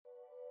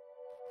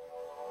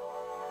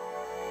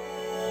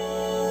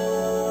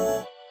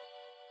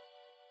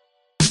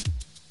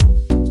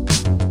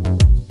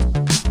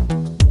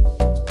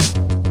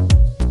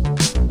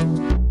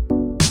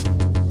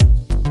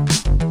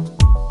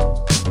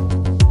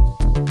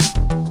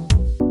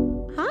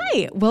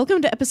Hey,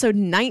 welcome to episode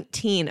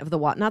 19 of the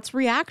Whatnauts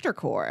Reactor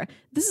Core.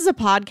 This is a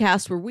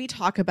podcast where we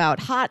talk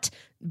about hot,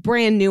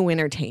 brand new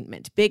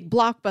entertainment, big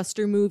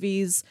blockbuster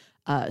movies,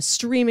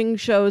 streaming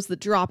shows that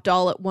dropped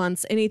all at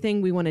once,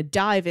 anything we want to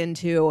dive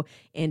into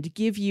and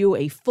give you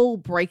a full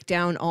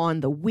breakdown on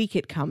the week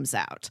it comes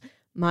out.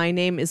 My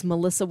name is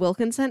Melissa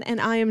Wilkinson,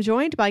 and I am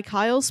joined by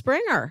Kyle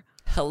Springer.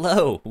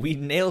 Hello, we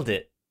nailed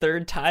it.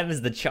 Third time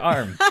is the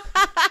charm.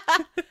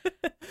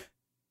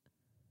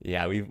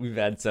 Yeah, we've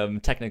had some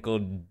technical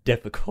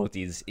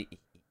difficulties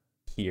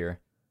here,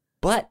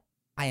 but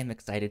I am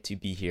excited to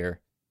be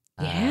here.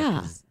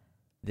 Yeah,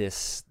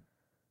 this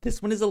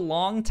one is a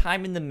long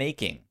time in the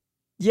making.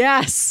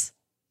 Yes,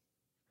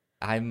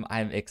 I'm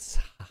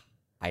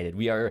excited.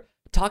 We are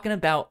talking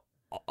about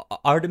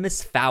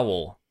Artemis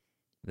Fowl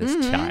this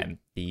time.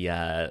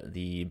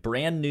 The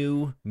brand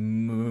new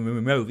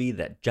movie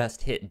that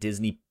just hit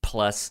Disney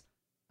Plus,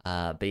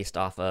 based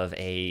off of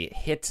a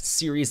hit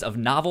series of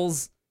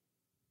novels.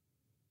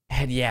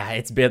 And yeah,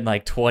 it's been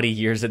like 20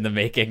 years in the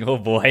making. Oh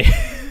boy.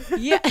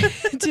 Yeah,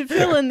 to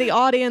fill in the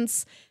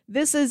audience,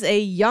 this is a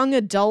young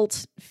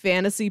adult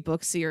fantasy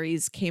book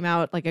series, came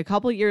out like a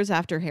couple years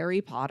after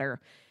Harry Potter.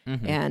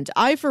 And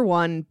I, for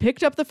one,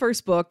 picked up the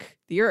first book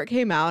the year it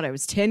came out. I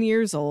was 10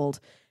 years old.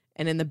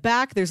 And in the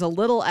back, there's a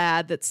little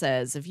ad that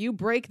says, if you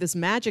break this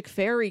magic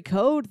fairy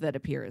code that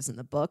appears in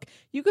the book,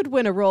 you could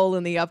win a role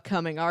in the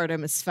upcoming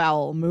Artemis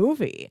Fowl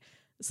movie.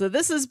 So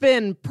this has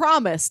been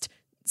promised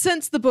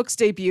since the books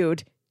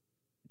debuted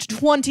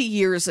 20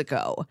 years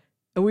ago.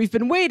 And we've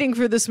been waiting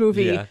for this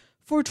movie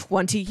for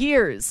 20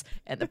 years.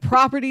 And the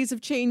properties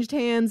have changed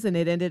hands, and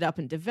it ended up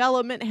in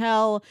development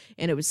hell.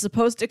 And it was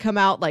supposed to come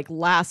out like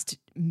last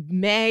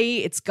May.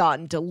 It's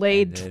gotten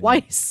delayed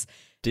twice.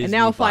 Disney and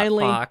now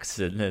finally Fox,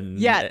 and then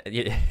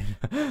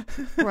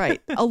right,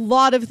 a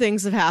lot of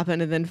things have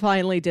happened, and then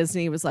finally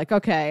Disney was like,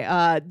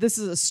 okay, this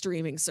is a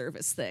streaming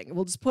service thing,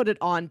 we'll just put it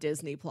on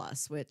Disney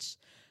Plus, which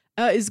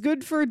is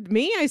good for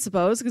me, I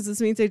suppose, because this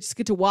means I just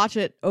get to watch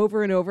it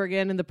over and over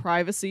again in the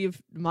privacy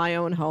of my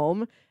own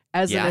home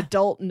as an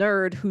adult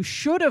nerd who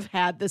should have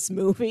had this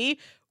movie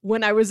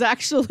when I was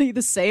actually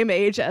the same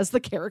age as the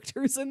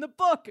characters in the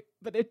book,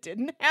 but it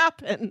didn't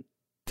happen.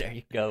 There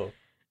you go.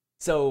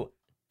 So,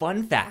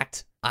 fun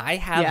fact, I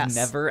have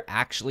never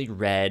actually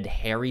read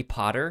Harry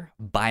Potter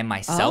by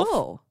myself.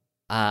 Oh.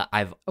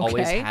 I've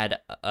always had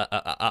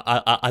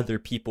other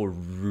people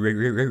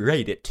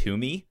read it to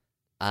me.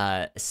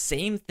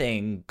 Same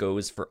thing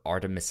goes for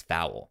Artemis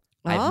Fowl.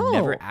 I've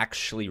never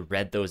actually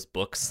read those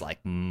books like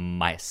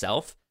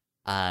myself.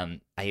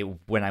 When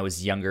I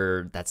was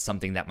younger, that's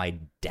something that my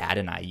dad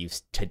and I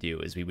used to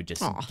do, is we would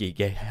just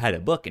had a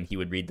book and he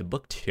would read the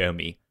book to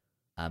me.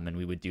 And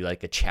we would do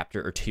like a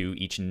chapter or two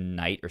each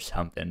night or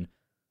something.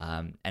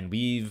 And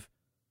we've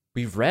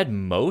read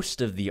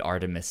most of the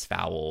Artemis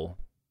Fowl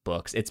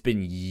books. It's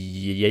been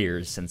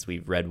years since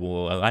we've read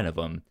one of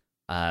them.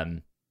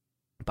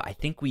 But I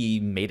think we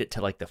made it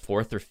to like the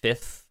fourth or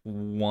fifth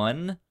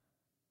one.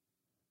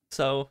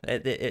 So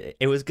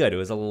it was good. It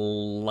was a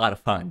lot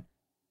of fun.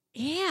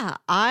 Yeah,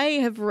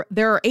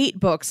 there are 8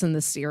 books in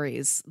this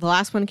series. The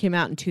last one came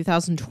out in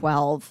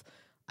 2012.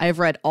 I have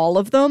read all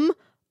of them.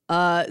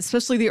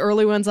 Especially the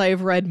early ones I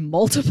have read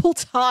multiple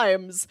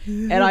times,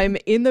 and I'm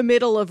in the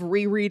middle of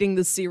rereading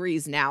the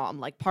series now. I'm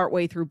like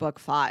partway through book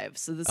 5,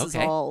 so this is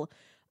all,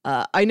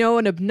 I know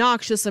an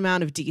obnoxious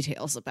amount of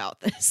details about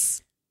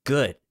this.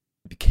 Good,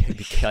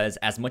 because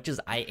as much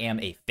as I am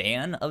a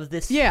fan of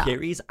this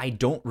series, I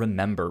don't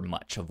remember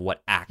much of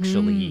what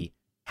actually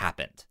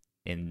happened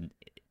in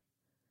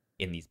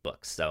these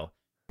books, so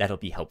that'll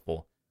be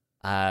helpful.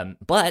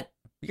 But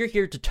we're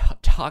here to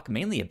talk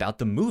mainly about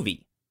the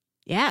movie.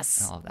 Yes.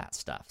 And all of that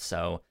stuff.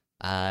 So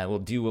we'll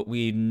do what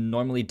we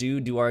normally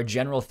do our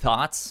general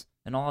thoughts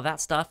and all of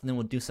that stuff, and then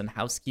we'll do some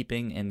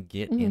housekeeping and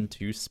get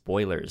into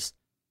spoilers.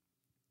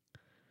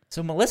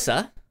 So,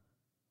 Melissa,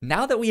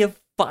 now that we have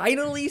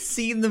finally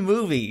seen the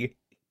movie,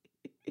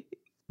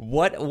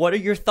 what are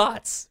your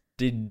thoughts?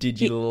 Did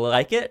you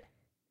like it?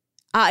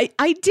 I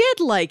did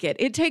like it.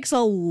 It takes a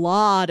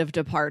lot of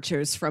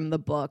departures from the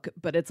book,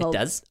 but it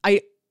does.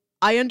 I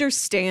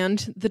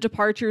understand the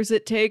departures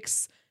it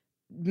takes.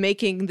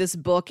 Making this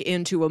book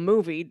into a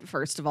movie,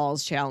 first of all,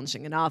 is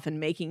challenging enough, and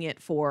making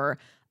it for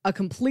a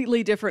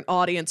completely different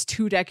audience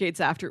 2 decades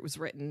after it was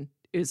written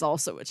is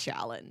also a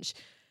challenge.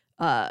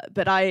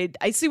 But I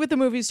see what the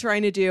movie's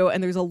trying to do,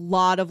 and there's a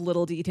lot of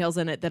little details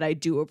in it that I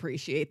do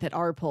appreciate that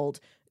are pulled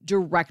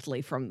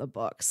directly from the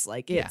books.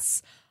 Like it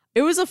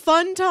was a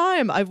fun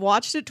time. I've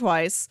watched it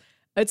twice.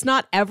 It's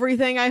not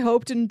everything I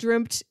hoped and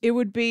dreamt it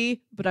would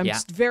be, but I'm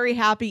just very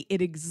happy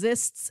it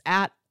exists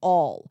at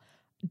all.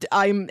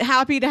 I'm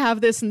happy to have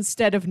this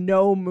instead of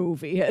no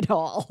movie at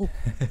all.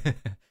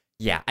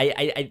 Yeah,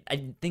 I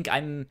think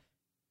I'm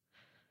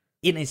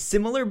in a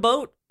similar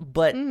boat,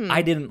 but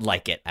I didn't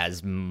like it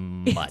as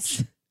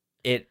much.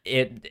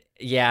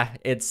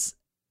 It's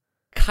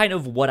kind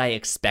of what I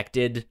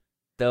expected,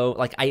 though.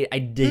 Like I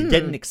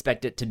didn't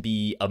expect it to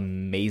be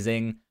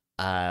amazing,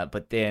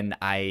 but then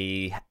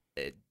I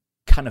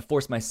kind of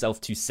forced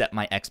myself to set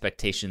my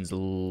expectations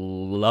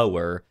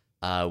lower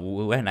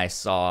when I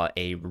saw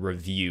a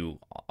review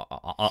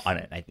on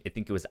it. I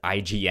think it was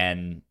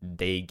IGN.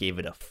 They gave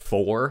it a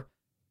 4,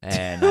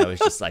 and I was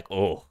just like,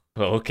 oh,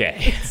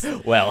 okay.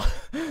 Well,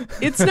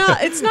 it's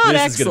not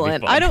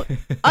excellent. I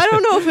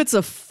don't know if it's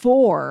a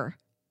 4.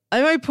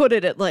 I might put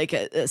it at like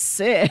a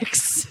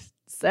 6,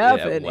 7-ish.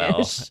 Yeah,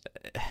 well,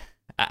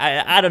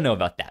 I don't know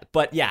about that,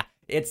 but yeah,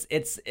 it's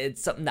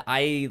something that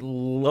I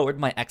lowered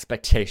my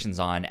expectations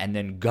on, and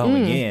then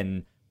going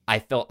in, I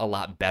felt a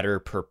lot better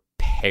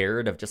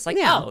prepared of just like,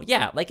 oh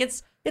yeah, like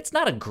it's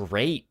not a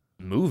great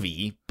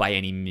movie by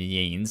any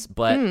means,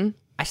 but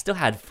I still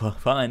had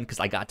fun because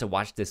I got to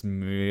watch this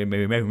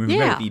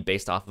movie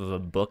based off of a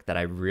book that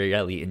I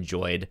really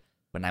enjoyed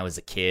when I was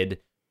a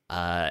kid.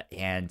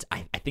 And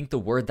I think the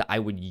word that I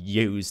would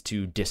use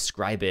to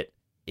describe it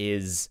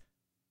is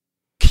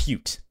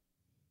cute,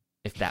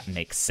 if that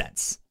makes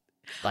sense.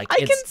 Like I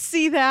can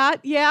see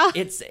that, yeah.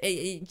 It's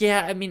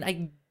I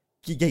mean,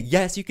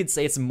 yes, you could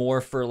say it's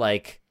more for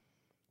like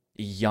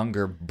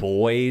younger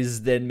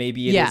boys than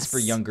maybe it is for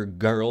younger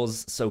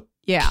girls. So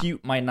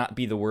cute might not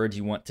be the word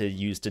you want to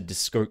use to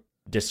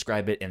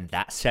describe it in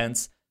that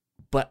sense.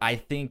 But I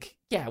think,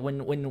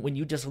 when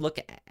you just look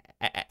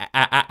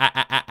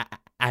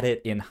at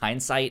it in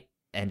hindsight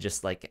and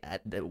just like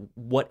at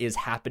what is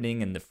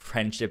happening and the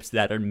friendships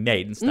that are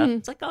made and stuff,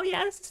 it's like, oh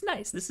yeah, this is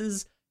nice. This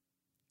is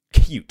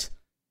cute.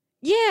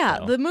 Yeah,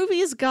 the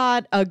movie's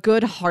got a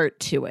good heart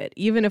to it,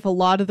 even if a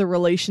lot of the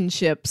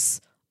relationships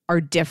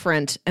are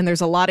different and there's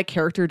a lot of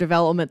character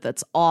development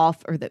that's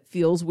off or that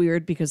feels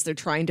weird because they're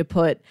trying to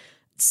put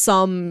it's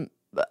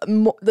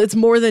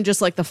more than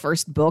just like the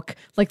first book.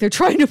 Like they're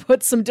trying to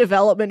put some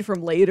development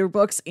from later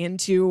books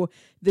into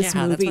this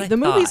movie. The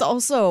movie's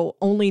also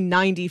only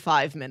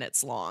 95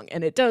 minutes long,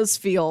 and it does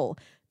feel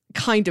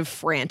kind of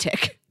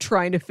frantic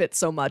trying to fit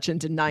so much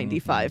into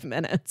 95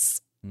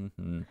 minutes.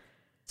 Mm-hmm.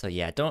 So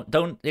yeah,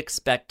 don't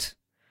expect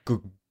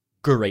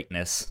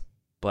greatness,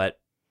 but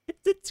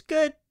it's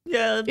good.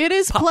 Yeah, it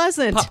is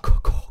pleasant.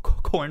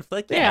 Popcorn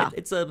flick. Yeah,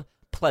 it's a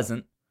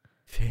pleasant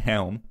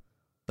film.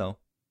 So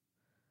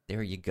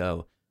there you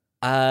go.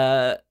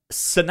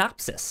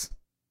 Synopsis.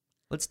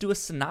 Let's do a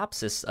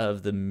synopsis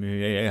of the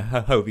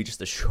movie,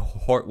 just a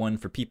short one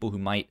for people who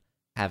might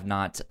have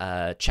not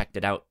checked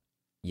it out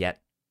yet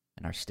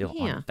and are still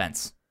on the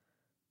fence.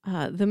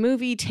 The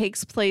movie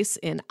takes place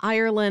in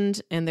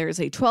Ireland, and there's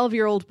a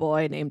 12-year-old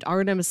boy named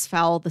Artemis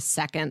Fowl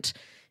II.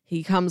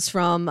 He comes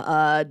from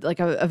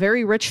a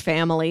very rich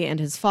family, and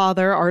his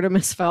father,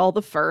 Artemis Fowl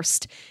I,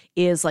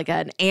 is like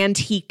an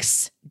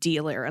antiques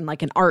dealer and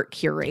like an art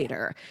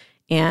curator.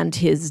 And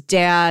his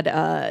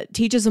dad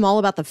teaches him all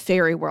about the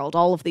fairy world,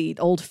 all of the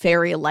old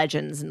fairy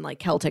legends and like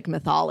Celtic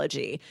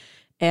mythology.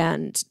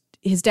 And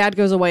his dad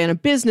goes away on a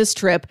business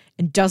trip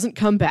and doesn't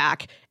come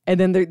back. And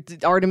then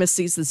Artemis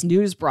sees this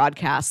news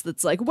broadcast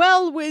that's like,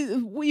 well,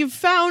 we've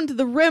found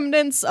the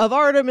remnants of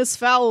Artemis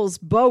Fowl's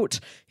boat,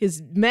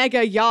 his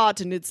mega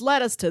yacht, and it's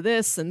led us to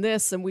this and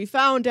this. And we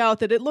found out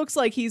that it looks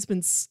like he's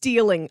been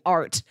stealing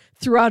art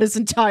throughout his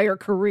entire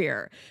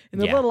career. And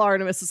the little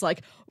Artemis is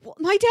like, well,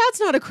 my dad's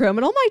not a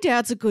criminal. My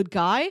dad's a good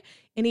guy.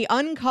 And he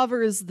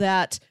uncovers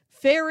that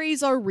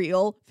fairies are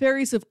real.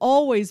 Fairies have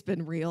always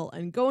been real.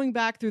 And going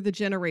back through the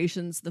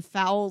generations, the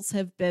Fowls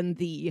have been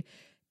the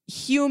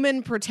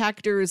human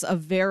protectors of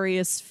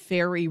various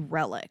fairy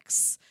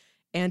relics.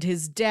 And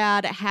his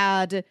dad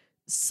had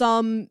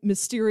some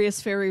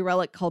mysterious fairy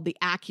relic called the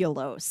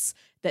Aculos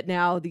that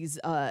now these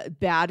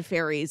bad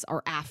fairies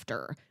are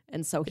after.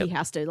 And so he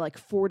has to like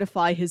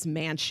fortify his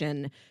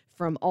mansion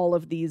from all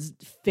of these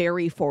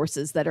fairy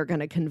forces that are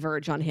going to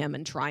converge on him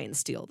and try and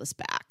steal this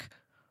back.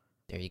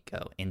 There you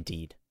go.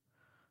 Indeed.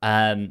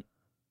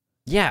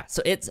 Yeah,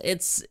 so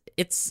it's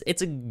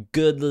a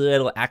good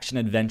little action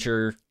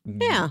adventure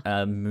movie.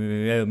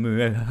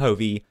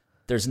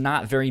 There's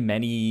not very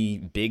many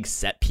big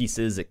set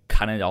pieces. It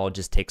kind of all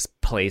just takes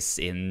place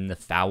in the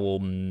Fowl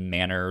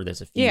Manor.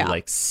 There's a few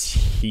like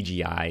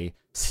CGI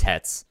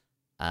sets.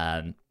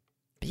 But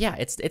yeah,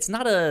 it's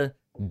not a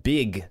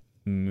big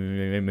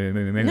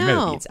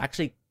movie. It's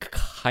actually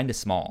kind of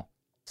small.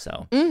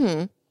 So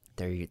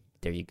there you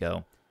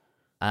go.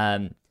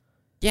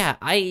 Yeah,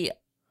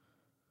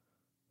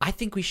 I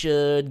think we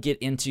should get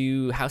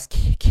into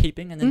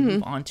housekeeping and then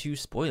move on to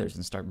spoilers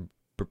and start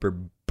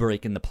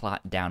breaking the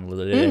plot down a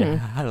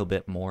little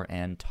bit more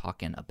and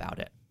talking about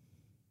it.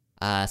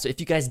 So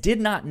if you guys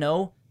did not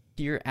know,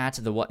 here at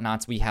The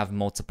Whatnots, we have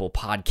multiple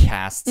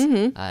podcasts.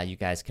 You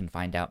guys can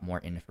find out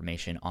more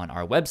information on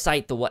our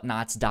website,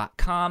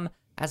 thewhatnots.com,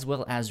 as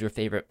well as your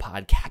favorite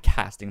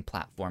podcasting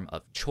platform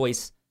of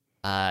choice.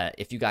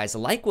 If you guys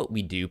like what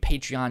we do,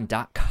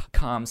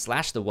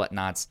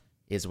 patreon.com/thewhatnots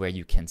is where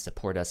you can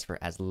support us for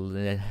as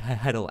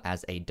little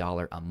as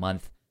 $1 a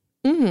month.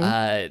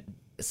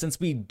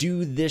 Since we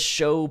do this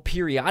show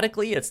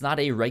periodically, it's not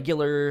a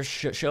regular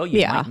show.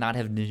 You might not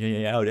have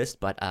noticed,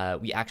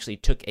 but we actually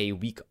took a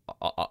week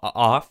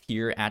off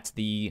here at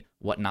the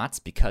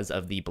Whatnots because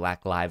of the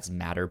Black Lives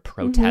Matter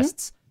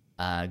protests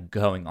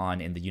going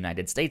on in the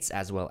United States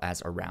as well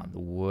as around the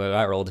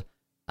world.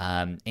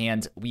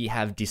 And we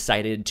have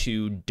decided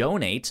to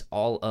donate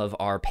all of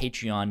our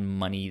Patreon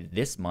money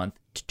this month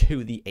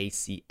to the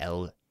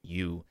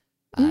ACLU.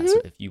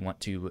 So if you want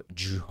to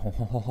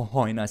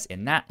join us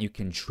in that, you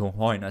can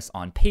join us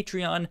on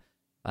Patreon.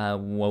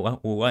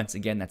 Once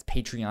again, that's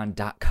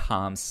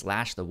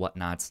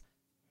patreon.com/thewhatnots.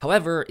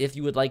 However, if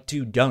you would like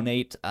to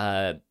donate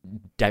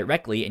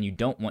directly and you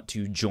don't want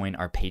to join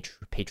our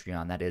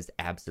Patreon, that is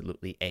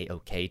absolutely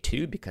A-okay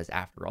too, because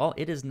after all,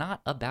 it is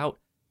not about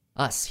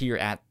us here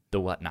at The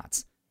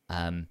Whatnots.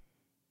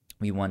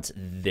 We want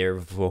their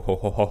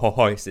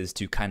voices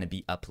to kind of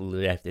be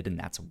uplifted, and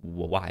that's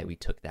why we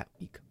took that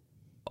week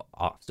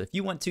off. So if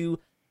you want to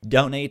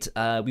donate,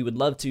 we would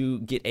love to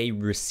get a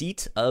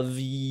receipt of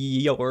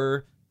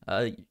your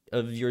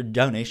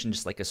donation,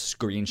 just like a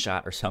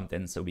screenshot or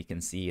something, so we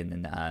can see, and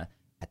then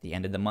at the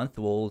end of the month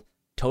we'll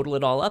total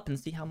it all up and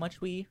see how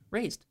much we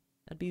raised.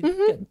 That'd be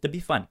good. That'd be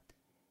fun.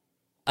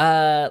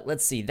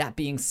 Let's see. That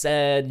being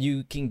said,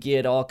 you can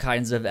get all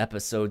kinds of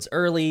episodes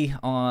early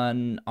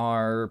on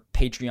our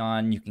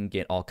Patreon. You can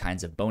get all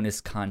kinds of bonus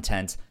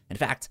content. In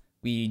fact,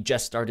 we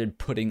just started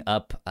putting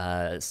up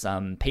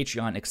some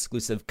Patreon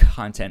exclusive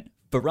content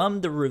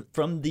from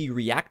the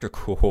Reactor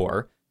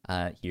Core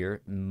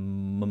here.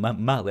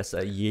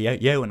 Melissa,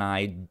 you and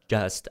I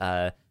just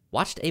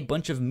watched a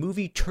bunch of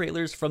movie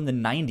trailers from the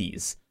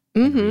 90s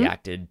and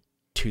reacted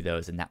to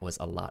those, and that was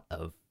a lot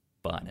of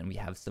fun. And we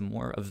have some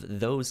more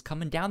of those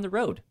coming down the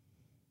road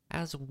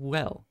as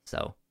well.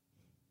 So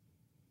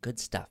good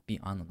stuff. Be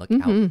on the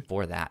lookout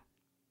for that.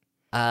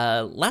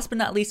 Last but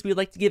not least, we would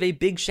like to give a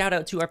big shout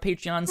out to our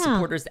Patreon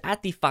supporters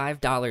at the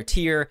 $5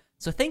 tier.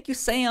 So thank you,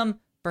 Sam,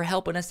 for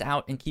helping us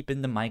out and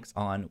keeping the mics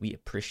on. We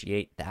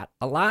appreciate that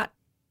a lot.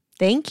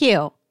 Thank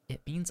you.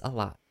 It means a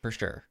lot, for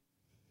sure.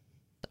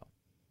 So,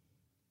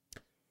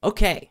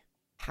 okay,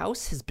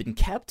 house has been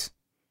kept.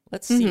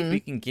 Let's see if we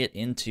can get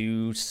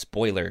into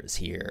spoilers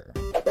here.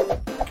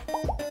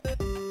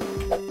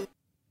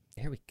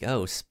 There we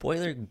go.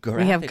 Spoiler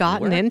graphic. We have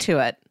gotten into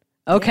it.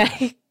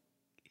 Okay.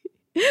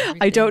 Yeah.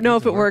 I don't know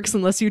if it works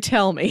unless you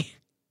tell me.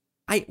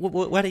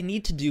 What I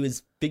need to do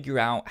is figure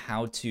out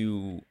how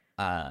to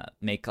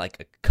make like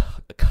a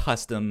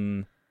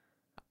custom,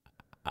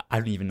 I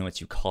don't even know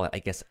what you call it, I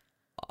guess,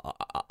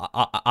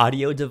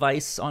 audio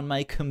device on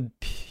my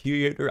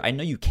computer. I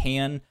know you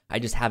can. I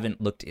just haven't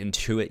looked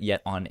into it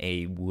yet on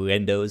a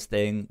Windows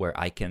thing where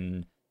I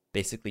can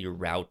basically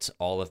route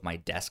all of my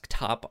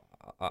desktop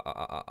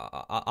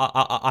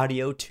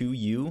audio to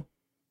you.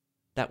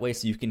 That way,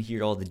 so you can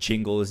hear all the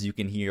jingles, you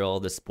can hear all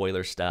the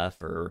spoiler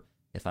stuff, or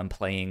if I'm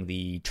playing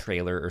the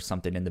trailer or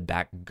something in the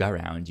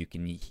background, you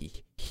can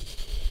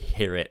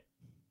hear it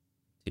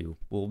too.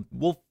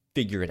 We'll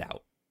figure it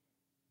out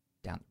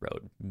down the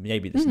road.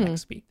 Maybe this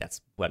next week.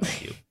 That's what I'll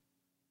do.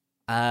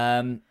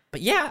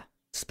 But yeah,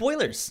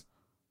 spoilers.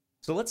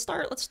 So let's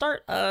start.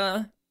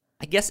 I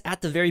guess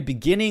at the very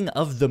beginning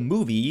of the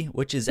movie,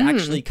 which is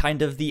actually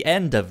kind of the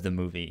end of the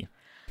movie.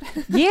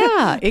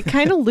 Yeah, it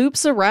kind of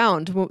loops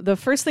around. The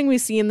first thing we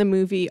see in the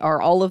movie are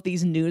all of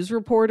these news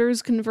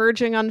reporters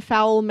converging on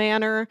Fowl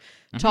Manor,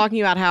 talking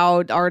about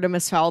how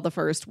Artemis Fowl I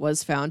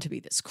was found to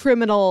be this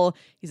criminal.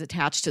 He's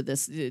attached to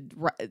this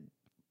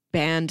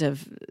band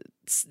of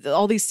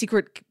all these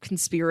secret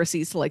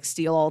conspiracies to like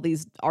steal all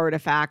these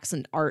artifacts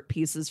and art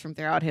pieces from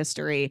throughout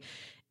history.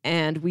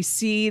 And we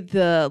see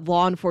the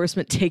law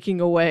enforcement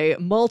taking away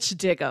Mulch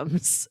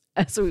Diggums,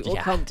 as we will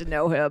come to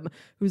know him,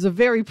 who's a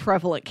very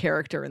prevalent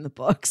character in the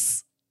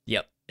books.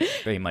 Yep,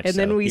 very much and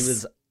so. Then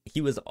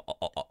he was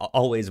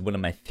always one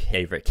of my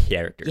favorite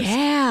characters.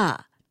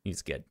 Yeah.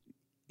 He's good.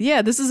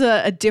 Yeah, this is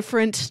a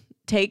different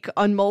take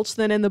on Mulch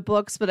than in the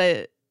books,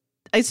 but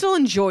I still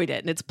enjoyed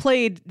it, and it's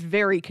played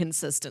very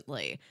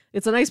consistently.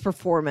 It's a nice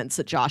performance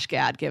that Josh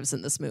Gad gives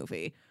in this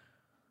movie.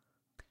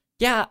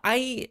 Yeah,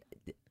 I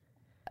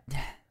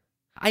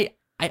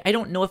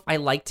don't know if I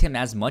liked him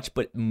as much,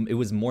 but it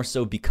was more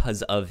so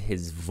because of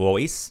his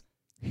voice.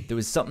 There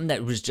was something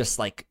that was just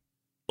like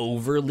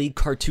overly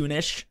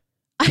cartoonish.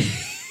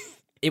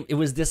 It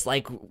was this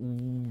like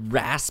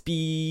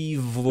raspy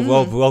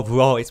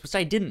voice, which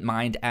I didn't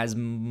mind as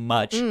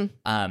much.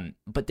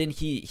 But then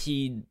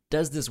he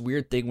does this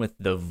weird thing with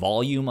the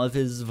volume of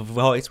his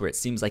voice, where it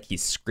seems like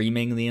he's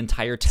screaming the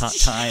entire time.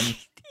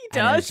 He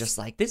does. And it's just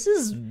like, this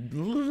is a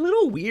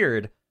little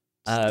weird.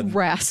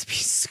 Raspy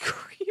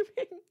screaming.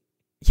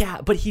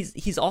 Yeah, but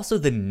he's also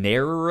the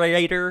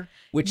narrator,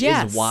 which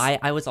is why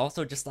I was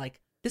also just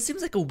like, this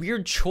seems like a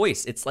weird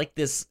choice. It's like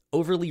this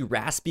overly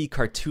raspy,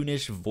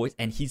 cartoonish voice,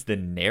 and he's the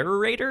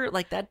narrator?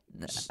 Like that,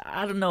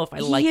 I don't know if I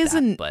like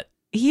that, but...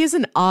 He is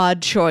an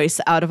odd choice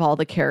out of all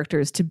the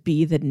characters to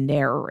be the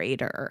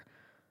narrator.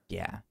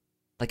 Yeah.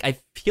 Like, I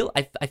feel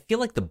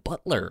like the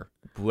butler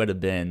would have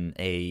been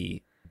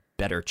a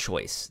better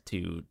choice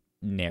to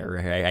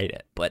narrate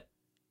it, but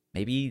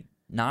maybe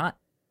not.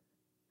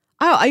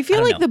 Oh, I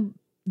feel like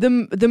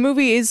the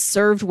movie is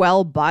served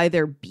well by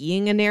there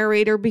being a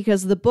narrator,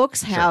 because the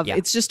books have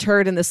it's just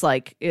heard in this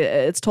like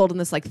it's told in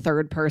this like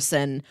third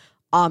person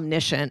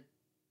omniscient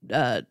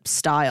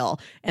style,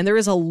 and there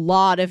is a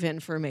lot of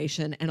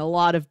information and a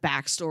lot of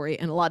backstory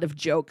and a lot of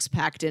jokes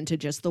packed into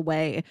just the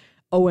way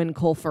Owen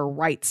Colfer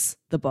writes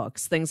the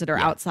books, things that are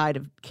outside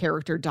of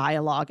character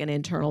dialogue and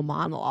internal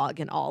monologue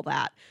and all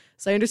that.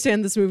 So I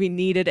understand this movie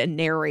needed a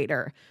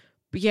narrator,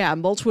 but yeah,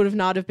 Mulch would have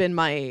not have been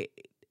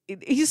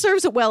he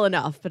serves it well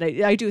enough, but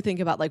I do think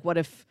about like, what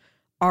if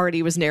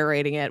Artie was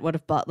narrating it? What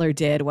if Butler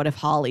did? What if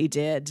Holly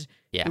did?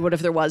 Yeah. What if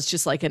there was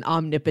just like an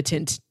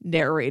omnipotent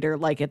narrator,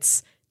 like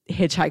it's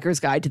Hitchhiker's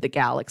Guide to the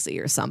Galaxy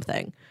or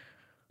something?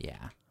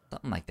 Yeah,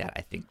 something like that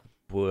I think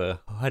would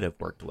have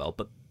worked well.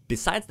 But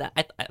besides that,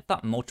 I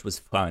thought Mulch was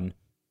fun.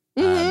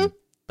 Mm-hmm.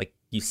 Like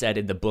you said,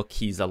 in the book,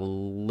 he's a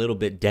little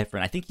bit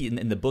different. I think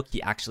in the book,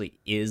 he actually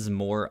is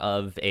more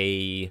of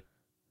a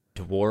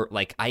dwarf.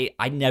 Like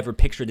I never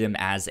pictured him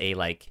as a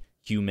like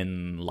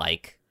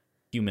human-looking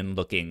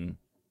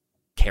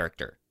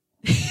character.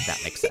 If that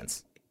makes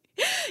sense.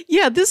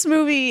 Yeah, this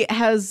movie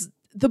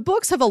the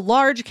books have a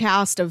large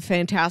cast of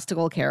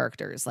fantastical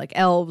characters like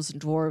elves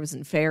and dwarves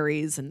and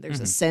fairies, and there's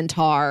a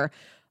centaur.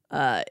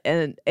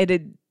 And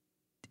it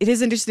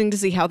is interesting to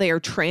see how they are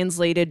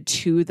translated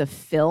to the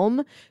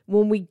film.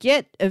 When we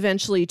get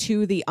eventually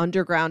to the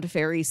underground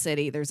fairy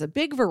city, there's a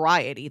big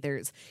variety.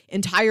 There's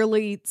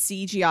entirely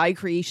CGI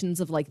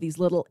creations of like these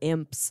little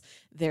imps.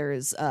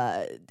 There's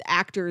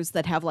actors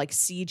that have like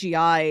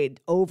CGI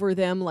over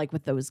them, like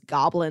with those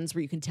goblins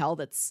where you can tell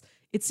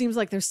it seems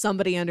like there's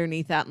somebody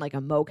underneath that in like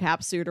a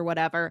mocap suit or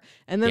whatever.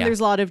 And then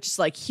there's a lot of just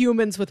like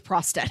humans with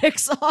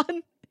prosthetics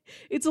on.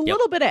 It's a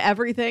little bit of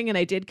everything, and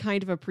I did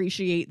kind of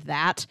appreciate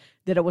that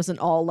it wasn't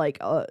all like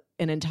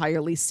an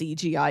entirely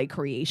CGI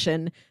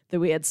creation, that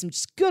we had some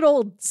just good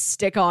old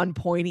stick-on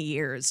pointy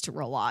ears to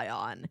rely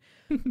on.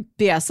 But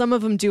yeah, some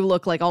of them do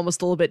look like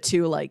almost a little bit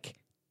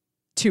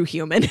too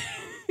human.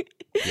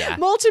 Yeah.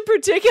 Mulch in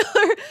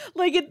particular,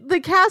 like they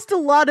cast a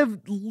lot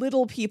of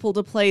little people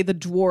to play the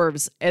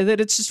dwarves, and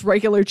then it's just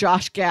regular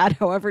Josh Gad,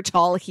 however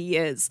tall he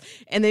is.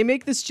 And they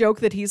make this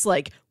joke that he's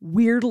like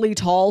weirdly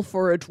tall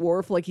for a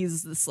dwarf, like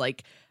he's this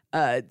like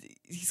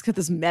he's got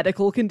this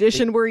medical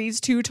condition where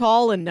he's too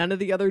tall and none of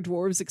the other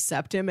dwarves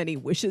accept him, and he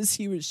wishes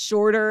he was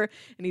shorter,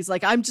 and he's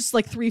like, I'm just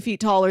like 3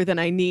 feet taller than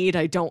I need.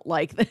 I don't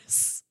like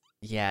this.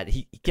 Yeah,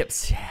 he kept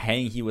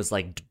saying he was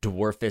like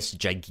Dwarfus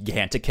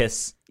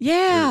Giganticus.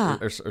 Yeah.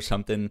 Or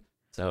something.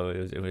 So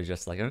it was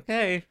just like,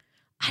 okay.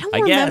 I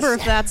don't remember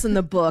if that's in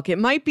the book. It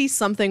might be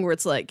something where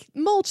it's like,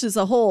 Mulch is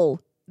a whole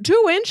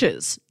 2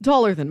 inches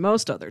taller than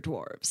most other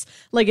dwarves.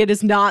 Like, it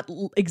is not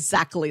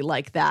exactly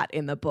like that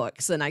in the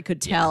books. And I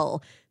could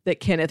tell that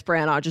Kenneth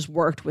Branagh just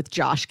worked with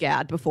Josh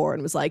Gad before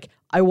and was like,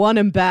 I want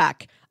him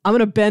back. I'm going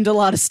to bend a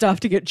lot of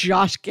stuff to get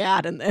Josh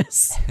Gad in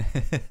this.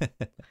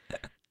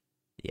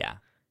 Yeah.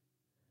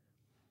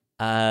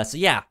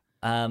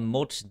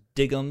 Mulch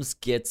Diggums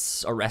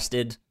gets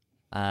arrested.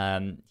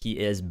 He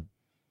is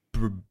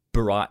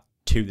brought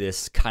to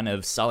this kind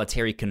of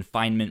solitary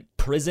confinement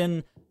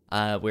prison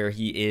where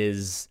he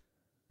is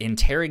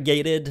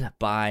interrogated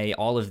by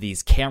all of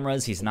these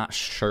cameras. He's not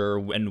sure,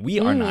 and we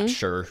are not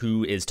sure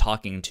who is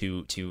talking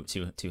to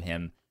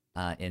him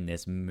in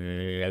this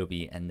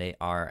movie, and they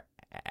are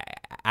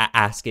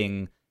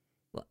asking,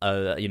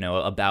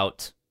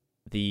 about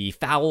the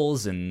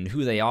Fowls and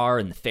who they are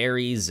and the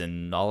fairies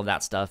and all of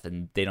that stuff,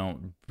 and they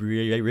don't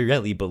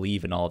really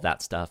believe in all of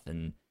that stuff,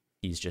 and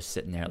he's just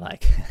sitting there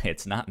like,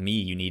 it's not me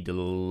you need to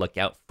look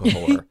out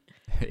for.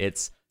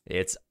 it's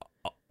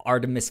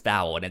Artemis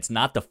Fowl, and it's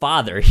not the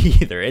father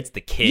either, it's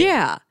the kid.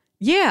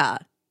 Yeah.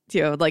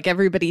 Like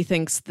everybody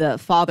thinks the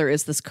father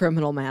is this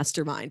criminal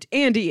mastermind,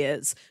 and he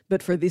is,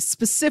 but for this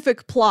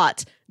specific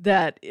plot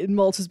that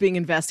Mulch is being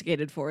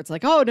investigated for, it's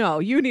like, oh no,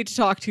 you need to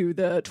talk to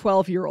the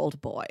 12-year-old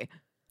boy.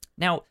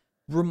 Now,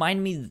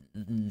 remind me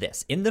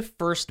this. In the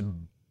first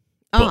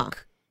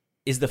book,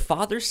 is the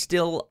father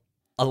still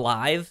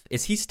alive?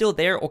 Is he still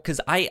there? Or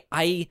because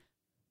I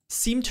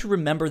seem to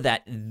remember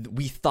that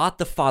we thought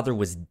the father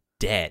was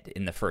dead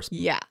in the first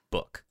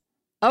book.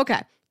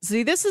 Okay.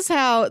 See, this is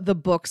how the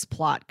book's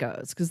plot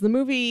goes, because the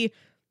movie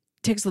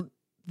takes the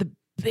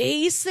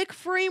basic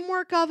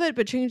framework of it,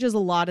 but changes a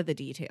lot of the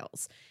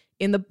details.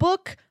 In the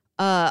book,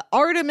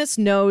 Artemis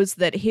knows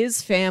that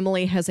his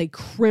family has a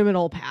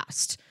criminal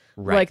past.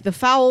 Right. Like, the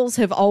Fowls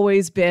have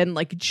always been,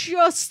 like,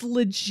 just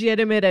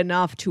legitimate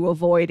enough to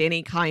avoid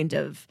any kind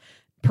of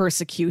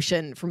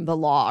persecution from the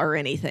law or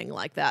anything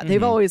like that.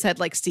 They've always had,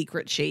 like,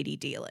 secret shady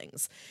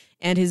dealings.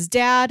 And his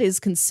dad is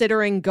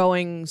considering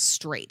going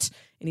straight.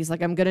 And he's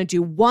like, I'm going to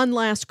do one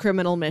last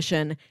criminal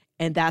mission,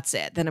 and that's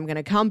it. Then I'm going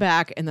to come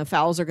back, and the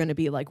Fowls are going to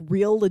be, like,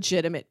 real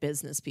legitimate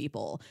business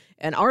people.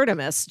 And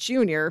Artemis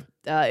Jr.,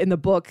 in the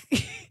book,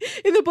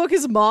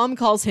 his mom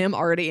calls him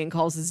Artie and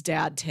calls his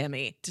dad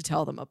Timmy to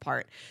tell them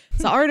apart.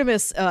 So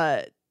Artemis,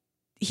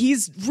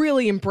 he's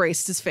really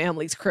embraced his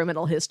family's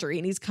criminal history,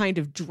 and he's kind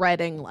of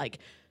dreading, like,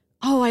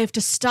 oh, I have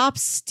to stop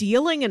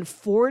stealing and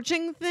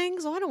forging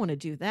things? Oh, I don't want to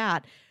do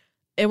that.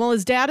 And while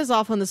his dad is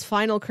off on this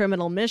final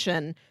criminal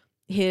mission,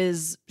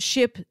 his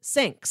ship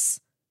sinks,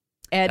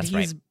 and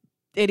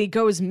he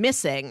goes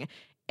missing.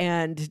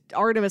 And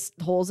Artemis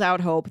holds out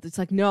hope. It's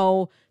like,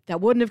 no,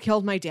 that wouldn't have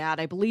killed my dad.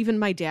 I believe in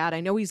my dad.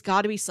 I know he's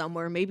got to be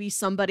somewhere. Maybe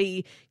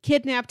somebody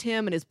kidnapped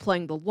him and is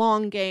playing the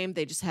long game.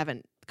 They just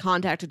haven't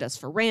contacted us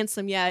for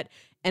ransom yet.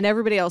 And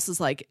everybody else is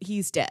like,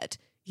 he's dead.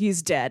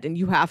 He's dead, and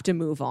you have to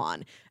move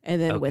on.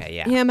 And then with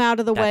him out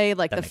of the way,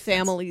 like the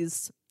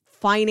family's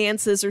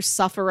finances are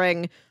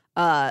suffering.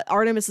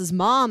 Artemis's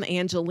mom,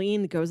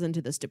 Angeline, goes into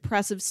this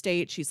depressive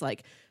state. She's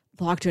like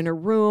locked in her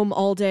room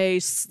all day,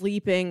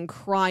 sleeping,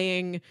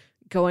 crying,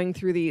 going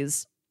through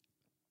these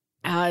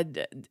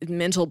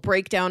mental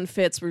breakdown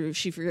fits where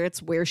she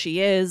forgets where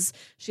she is.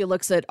 She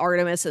looks at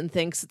Artemis and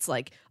thinks it's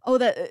like, oh,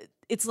 that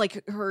it's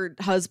like her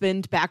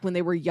husband back when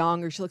they were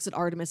young, or she looks at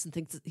Artemis and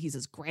thinks that he's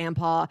his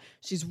grandpa.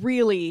 She's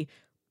really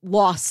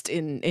lost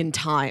in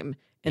time.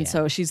 And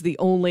so she's the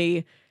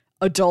only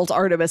adult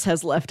Artemis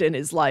has left in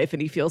his life,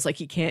 and he feels like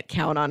he can't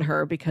count on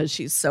her because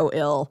she's so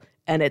ill,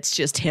 and it's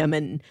just him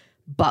and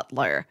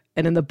Butler.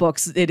 And in the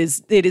books, it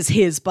is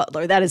his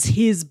butler. That is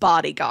his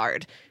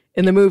bodyguard.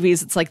 In the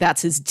movies, it's like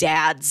that's his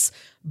dad's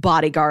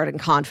bodyguard and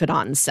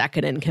confidant and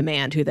second in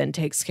command, who then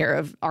takes care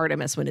of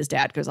Artemis when his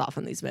dad goes off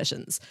on these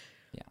missions.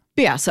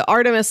 But so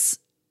Artemis,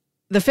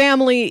 the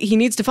family, he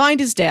needs to find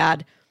his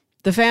dad.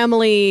 The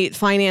family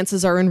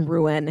finances are in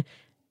ruin.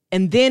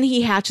 And then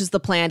he hatches the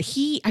plan.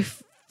 He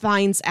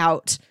finds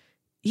out,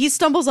 he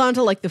stumbles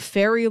onto like the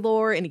fairy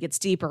lore, and he gets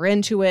deeper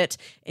into it,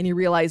 and he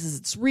realizes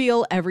it's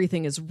real.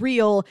 Everything is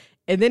real.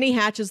 And then he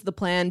hatches the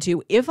plan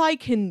to, if I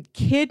can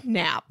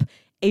kidnap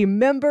a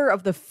member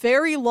of the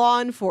fairy law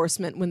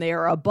enforcement when they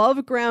are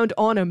above ground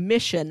on a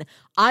mission,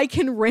 I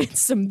can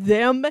ransom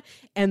them,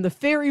 and the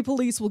fairy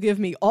police will give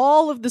me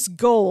all of this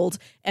gold,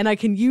 and I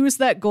can use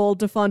that gold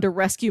to fund a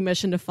rescue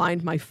mission to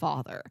find my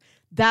father.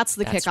 That's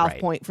the kickoff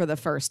point for the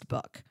first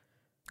book.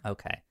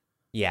 Okay.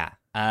 Yeah.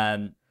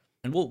 And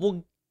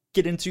we'll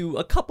get into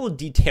a couple of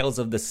details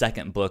of the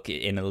second book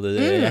in a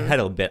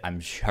little bit,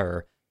 I'm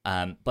sure.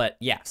 But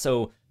yeah,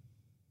 so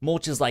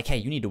Mulch is like, hey,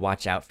 you need to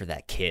watch out for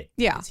that kid.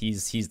 Yeah.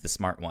 He's the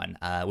smart one.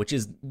 Which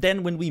is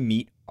then when we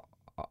meet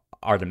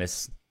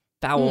Artemis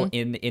Fowl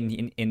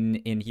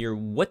in here.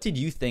 What did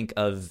you think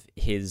of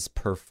his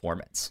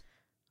performance?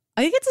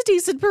 I think it's a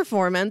decent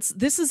performance.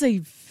 This is a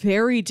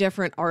very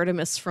different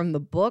Artemis from the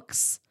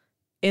books.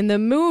 In the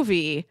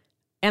movie,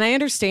 and I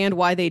understand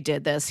why they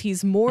did this,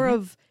 he's more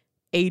of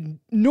a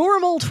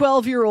normal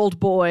 12-year-old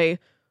boy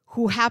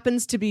who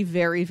happens to be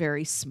very,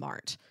 very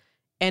smart.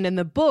 And in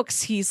the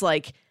books, he's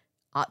like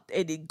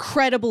an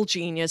incredible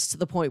genius to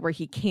the point where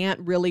he can't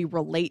really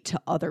relate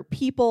to other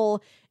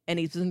people. And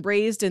he's been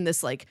raised in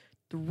this like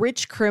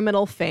rich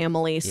criminal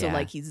family. So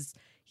like he's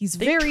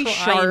very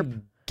sharp.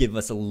 Give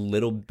us a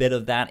little bit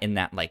of that in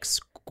that like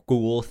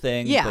school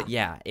thing. Yeah. But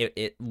yeah,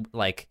 it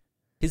like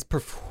his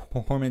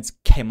performance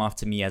came off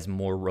to me as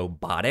more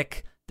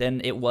robotic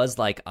than it was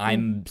like,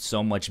 I'm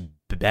so much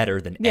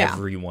better than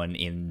everyone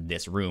in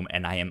this room,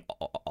 and I am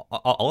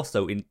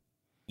also an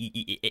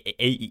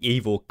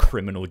evil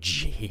criminal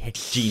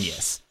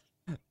genius.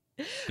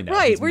 You know,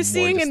 right, we're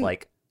seeing just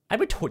like,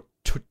 I'm a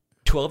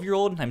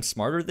 12-year-old and I'm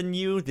smarter than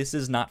you. This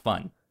is not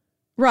fun.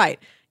 Right.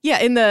 Yeah,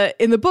 in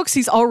the books,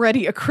 he's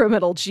already a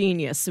criminal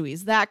genius, so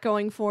he's that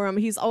going for him.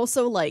 He's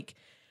also like,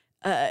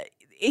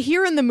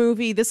 here in the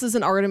movie, this is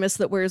an Artemis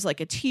that wears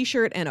like a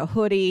t-shirt and a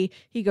hoodie.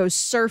 He goes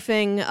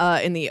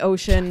surfing in the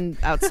ocean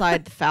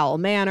outside the Fowl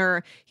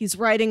Manor. He's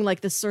riding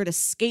like this sort of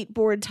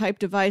skateboard type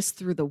device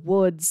through the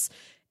woods.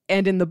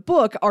 And in the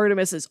book,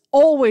 Artemis is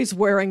always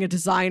wearing a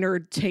designer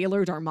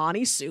tailored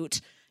Armani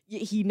suit.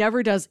 He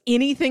never does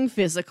anything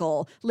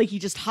physical. Like, he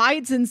just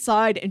hides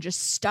inside and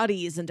just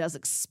studies and does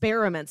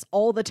experiments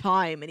all the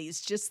time. And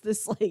he's just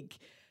this like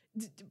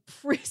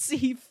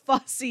prissy,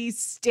 fussy,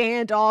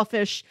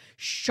 standoffish,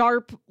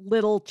 sharp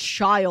little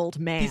child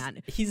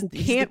man who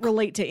can't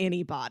relate to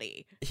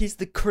anybody. He's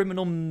the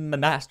criminal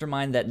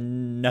mastermind that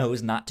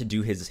knows not to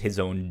do his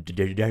own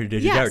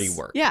dirty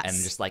work. Yes. And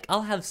just like,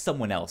 I'll have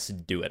someone else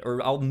do it,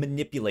 or I'll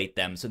manipulate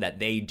them so that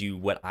they do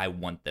what I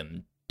want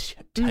them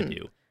to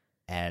do.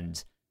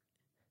 And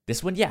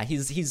this one,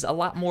 he's a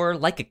lot more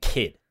like a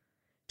kid.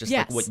 Just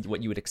like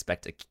what you would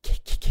expect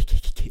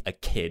a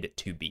kid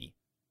to be.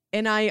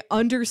 And I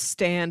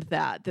understand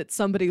that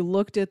somebody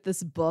looked at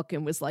this book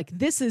and was like,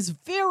 this is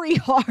very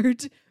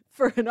hard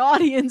for an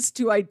audience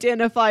to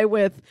identify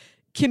with.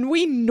 Can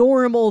we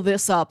normal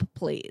this up,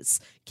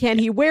 please? Can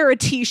he wear a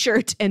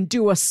t-shirt and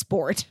do a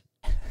sport?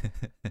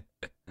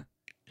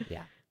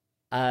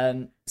 Yeah.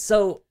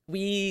 So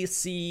we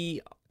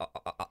see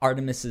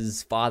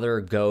Artemis's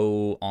father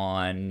go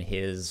on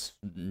his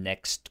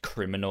next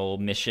criminal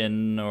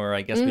mission, or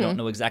I guess we don't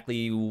know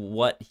exactly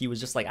what. He was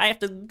just like, I have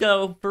to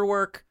go for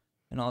work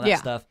and all that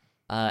stuff.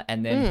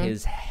 And then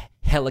his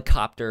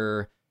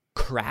helicopter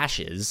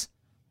crashes,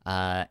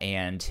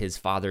 and his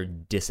father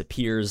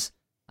disappears.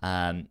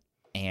 And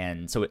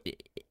so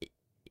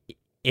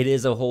it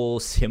is a whole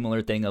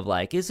similar thing of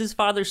like, is his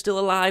father still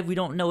alive? We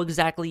don't know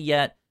exactly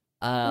yet.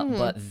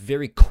 But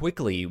very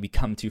quickly we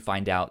come to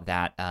find out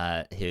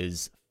that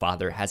his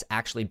father has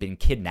actually been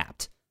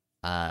kidnapped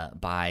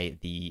by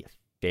the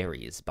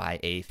fairies by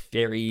a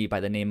fairy by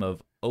the name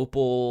of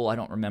Opal. I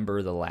don't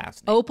remember the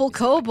last name. Opal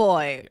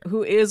Cowboy,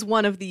 who is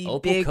one of the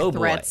big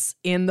threats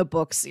in the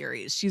book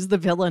series. She's the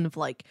villain of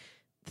like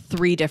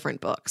 3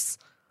 different books.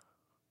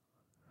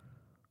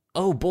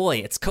 Oh boy,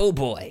 it's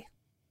Cowboy.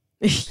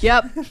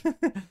 Yep.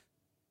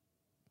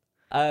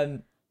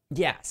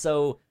 Yeah,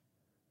 so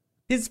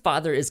his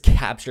father is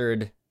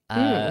captured,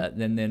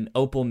 and then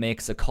Opal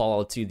makes a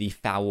call to the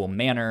Fowl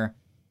Manor,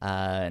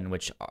 in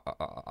which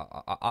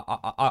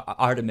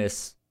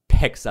Artemis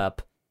picks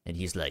up, and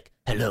he's like,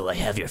 "Hello, I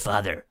have your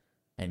father,"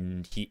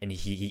 and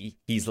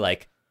he's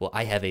like, "Well,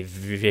 I have a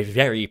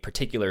very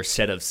particular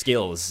set of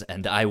skills,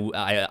 and I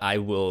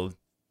will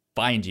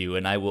find you,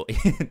 and I will."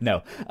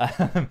 No,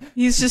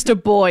 he's just a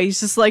boy. He's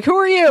just like, "Who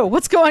are you?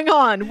 What's going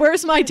on?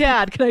 Where's my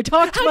dad? Can I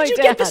talk to my dad? How did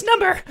you get this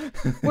number?"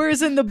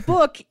 Whereas in the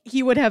book,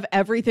 he would have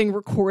everything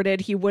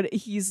recorded.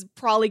 He's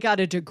probably got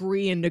a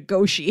degree in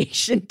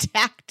negotiation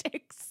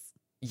tactics.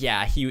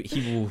 Yeah, he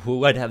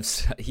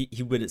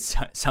would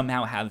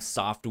somehow have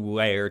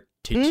software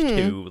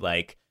to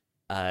like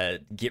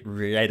get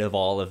rid of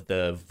all of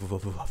the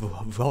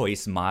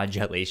voice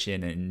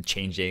modulation and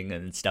changing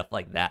and stuff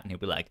like that, and he'd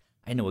be like,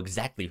 "I know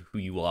exactly who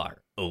you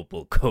are,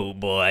 Opal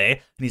Cowboy."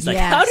 And he's like,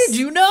 "How did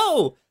you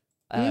know?"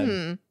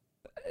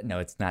 No,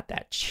 it's not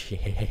that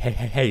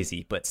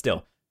crazy, but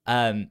still.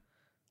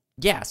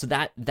 Yeah, so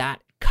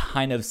that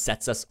kind of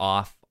sets us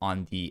off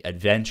on the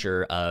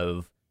adventure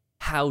of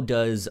how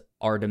does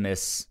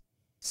Artemis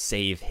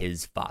save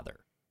his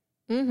father?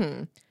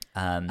 And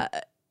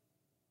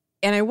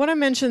I want to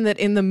mention that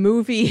in the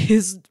movie,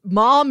 his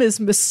mom is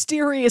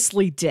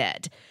mysteriously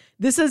dead.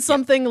 This is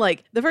something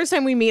like the first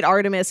time we meet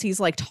Artemis, he's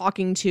like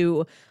talking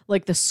to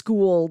like the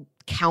school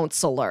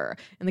counselor,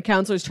 and the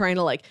counselor's trying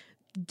to like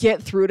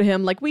get through to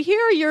him. Like, "We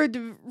hear you're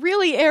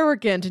really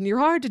arrogant and you're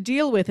hard to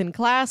deal with in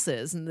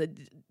classes." And the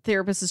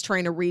therapist is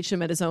trying to reach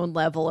him at his own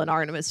level, and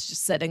Artemis is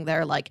just sitting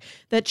there like,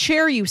 "That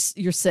chair you're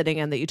sitting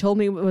in that you told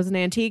me was an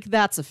antique,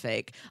 that's a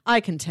fake. I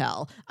can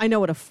tell. I know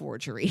what a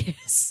forgery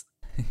is."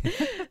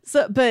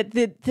 But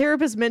the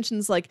therapist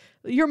mentions like,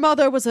 "Your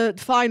mother was a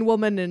fine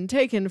woman and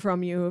taken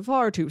from you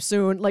far too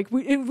soon." Like,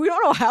 we don't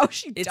know how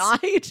she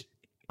died.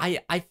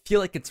 I feel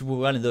like it's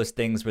one of those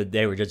things where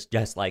they were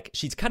just like,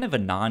 she's kind of a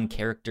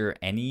non-character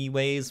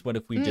anyways. What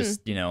if we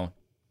just,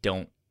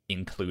 don't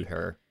include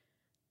her?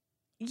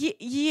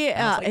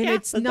 Yeah, and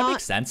it's not... That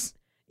makes sense.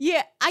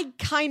 Yeah, I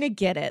kind of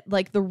get it.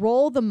 Like, the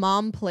role the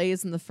mom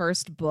plays in the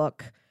first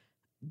book,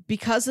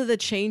 because of the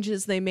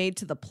changes they made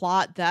to the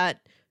plot,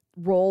 that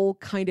role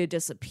kind of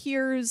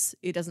disappears.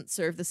 It doesn't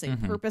serve the same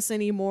purpose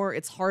anymore.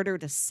 It's harder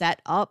to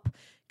set up.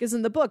 Because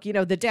in the book,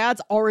 the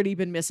dad's already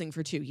been missing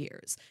for 2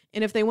 years.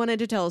 And if they wanted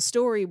to tell a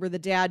story where the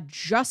dad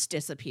just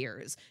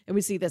disappears, and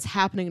we see this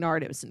happening in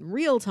Artemis in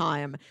real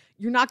time,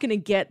 you're not going to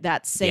get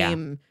that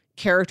same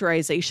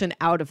characterization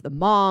out of the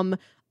mom.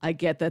 I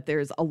get that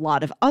there's a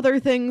lot of other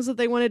things that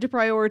they wanted to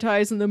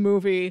prioritize in the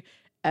movie.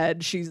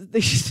 And she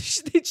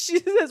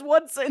says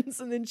one sentence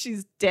and then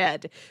she's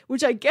dead,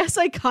 which I guess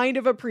I kind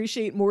of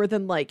appreciate more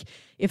than like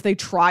if they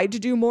tried to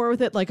do more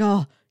with it, like,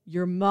 "Oh,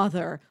 your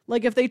mother."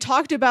 Like, if they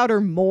talked about her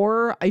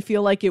more, I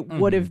feel like it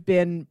would have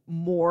been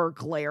more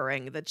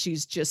glaring that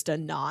she's just a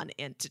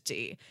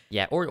non-entity.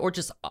 Yeah, or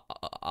just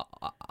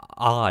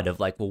odd of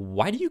like, well,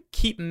 why do you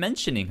keep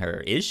mentioning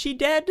her? Is she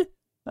dead?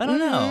 I don't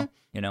know,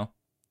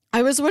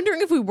 I was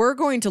wondering if we were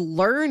going to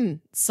learn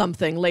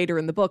something later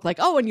in the book, like,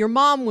 "Oh, and your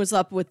mom was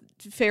up with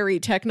fairy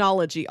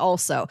technology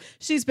also.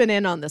 She's been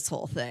in on this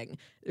whole thing.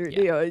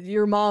 Yeah.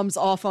 Your mom's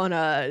off on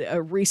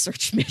a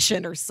research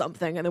mission or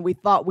something, and then we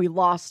thought we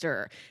lost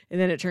her. And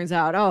then it turns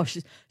out, oh,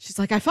 she's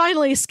like, I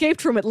finally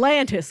escaped from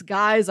Atlantis,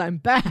 guys. I'm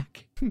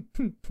back."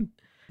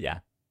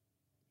 Yeah.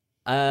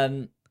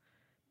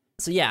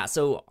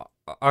 So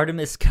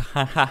Artemis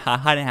kind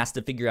of has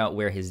to figure out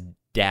where his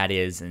dad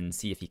is and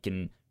see if he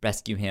can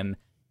rescue him.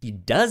 He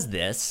does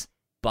this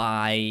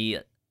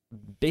by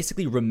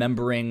basically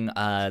remembering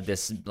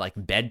this like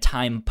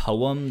bedtime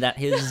poem that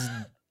his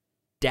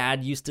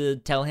dad used to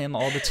tell him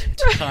all the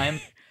time.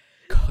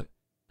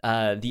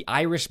 The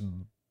Irish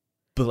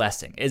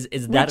blessing. Is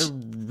that a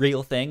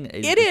real thing?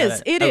 It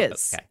is.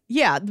 Okay.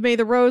 Yeah. May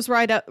the road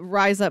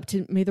rise up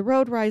to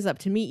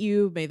meet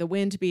you. May the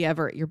wind be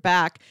ever at your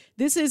back.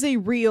 This is a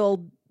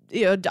real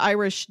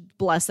Irish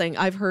blessing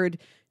I've heard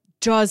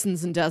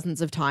dozens and dozens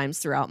of times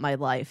throughout my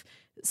life.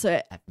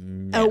 So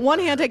on one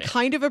hand, I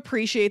kind of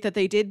appreciate that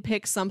they did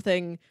pick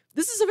something.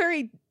 This is a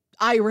very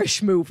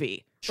Irish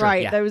movie, sure,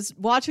 right? Yeah. I was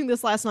watching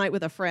this last night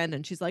with a friend,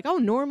 and she's like, "Oh,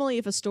 normally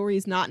if a story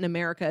is not in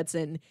America, it's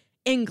in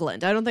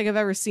England. I don't think I've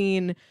ever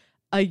seen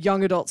a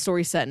young adult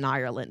story set in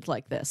Ireland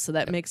like this." So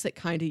that makes it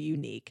kind of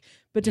unique.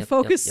 But to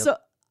focus, so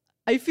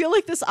I feel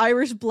like this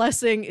Irish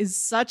blessing is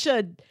such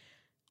a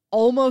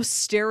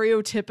almost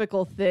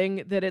stereotypical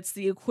thing that it's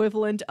the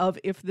equivalent of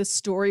if the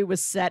story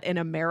was set in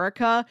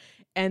America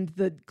and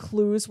the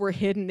clues were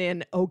hidden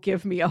in "Oh,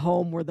 give me a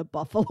home where the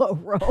buffalo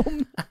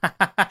roam."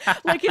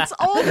 Like, it's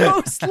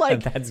almost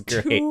like That's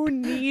great. too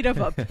neat of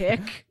a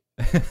pick.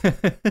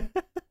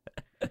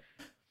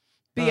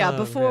 But yeah,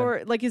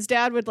 before, like, his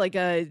dad would, like,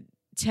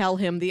 tell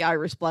him the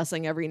Irish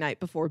blessing every night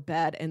before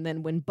bed. And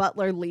then when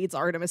Butler leads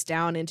Artemis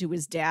down into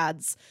his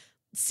dad's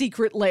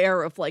secret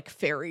lair of, like,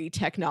 fairy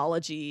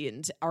technology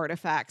and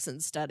artifacts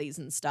and studies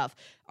and stuff,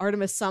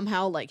 Artemis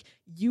somehow, like,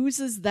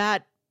 uses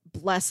that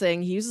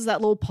blessing. He uses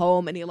that little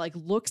poem, and he, like,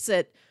 looks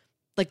at,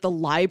 like, the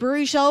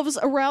library shelves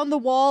around the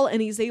wall,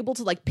 and he's able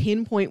to, like,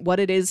 pinpoint what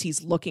it is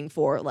he's looking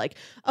for. Like,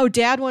 oh,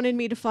 Dad wanted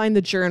me to find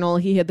the journal.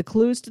 He had the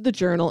clues to the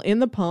journal in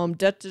the poem.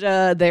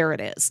 There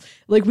it is.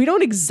 Like, we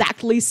don't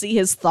exactly see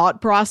his thought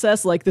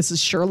process like this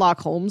is Sherlock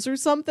Holmes or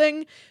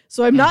something.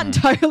 So I'm not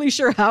entirely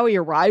sure how he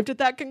arrived at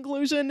that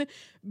conclusion.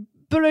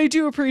 But I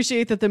do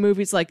appreciate that the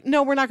movie's like,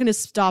 no, we're not going to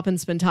stop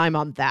and spend time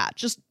on that.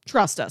 Just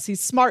trust us.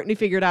 He's smart and he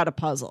figured out a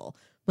puzzle.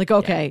 Like,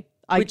 okay,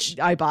 yeah.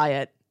 I buy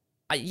it.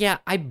 Yeah,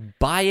 I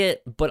buy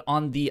it, but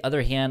on the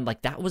other hand,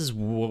 like, that was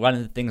one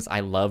of the things I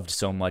loved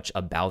so much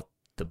about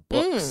the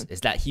books, is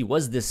that he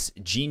was this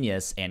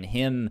genius, and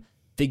him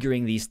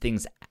figuring these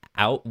things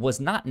out was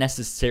not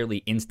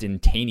necessarily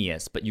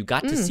instantaneous, but you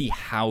got to see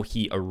how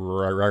he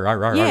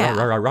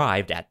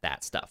arrived at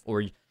that stuff.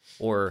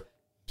 Or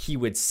he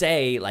would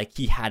say, like,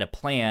 he had a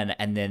plan,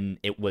 and then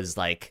it was,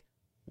 like,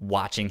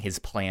 watching his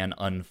plan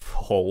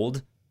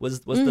unfold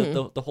was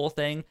the whole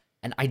thing.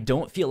 And I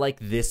don't feel like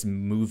this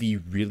movie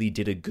really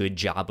did a good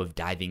job of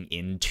diving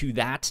into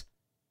that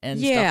and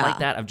stuff like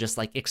that, of just,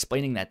 like,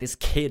 explaining that this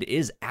kid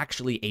is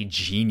actually a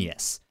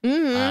genius.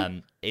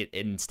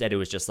 Instead, it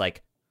was just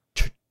like,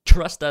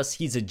 trust us,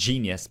 he's a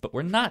genius, but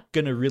we're not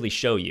going to really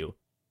show you.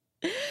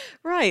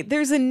 Right.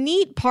 There's a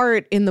neat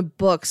part in the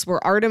books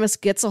where Artemis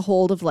gets a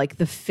hold of, like,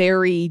 the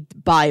fairy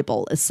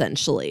Bible,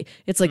 essentially.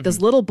 It's like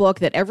this little book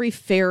that every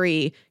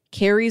fairy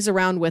carries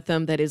around with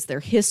them that is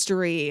their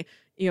history,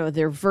 you know,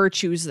 their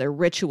virtues, their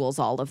rituals,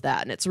 all of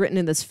that. And it's written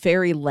in this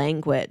fairy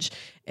language.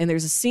 And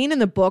there's a scene in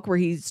the book where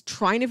he's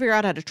trying to figure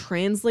out how to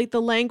translate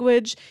the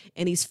language,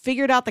 and he's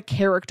figured out the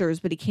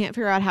characters, but he can't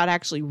figure out how to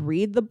actually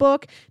read the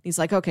book. And he's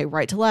like, okay,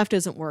 right to left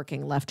isn't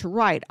working, left to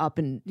right, up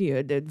and,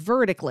 you know,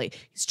 vertically.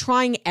 He's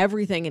trying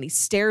everything, and he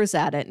stares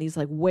at it, and he's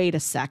like, wait a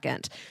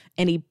second.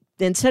 And he,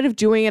 instead of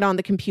doing it on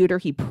the computer,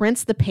 he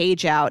prints the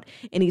page out,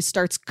 and he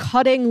starts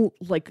cutting,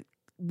 like,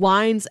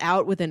 lines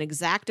out with an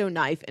X-Acto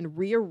knife and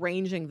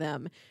rearranging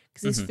them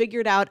because he's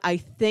figured out, I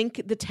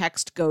think the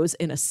text goes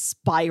in a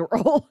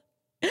spiral.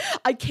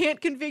 I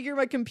can't configure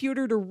my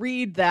computer to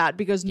read that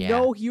because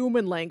no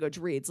human language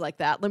reads like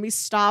that. Let me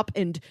stop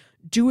and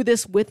do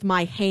this with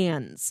my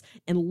hands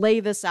and lay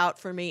this out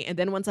for me. And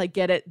then once I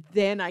get it,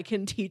 then I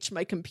can teach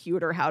my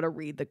computer how to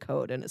read the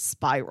code in a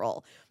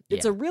spiral.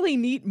 It's a really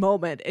neat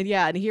moment. And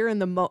and here in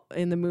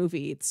the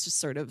movie, it's just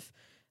sort of,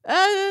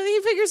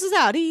 he figures this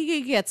out.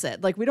 He gets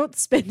it. Like, we don't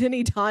spend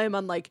any time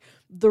on, like,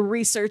 the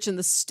research and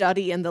the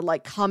study and the,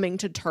 like, coming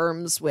to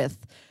terms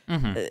with,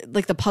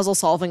 like, the puzzle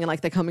solving and, like,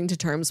 the coming to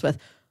terms with,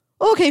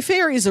 okay,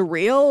 fairies are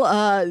real.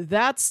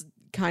 That's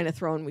kind of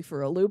thrown me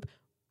for a loop.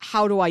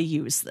 How do I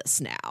use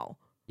this now?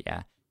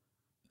 Yeah.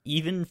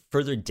 Even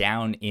further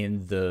down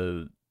in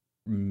the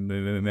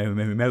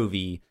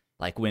movie,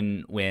 like,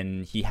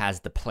 when he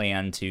has the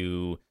plan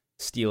to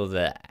steal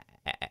the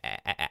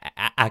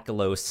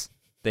Akelos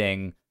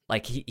thing,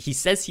 like, he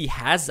says he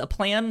has a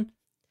plan,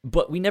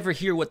 but we never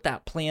hear what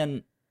that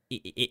plan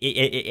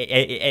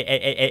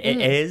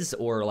is,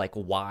 or, like,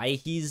 why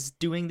he's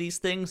doing these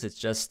things. It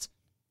just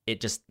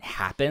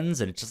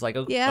happens, and it's just like,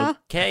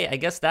 okay, I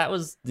guess that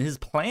was his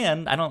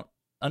plan. I don't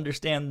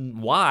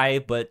understand why,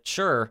 but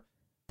sure,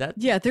 that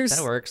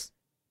works.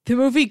 The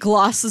movie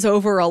glosses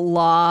over a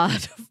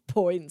lot of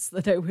points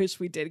that I wish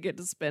we did get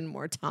to spend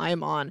more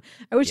time on.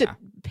 I wish it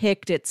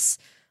picked its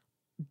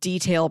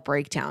detail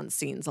breakdown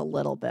scenes a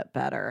little bit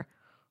better.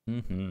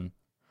 So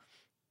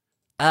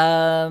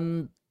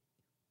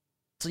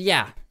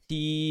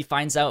he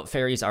finds out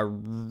fairies are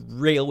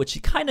real, which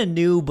he kind of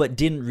knew but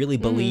didn't really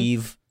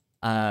believe.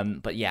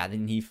 But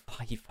then he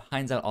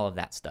finds out all of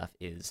that stuff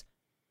is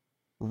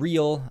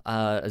real,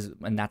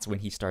 and that's when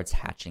he starts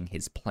hatching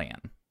his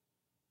plan.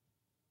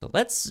 So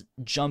let's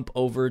jump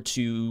over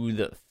to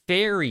the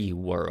fairy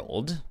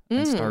world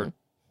and start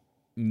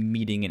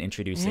meeting and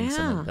introducing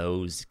some of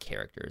those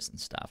characters and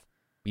stuff.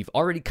 We've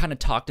already kind of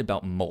talked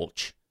about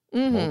Mulch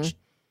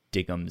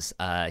Diggums.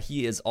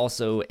 He is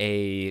also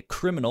a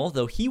criminal,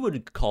 though he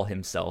would call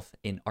himself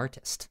an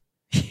artist.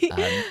 He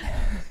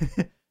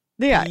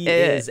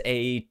is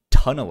a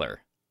tunneler.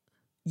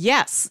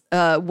 Yes.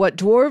 What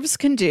dwarves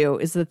can do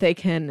is that they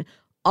can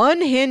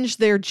unhinge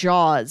their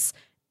jaws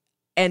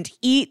and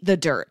eat the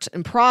dirt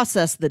and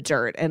process the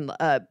dirt and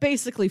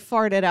basically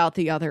fart it out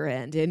the other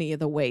end, any of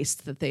the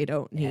waste that they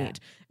don't need.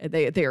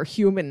 They are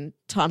human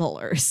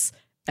tunnelers.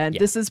 And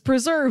this is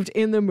preserved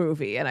in the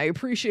movie, and I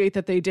appreciate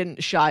that they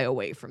didn't shy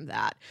away from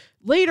that.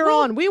 Later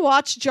on, we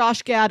watched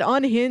Josh Gad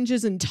unhinge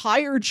his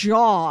entire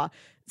jaw,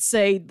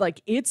 say,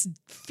 like, it's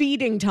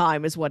feeding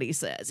time is what he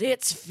says.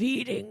 It's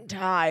feeding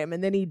time.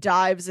 And then he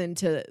dives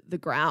into the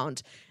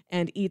ground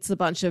and eats a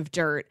bunch of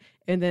dirt,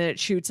 and then it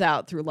shoots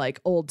out through, like,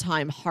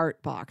 old-time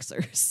heart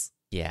boxers.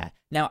 Yeah.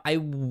 Now, I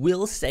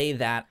will say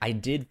that I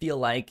did feel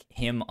like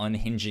him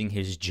unhinging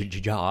his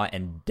jaw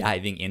and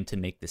diving in to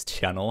make this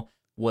tunnel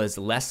was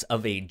less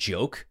of a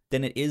joke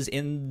than it is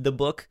in the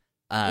book.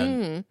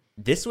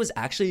 This was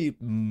actually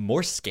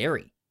more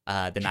scary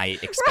than I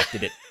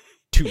expected it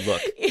to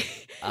look.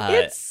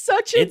 It's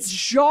such a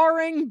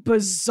jarring,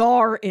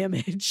 bizarre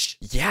image.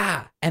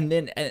 Yeah, and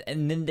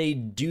then they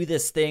do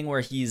this thing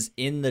where he's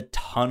in the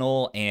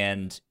tunnel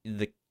and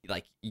the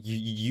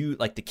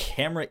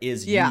camera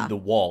is you, the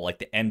wall, like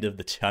the end of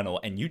the tunnel,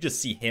 and you just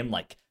see him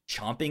like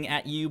chomping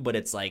at you, but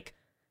it's like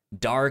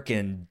dark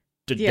and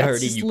dirty.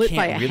 It's you lit can't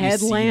by a really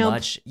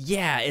headlamp. see much.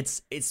 Yeah,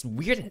 it's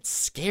weird and it's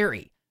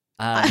scary.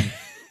 I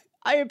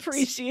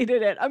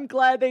appreciated it. I'm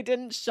glad they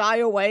didn't shy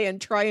away and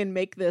try and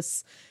make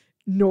this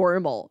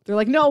normal. They're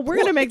like, no, we're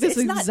going to make this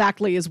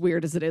exactly as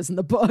weird as it is in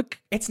the book.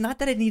 It's not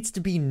that it needs to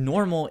be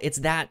normal. It's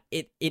that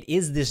it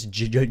is this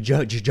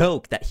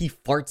joke that he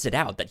farts it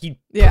out, that he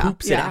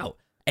poops it out.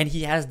 And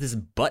he has this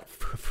butt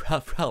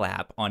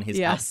flap on his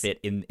outfit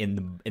in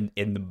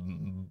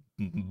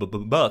the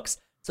books.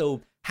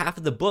 So half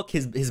of the book,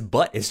 his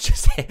butt is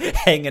just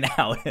hanging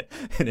out.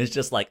 And it's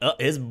just like, oh,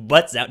 his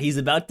butt's out. He's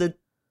about to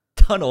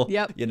tunnel.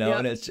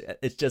 And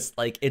it's just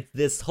like, it's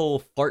this whole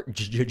fart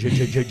joke.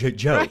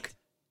 Right.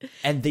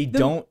 And they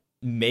don't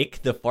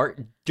make the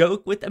fart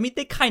joke with. I mean,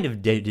 they kind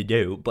of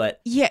do,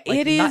 but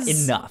it is not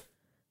enough.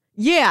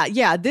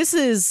 Yeah. This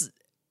is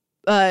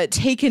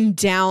taken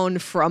down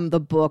from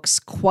the books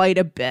quite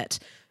a bit.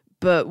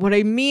 But what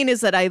I mean is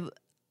that I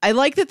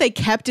like that they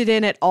kept it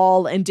in at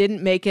all and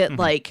didn't make it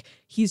like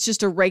he's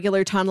just a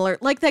regular tunneler,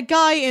 like that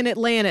guy in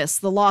Atlantis,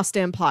 the Lost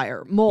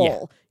Empire,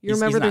 Mole. You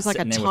remember there's like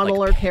a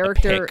tunneler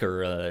character,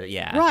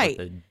 right?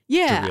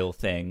 Drill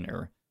thing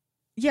or.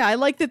 Yeah, I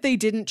like that they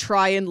didn't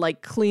try and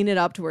like clean it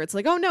up to where it's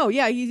like, oh no,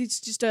 he's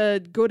just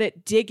good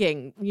at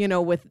digging,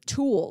 with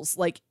tools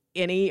like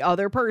any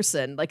other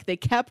person. Like they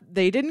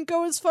didn't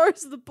go as far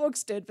as the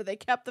books did, but they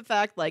kept the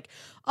fact like,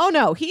 oh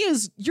no,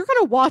 you're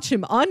going to watch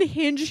him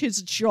unhinge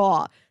his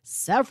jaw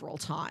several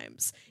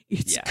times.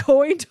 It's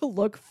going to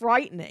look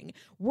frightening.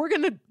 We're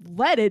going to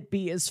let it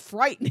be as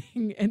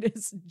frightening and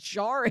as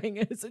jarring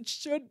as it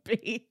should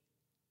be.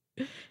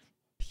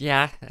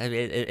 Yeah, I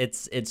mean,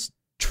 it's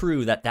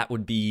true that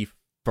would be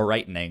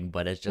frightening,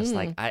 but it's just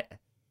like I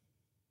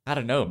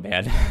don't know,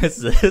 man. This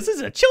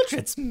is a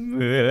children's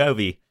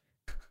movie.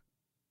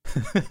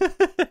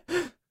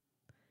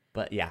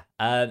 But yeah,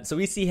 so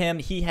we see him.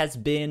 He has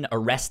been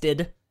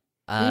arrested.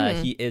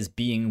 He is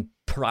being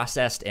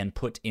processed and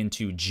put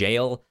into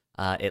jail.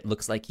 It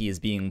looks like he is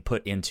being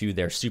put into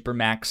their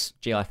Supermax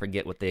jail. I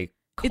forget what they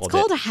called it. It's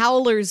called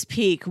Howler's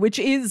Peak, which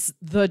is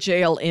the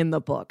jail in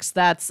the books.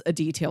 That's a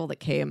detail that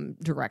came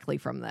directly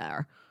from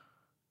there.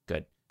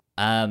 Good.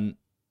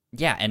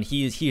 Yeah, and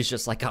he's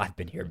just like, oh, I've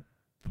been here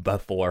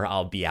before.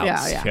 I'll be out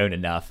soon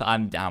enough.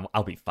 I'm down.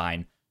 I'll be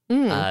fine.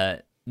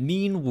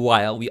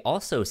 Meanwhile, we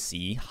also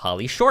see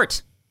Holly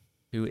Short,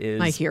 who is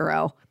my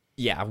hero.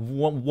 Yeah,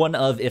 one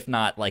of, if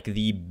not like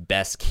the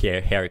best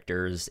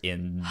characters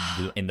in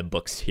the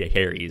books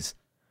series.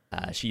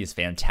 She is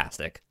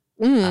fantastic.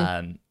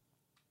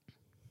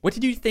 What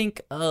did you think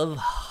of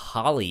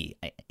Holly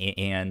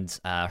and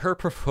her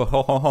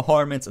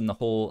performance and the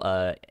whole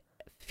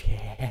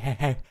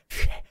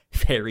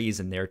fairies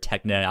and their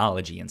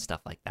technology and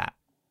stuff like that?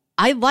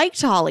 I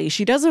liked Holly.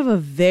 She does have a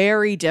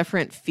very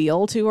different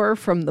feel to her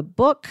from the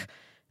book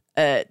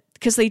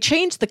because they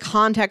changed the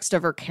context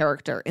of her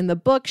character. In the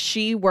book,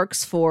 she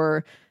works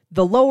for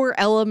the Lower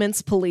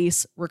Elements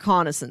Police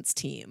Reconnaissance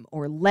Team,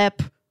 or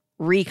LEP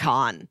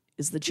Recon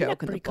is the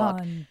joke in the book.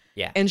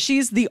 Yeah. And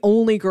she's the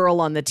only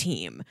girl on the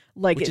team.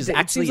 Which is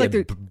actually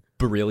a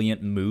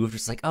brilliant move.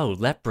 Just like, oh,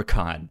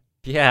 Leprechaun.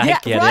 Yeah, I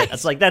get it.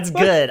 It's like, that's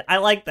good. I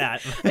like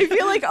that. I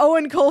feel like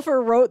Owen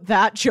Colfer wrote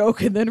that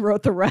joke and then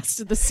wrote the rest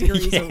of the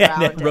series around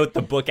and then wrote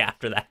the book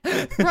after that.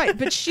 Right,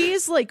 but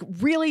she's like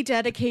really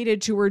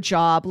dedicated to her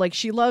job. Like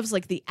she loves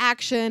like the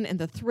action and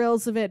the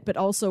thrills of it, but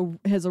also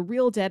has a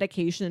real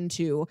dedication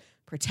to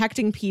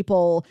protecting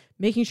people,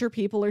 making sure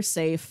people are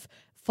safe,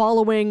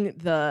 following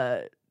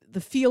the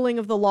feeling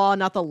of the law,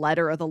 not the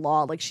letter of the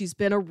law. Like she's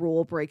been a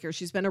rule breaker.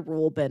 She's been a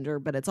rule bender,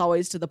 but it's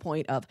always to the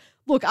point of,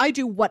 look, I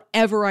do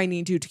whatever I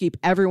need to keep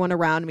everyone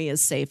around me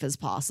as safe as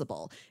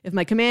possible. If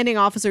my commanding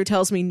officer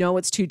tells me, no,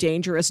 it's too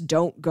dangerous,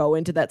 don't go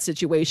into that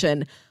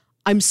situation,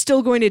 I'm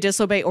still going to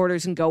disobey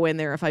orders and go in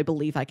there if I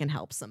believe I can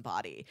help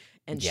somebody.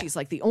 And she's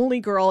like the only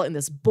girl in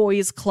this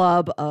boys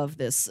club of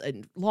this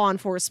law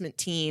enforcement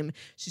team.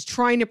 She's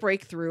trying to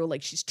break through,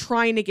 like she's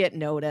trying to get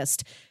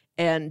noticed.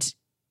 And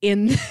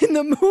in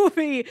the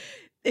movie,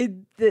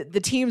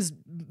 the team's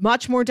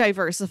much more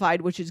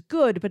diversified, which is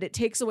good, but it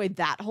takes away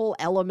that whole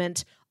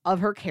element of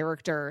her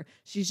character.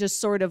 She's just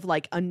sort of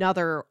like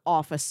another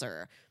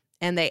officer.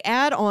 And they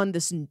add on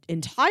this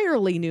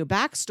entirely new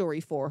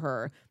backstory for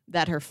her,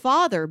 that her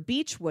father,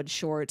 Beechwood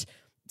Short,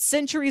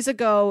 centuries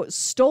ago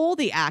stole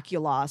the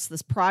Aculos,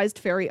 this prized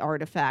fairy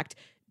artifact,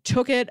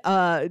 took it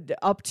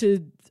up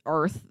to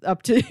Earth,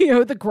 up to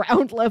the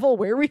ground level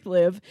where we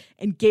live,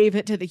 and gave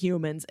it to the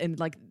humans, and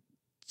like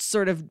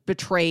sort of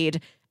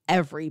betrayed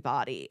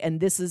everybody. And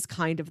this is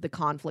kind of the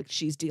conflict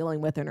she's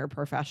dealing with in her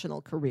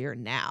professional career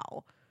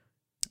now.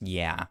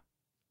 Yeah.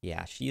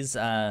 She's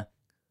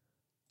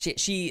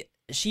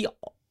she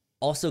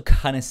also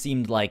kind of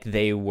seemed like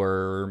they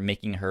were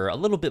making her a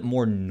little bit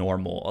more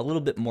normal, a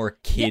little bit more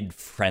kid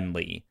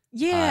friendly.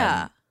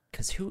 Yeah.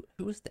 Because who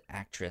was the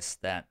actress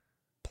that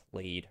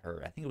played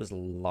her? I think it was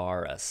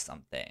Lara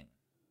something.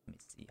 Let me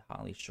see.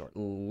 Holly Short.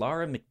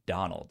 Lara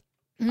McDonald.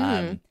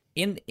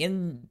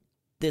 In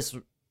this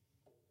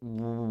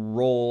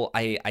role,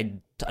 I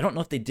don't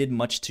know if they did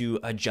much to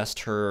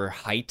adjust her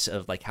height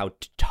of like how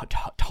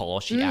tall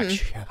she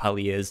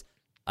actually is.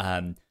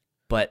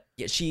 But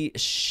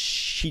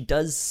she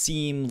does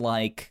seem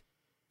like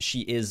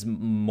she is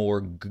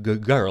more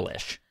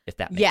girlish, if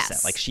that makes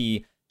sense. Like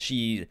she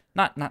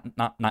not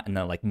in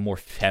a like more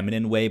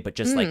feminine way, but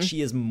just like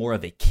she is more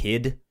of a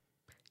kid.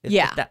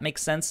 If that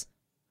makes sense.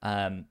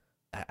 I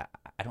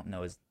don't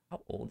know.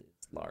 How old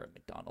is Lara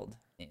McDonald?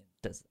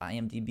 Does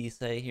IMDb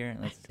say here?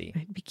 Let's see.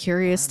 I'd be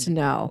curious to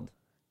know.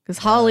 Because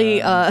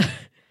Holly,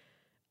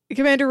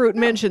 Commander Root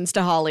mentions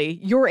to Holly,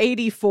 you're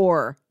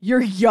 84.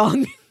 You're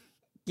young.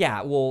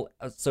 Yeah, well,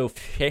 so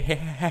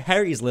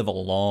fairies live a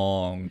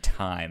long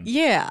time.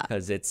 Yeah.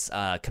 Because it's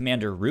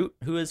Commander Root,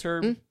 who is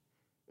her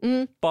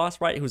boss,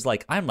 right? Who's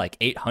like, I'm like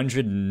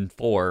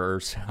 804 or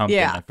something.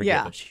 I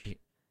forget what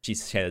she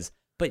says.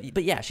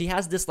 But yeah, she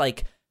has this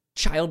like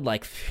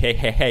childlike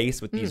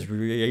face with these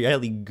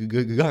really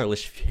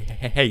girlish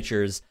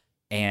features,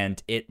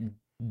 and it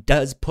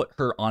does put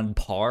her on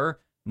par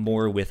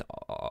more with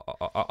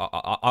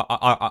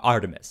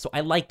Artemis. So I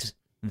liked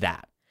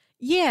that.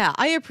 Yeah,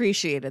 I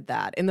appreciated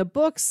that. In the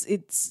books,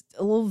 it's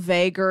a little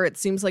vaguer. It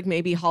seems like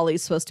maybe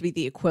Holly's supposed to be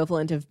the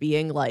equivalent of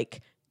being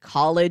like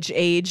college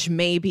age,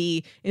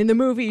 maybe. In the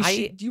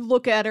movie, you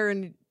look at her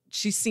and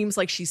she seems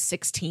like she's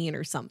 16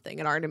 or something,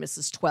 and Artemis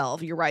is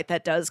 12. You're right,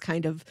 that does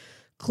kind of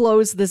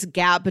close this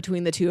gap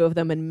between the two of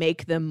them and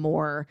make them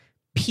more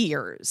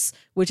peers,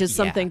 which is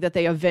something that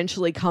they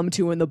eventually come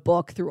to in the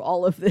book through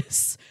all of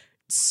this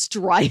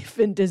strife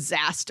and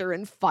disaster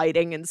and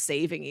fighting and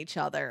saving each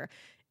other.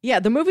 Yeah,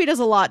 the movie does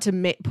a lot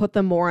to put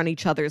them more on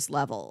each other's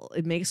level.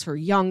 It makes her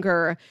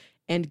younger,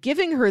 and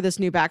giving her this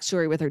new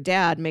backstory with her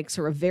dad makes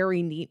her a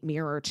very neat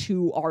mirror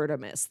to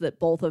Artemis, that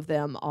both of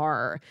them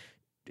are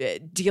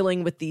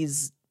dealing with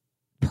these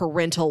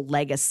parental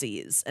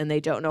legacies, and they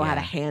don't know how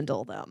to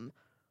handle them.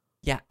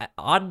 Yeah,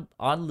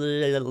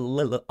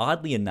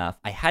 oddly enough,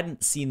 I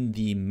hadn't seen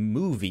the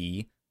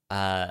movie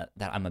that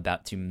I'm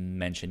about to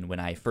mention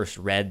when I first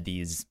read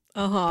these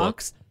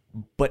books,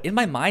 but in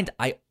my mind,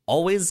 I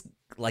always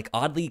like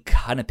oddly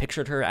kind of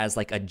pictured her as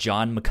like a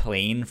John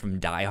McClane from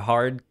Die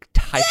Hard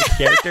type of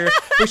character,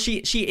 where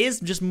she is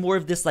just more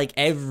of this like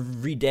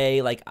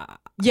everyday like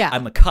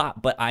I'm a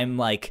cop, but I'm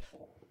like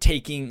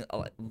taking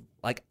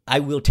like I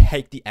will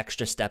take the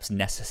extra steps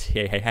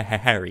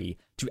necessary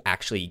to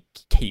actually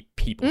keep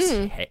people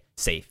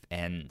safe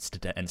and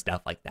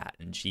stuff like that,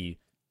 and she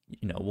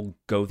will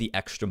go the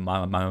extra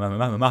mile,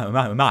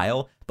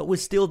 but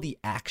was still the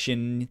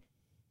action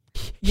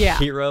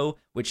hero,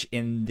 which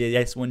in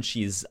this one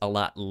she's a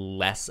lot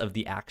less of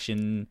the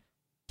action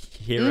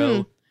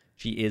hero.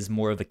 She is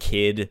more of a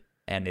kid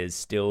and is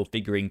still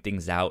figuring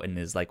things out and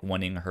is like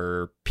wanting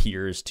her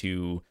peers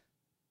to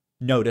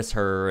notice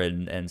her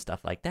and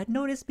stuff like that.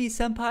 Notice me,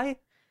 senpai.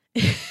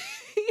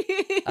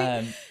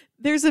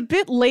 There's a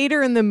bit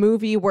later in the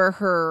movie where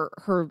her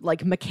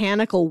like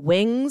mechanical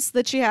wings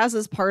that she has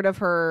as part of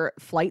her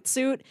flight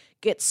suit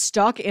get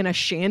stuck in a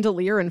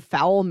chandelier in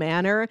Fowl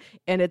Manor,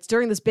 and it's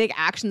during this big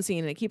action scene,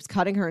 and it keeps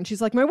cutting her, and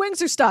she's like, my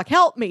wings are stuck,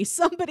 help me,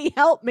 somebody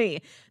help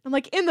me. I'm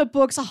like, in the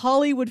books,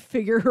 Holly would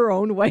figure her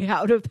own way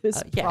out of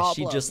this problem.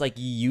 She'd just like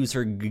use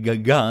her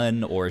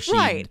gun, or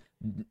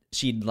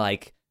she'd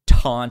like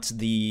taunt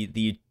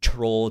the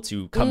troll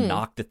to come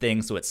knock the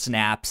thing so it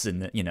snaps,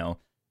 and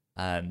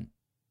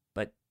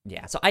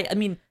yeah, so I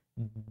mean,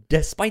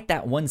 despite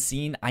that one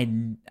scene, I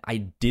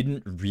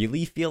didn't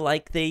really feel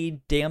like they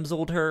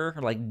damseled her,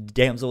 or like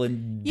damsel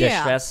in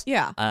distress.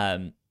 Yeah.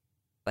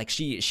 Like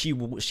she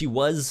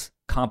was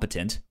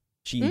competent.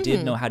 She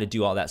did know how to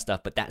do all that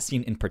stuff, but that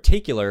scene in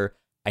particular,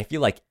 I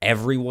feel like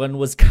everyone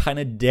was kind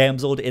of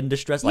damseled in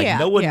distress. Like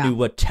no one knew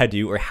what to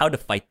do or how to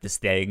fight this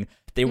thing.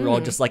 They were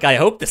all just like, I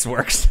hope this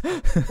works.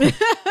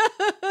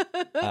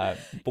 I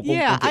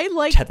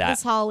like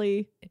this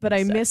Holly, but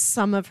I miss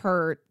some of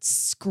her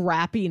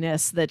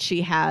scrappiness that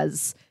she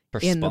has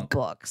in the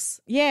books.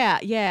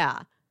 Yeah.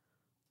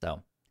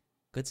 So,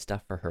 good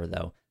stuff for her,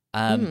 though.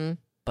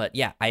 But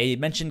yeah, I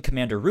mentioned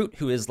Commander Root,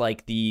 who is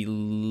like the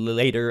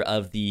leader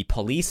of the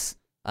police,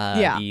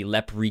 the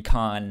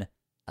leprechaun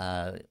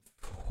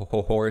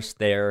horse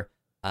there.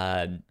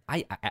 I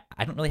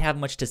don't really have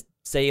much to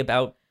say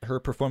about her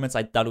performance.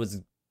 I thought it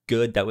was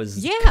good. That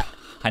was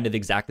kind of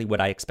exactly what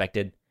I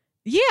expected.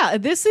 Yeah,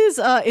 this is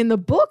in the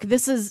book.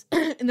 This is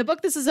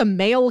This is a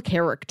male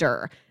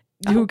character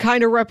who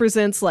kind of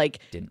represents like.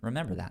 Didn't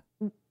remember that.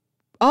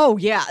 Oh,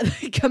 yeah.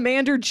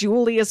 Commander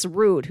Julius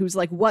Root, who's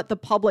like what the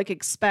public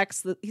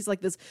expects. He's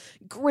like this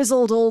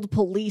grizzled old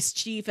police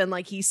chief, and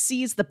like he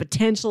sees the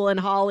potential in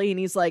Holly, and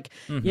he's like,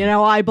 you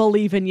know, I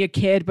believe in you,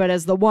 kid, but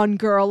as the one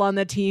girl on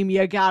the team,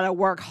 you gotta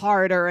work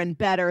harder and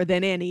better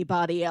than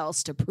anybody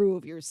else to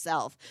prove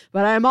yourself.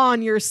 But I'm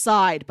on your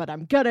side, but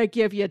I'm gonna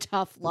give you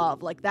tough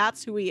love. Like,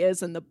 that's who he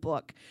is in the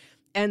book.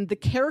 And the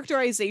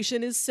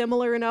characterization is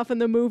similar enough in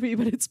the movie,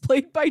 but it's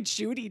played by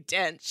Judi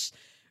Dench,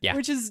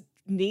 which is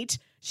neat.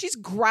 She's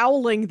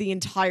growling the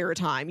entire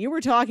time. You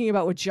were talking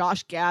about what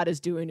Josh Gad is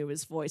doing to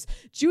his voice.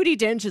 Judi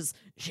Dench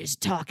she's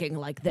talking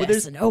like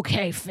this. And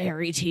okay,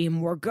 fairy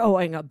team, we're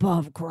going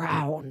above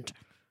ground.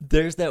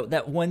 There's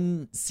that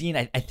one scene.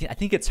 I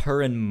think it's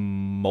her and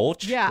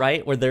Mulch,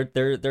 right? Where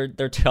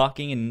they're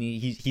talking, and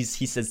he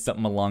says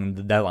something along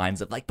the lines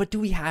of like, "But do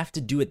we have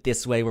to do it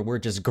this way, where we're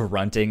just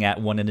grunting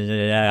at one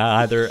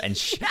another?" And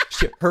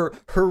her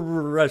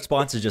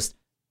response is just.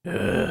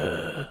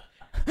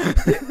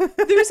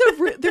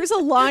 There's a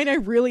line I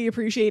really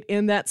appreciate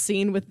in that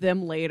scene with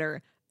them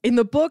later. In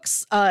the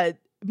books,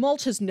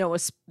 Mulch has no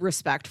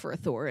respect for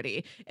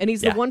authority, and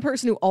he's the one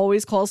person who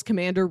always calls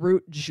Commander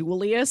Root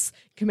Julius.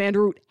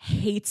 Commander Root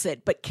hates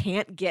it, but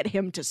can't get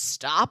him to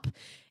stop.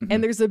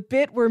 And there's a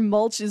bit where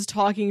Mulch is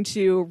talking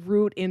to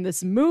Root in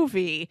this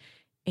movie,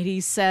 and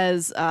he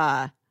says,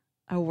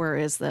 where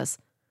is this?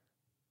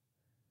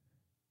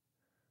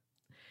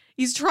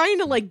 He's trying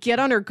to like get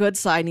on her good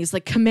side, and he's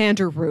like,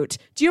 Commander Root,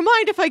 do you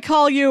mind if I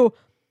call you?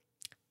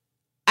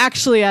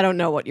 Actually, I don't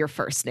know what your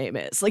first name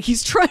is. Like,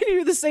 he's trying to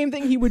do the same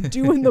thing he would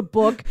do in the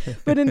book,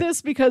 but in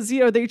this, because, you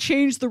know, they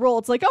changed the role.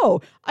 It's like,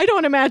 oh, I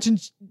don't imagine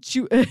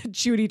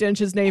Judi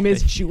Dench's name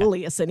is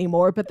Julius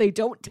anymore, but they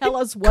don't tell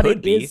us what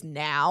it is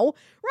now.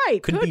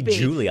 Right, could be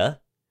Julia.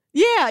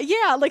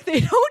 Yeah, like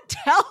they don't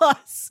tell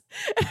us.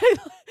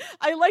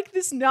 I like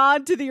this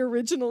nod to the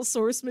original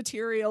source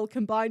material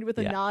combined with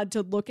a nod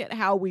to look at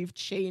how we've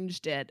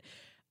changed it.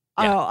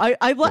 I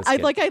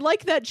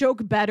like that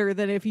joke better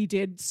than if he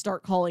did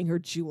start calling her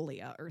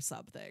Julia or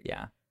something.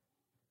 Yeah.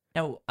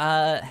 Now,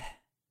 why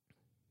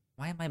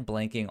am I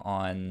blanking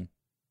on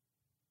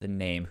the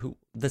name? Who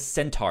the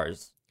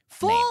Centaur's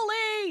Foley?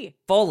 Name?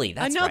 Foley,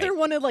 that's another right.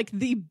 one of like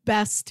the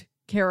best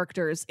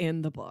characters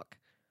in the book.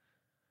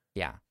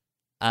 Yeah.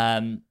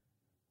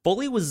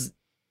 Foley was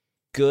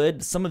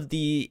good. Some of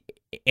the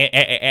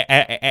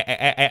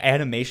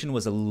animation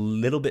was a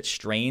little bit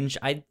strange,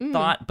 I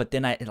thought, but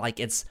then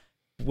it's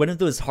one of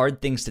those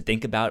hard things to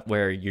think about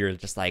where you're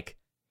just like,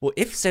 well,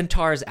 if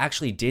centaurs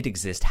actually did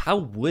exist, how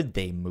would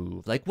they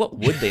move? Like, what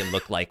would they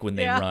look like when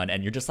they run?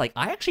 And you're just like,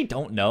 I actually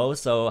don't know,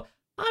 so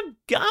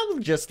I'll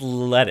just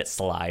let it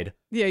slide.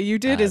 Yeah, you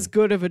did as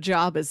good of a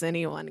job as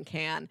anyone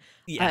can.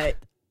 Yeah.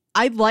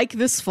 I like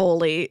this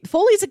Foley.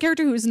 Foley's a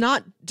character who's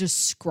not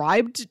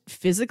described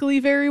physically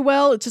very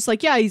well. It's just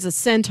like, yeah, he's a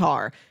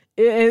centaur.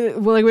 We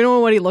don't know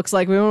what he looks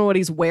like. We don't know what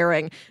he's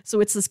wearing. So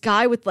it's this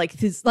guy with like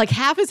his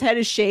half his head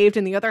is shaved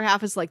and the other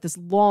half is like this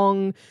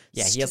long,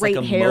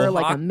 straight hair,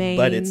 like a mane.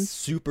 But it's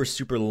super,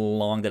 super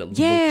long that it looks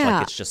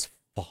like it's just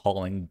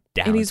falling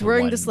down. And he's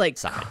wearing this like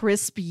side.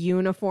 crisp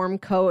uniform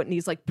coat, and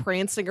he's like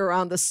prancing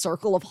around the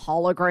circle of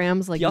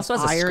holograms, like he also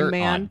has Iron a skirt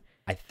Man. on.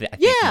 I think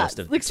most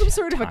of like some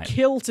sort of a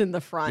kilt in the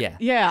front.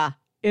 Yeah.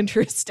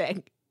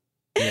 Interesting.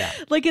 Yeah.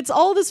 Like, it's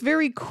all this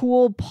very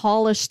cool,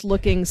 polished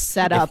looking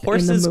setup in the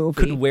movie. If horses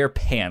could wear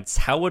pants,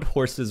 how would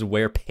horses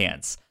wear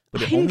pants?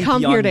 Would it only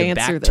come be here on to the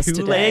answer back this two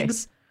today.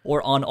 legs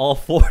or on all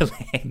four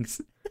legs?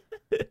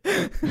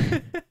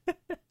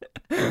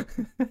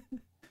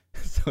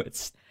 So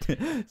it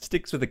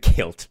sticks with a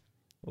kilt.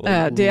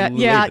 Yeah.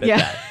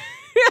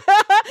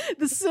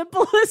 The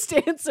simplest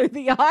answer,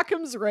 the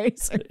Occam's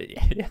razor.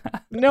 Yeah.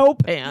 No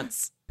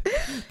pants.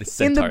 The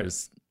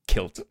centaur's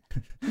kilt.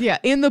 Yeah,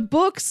 in the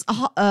books,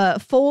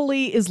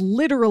 Foley is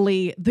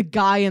literally the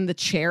guy in the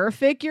chair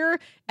figure,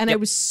 and I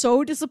was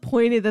so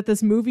disappointed that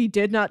this movie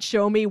did not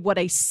show me what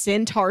a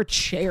centaur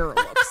chair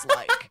looks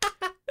like.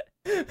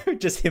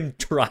 Just him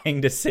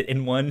trying to sit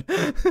in one.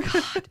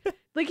 God.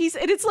 Like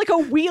it's like a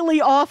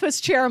wheelie office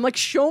chair. I'm like,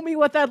 show me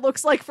what that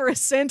looks like for a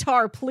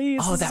centaur,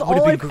 please. Oh, this that is would have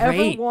all been I've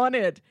great. ever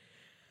wanted.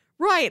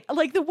 Right,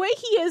 like the way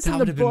he is in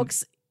the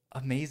books,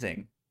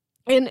 amazing.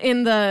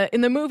 In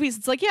the movies,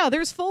 it's like, yeah,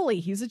 there's Foley.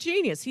 He's a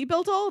genius. He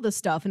built all this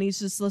stuff, and he's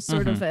just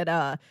sort of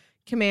at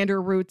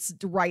Commander Root's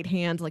right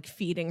hand, like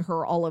feeding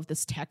her all of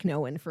this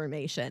techno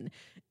information.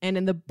 And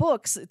in the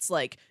books, it's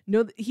like,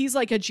 no, he's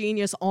like a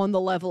genius on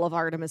the level of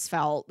Artemis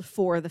Fowl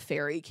for the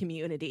fairy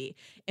community,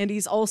 and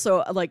he's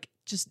also like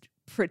just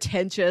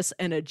pretentious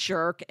and a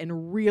jerk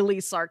and really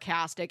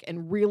sarcastic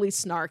and really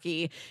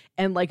snarky,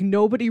 and like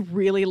nobody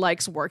really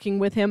likes working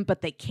with him,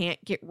 but they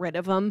can't get rid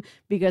of him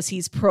because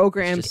he's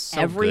programmed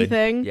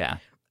everything. Good. Yeah.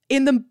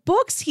 In the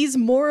books, he's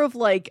more of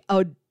like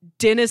a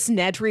Dennis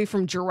Nedry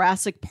from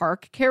Jurassic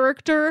Park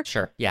character.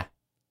 Sure. Yeah.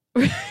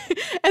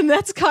 And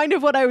that's kind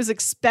of what I was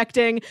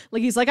expecting.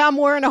 Like, he's like, I'm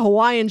wearing a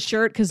Hawaiian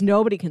shirt because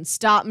nobody can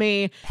stop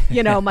me.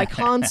 You know, my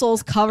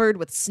console's covered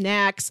with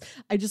snacks.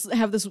 I just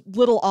have this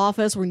little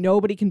office where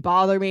nobody can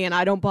bother me and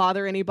I don't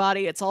bother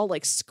anybody. It's all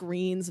like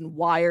screens and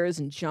wires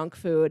and junk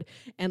food.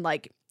 And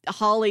like,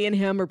 Holly and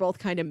him are both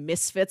kind of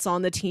misfits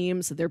on the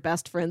team, so they're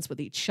best friends with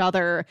each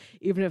other,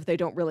 even if they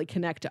don't really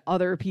connect to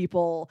other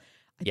people.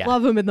 I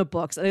love him in the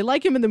books, and I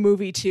like him in the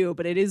movie too,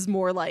 but it is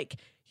more like,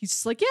 he's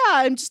just like, yeah,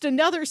 I'm just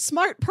another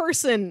smart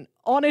person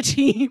on a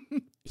team.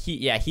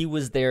 He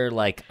was their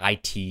like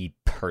IT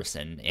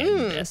person in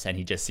this, and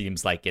he just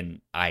seems like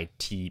an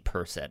IT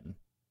person,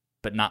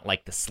 but not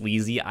like the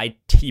sleazy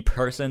IT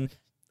person.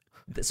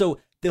 So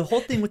the whole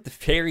thing with the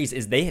fairies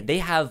is they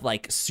have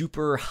like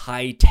super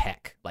high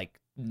tech, like,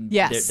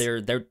 yes,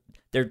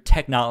 their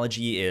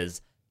technology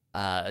is,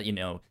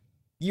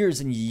 years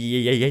and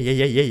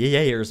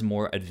years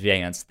more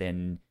advanced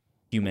than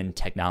human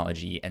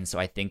technology. And so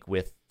I think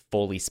with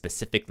Foley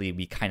specifically,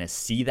 we kind of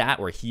see that,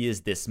 where he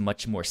is this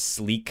much more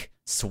sleek,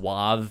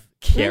 suave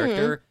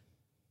character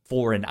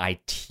for an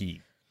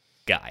IT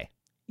guy.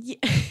 Yeah.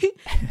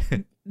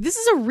 This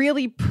is a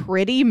really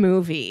pretty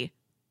movie.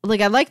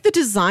 Like, I like the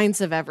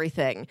designs of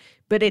everything,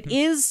 but it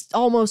is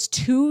almost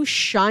too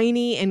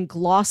shiny and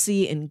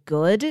glossy and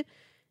good.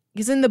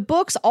 Because in the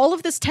books, all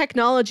of this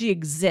technology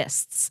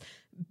exists,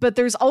 but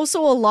there's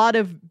also a lot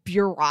of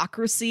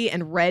bureaucracy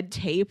and red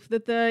tape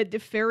that the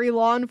fairy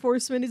law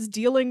enforcement is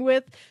dealing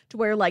with, to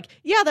where, like,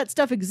 yeah, that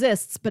stuff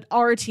exists, but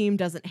our team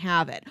doesn't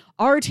have it.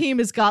 Our team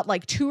has got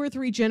like 2 or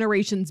 3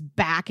 generations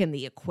back in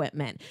the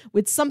equipment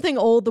with something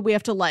old that we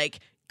have to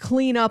like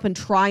clean up and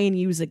try and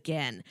use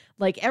again.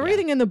 Like,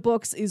 everything in the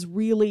books is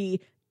really,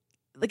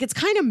 like, it's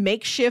kind of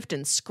makeshift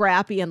and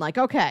scrappy and like,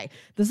 okay,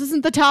 this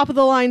isn't the top of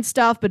the line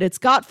stuff, but it's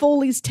got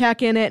Foley's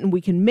tech in it and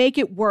we can make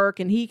it work.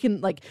 And he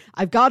can, like,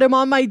 I've got him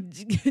on my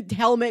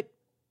helmet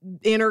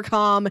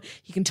intercom.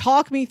 He can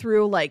talk me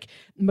through like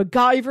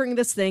MacGyvering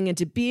this thing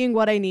into being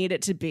what I need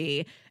it to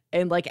be.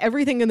 And like,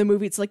 everything in the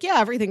movie, it's like, yeah,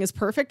 everything is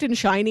perfect and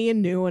shiny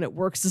and new and it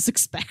works as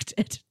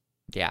expected.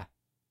 Yeah.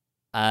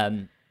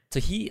 So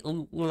he,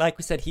 like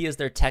we said, he is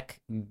their tech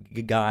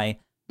guy.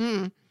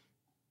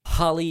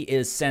 Holly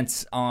is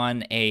sent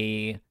on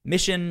a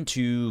mission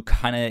to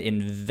kind of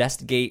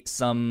investigate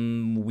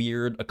some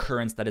weird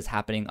occurrence that is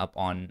happening up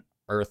on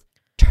Earth.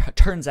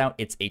 Turns out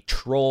it's a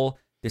troll.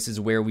 This is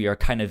where we are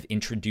kind of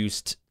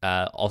introduced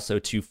also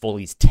to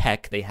Foley's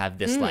tech. They have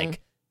this like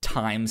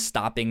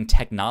time-stopping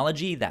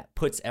technology that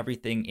puts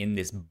everything in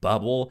this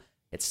bubble.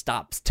 It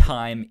stops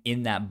time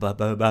in that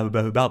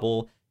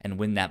bubble, and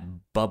when that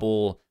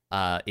bubble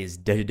is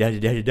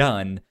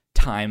done,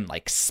 time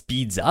like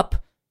speeds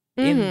up.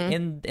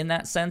 In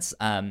that sense,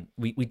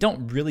 we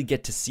don't really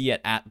get to see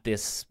it at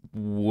this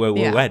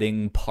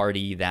wedding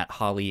party that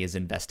Holly is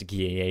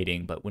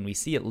investigating, but when we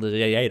see it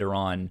later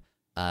on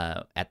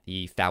at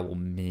the Fowl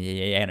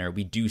Manor,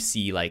 we do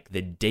see like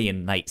the day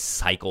and night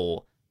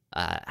cycle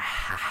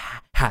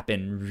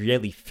happen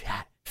really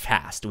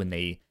fast when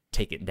they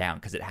take it down,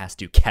 because it has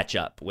to catch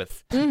up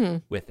with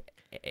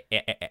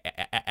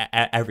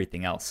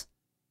everything else.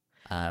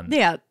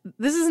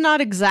 This is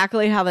not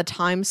exactly how the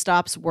time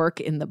stops work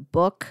in the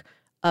book,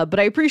 but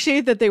I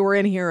appreciate that they were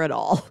in here at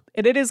all.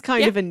 And it is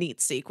kind of a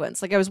neat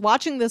sequence. Like, I was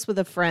watching this with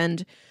a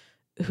friend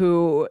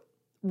who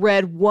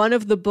read one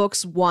of the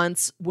books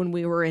once when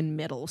we were in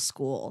middle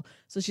school.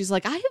 So she's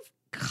like, I have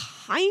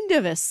kind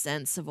of a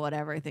sense of what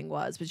everything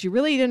was, but she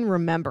really didn't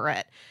remember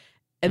it.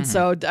 And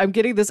so I'm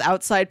getting this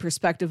outside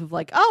perspective of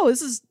like, oh,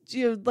 this is,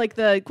 like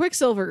the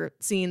Quicksilver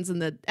scenes in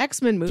the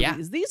X-Men movies. Yeah.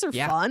 These are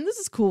fun. This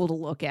is cool to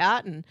look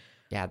at. And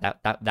yeah,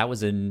 that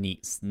was a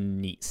neat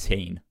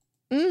scene.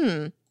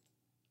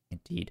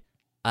 Indeed.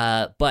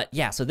 But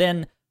yeah, so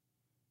then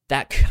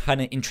that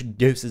kind of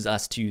introduces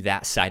us to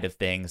that side of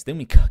things. Then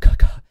we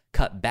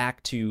cut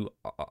back to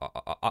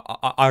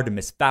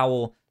Artemis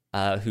Fowl,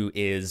 who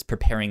is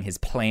preparing his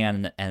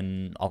plan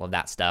and all of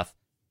that stuff.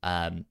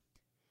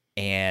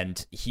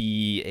 And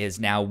he is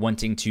now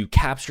wanting to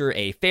capture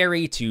a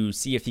fairy to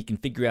see if he can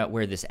figure out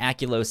where this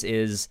Aculos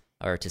is,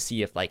 or to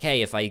see if, like,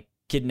 hey, if I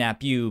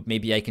kidnap you,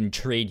 maybe I can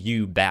trade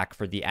you back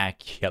for the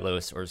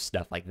Aculos or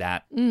stuff like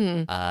that.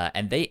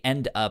 And they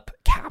end up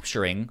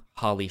capturing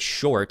Holly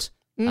Short,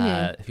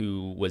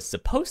 who was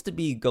supposed to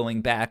be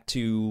going back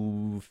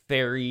to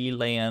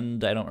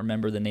Fairyland. I don't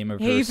remember the name of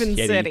Haven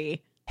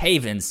City.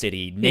 Haven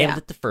City. Nailed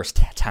it the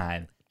first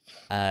time.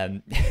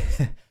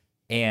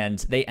 And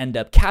they end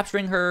up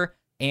capturing her.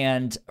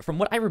 And from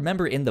what I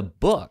remember in the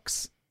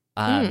books,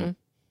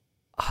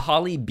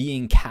 Holly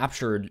being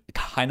captured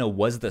kind of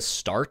was the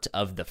start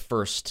of the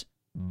first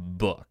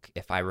book,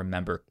 if I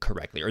remember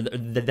correctly. Or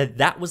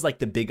that was like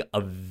the big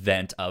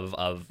event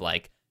of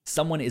like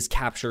someone is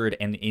captured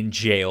and in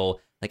jail.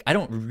 Like, I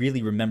don't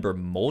really remember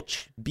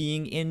Mulch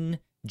being in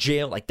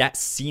jail. Like, that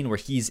scene where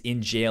he's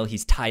in jail,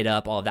 he's tied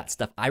up, all of that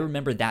stuff. I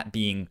remember that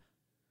being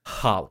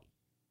Holly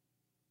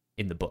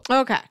in the book.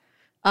 Okay.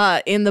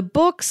 In the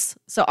books,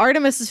 so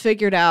Artemis has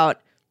figured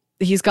out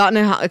he's gotten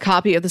a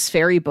copy of this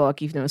fairy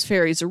book, even though his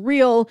fairies are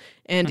real.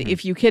 And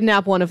if you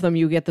kidnap one of them,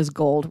 you get this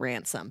gold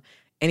ransom.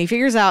 And he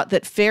figures out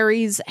that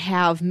fairies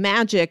have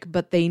magic,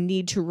 but they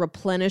need to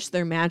replenish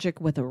their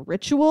magic with a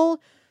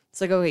ritual.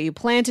 It's like, okay, you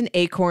plant an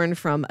acorn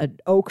from an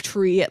oak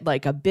tree at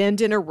like a bend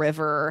in a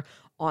river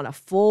on a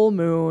full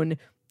moon.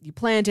 You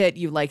plant it,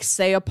 you like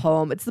say a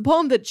poem. It's the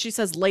poem that she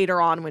says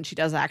later on when she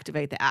does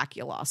activate the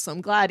Aculos. So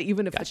I'm glad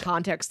even if the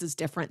context is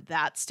different,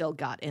 that still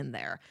got in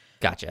there.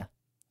 Gotcha.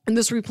 And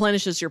this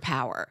replenishes your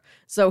power.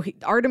 So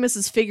Artemis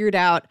has figured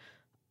out,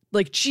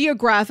 like,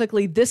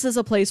 geographically, this is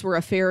a place where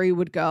a fairy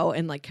would go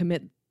and, like,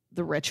 commit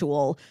the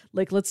ritual.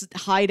 Like, let's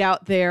hide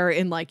out there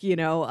in, like, you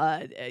know,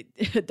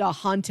 the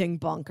hunting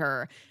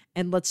bunker.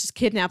 And let's just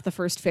kidnap the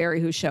first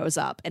fairy who shows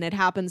up. And it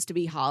happens to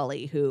be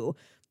Holly, who,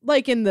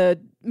 like in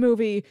the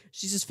movie,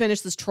 she's just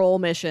finished this troll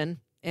mission.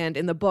 And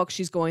in the book,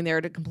 she's going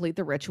there to complete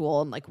the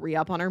ritual and, like,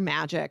 re-up on her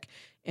magic.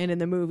 And in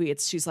the movie,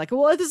 she's like,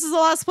 well, this is the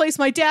last place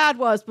my dad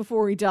was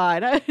before he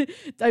died.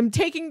 I'm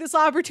taking this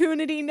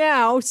opportunity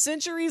now,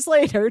 centuries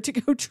later, to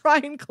go try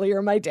and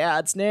clear my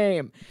dad's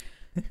name.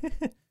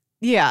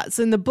 Yeah,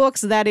 so in the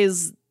books, that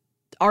is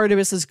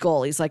Artemis's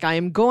goal. He's like, I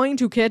am going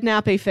to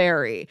kidnap a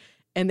fairy.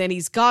 And then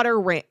he's got her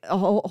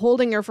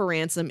holding her for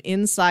ransom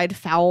inside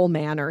Fowl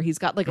Manor. He's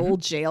got, like, a little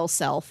jail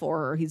cell for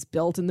her. He's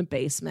built in the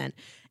basement.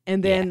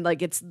 And then,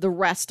 like, it's the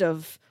rest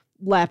of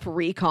Lep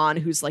Recon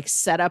who's, like,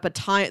 set up a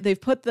time. They've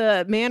put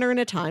the manor in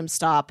a time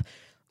stop,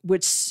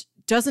 which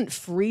doesn't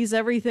freeze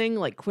everything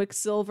like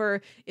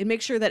Quicksilver. It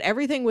makes sure that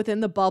everything within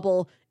the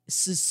bubble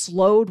is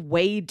slowed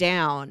way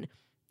down.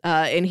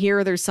 And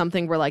here there's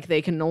something where, like,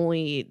 they can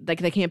only, like,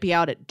 they can't be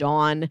out at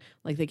dawn.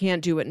 Like, they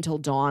can't do it until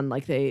dawn.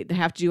 Like, they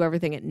have to do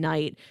everything at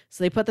night.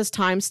 So they put this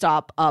time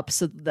stop up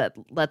so that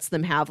lets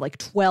them have, like,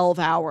 12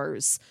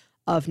 hours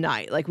of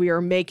night. Like, we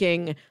are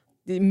making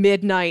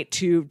midnight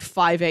to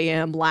 5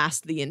 a.m.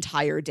 last the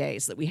entire day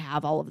so that we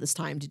have all of this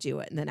time to do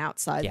it. And then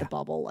outside the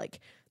bubble, like,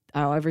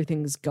 oh,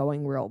 everything's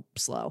going real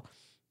slow.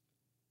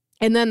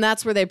 And then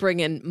that's where they bring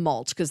in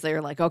Mulch, because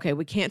they're like, okay,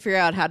 we can't figure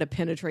out how to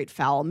penetrate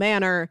Fowl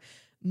Manor.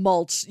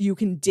 Mulch, you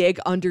can dig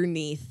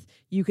underneath.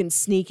 You can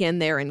sneak in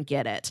there and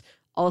get it.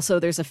 Also,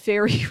 there's a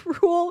fairy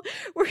rule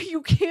where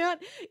you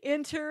can't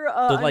enter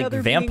like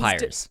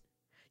vampires.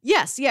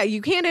 Yes, yeah,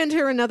 you can't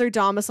enter another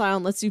domicile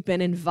unless you've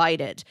been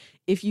invited.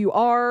 If you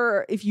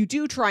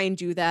do try and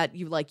do that,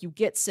 you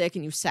get sick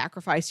and you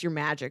sacrifice your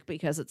magic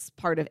because it's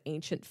part of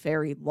ancient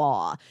fairy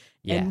law.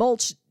 Yeah. And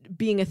Mulch,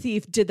 being a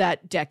thief, did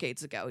that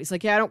decades ago. He's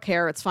like, yeah, I don't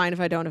care. It's fine if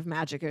I don't have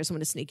magic. I just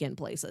want to sneak in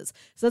places.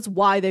 So that's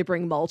why they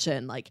bring Mulch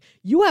in. Like,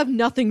 you have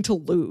nothing to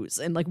lose,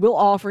 and, like, we'll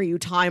offer you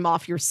time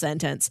off your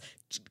sentence.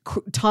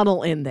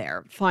 Tunnel in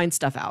there. Find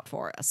stuff out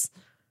for us.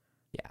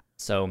 Yeah.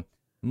 So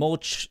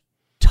Mulch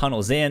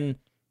tunnels in.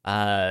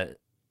 And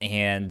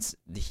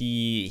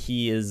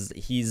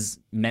he's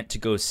meant to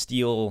go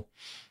steal.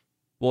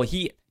 Well,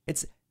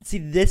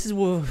 this is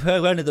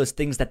one of those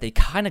things that they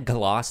kind of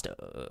glossed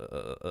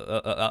over.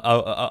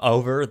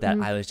 That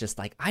I was just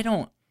like, I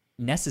don't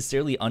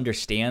necessarily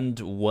understand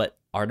what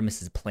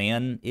Artemis's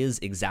plan is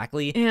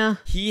exactly. Yeah,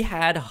 he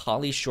had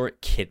Holly Short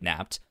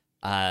kidnapped,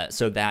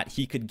 so that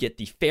he could get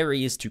the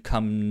fairies to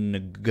come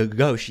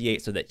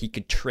negotiate, so that he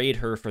could trade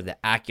her for the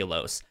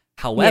Aculos.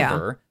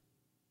 However. Yeah.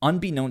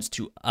 Unbeknownst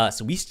to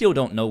us, we still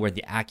don't know where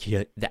the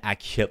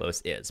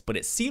Aculos is, but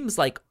it seems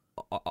like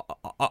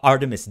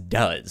Artemis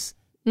does.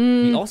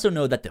 We also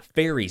know that the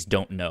fairies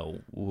don't know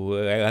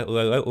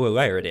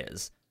where it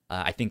is.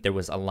 I think there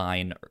was a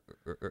line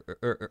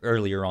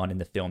earlier on in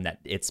the film that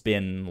it's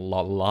been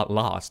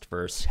lost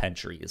for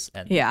centuries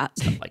and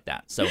stuff like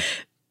that. So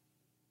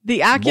the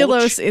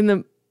Aculos in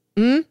the...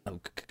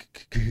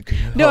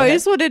 No, I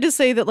just wanted to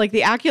say that, like,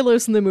 the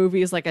Aculos in the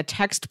movie is like a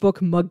textbook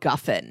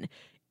MacGuffin.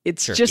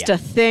 It's just a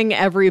thing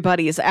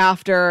everybody is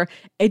after.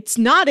 It's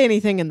not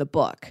anything in the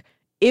book.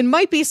 It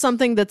might be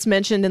something that's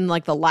mentioned in,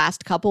 like, the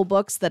last couple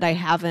books that I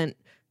haven't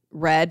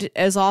read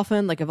as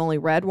often. Like, I've only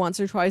read once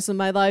or twice in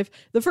my life.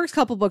 The first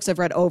couple books I've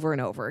read over and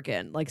over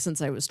again, like,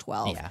 since I was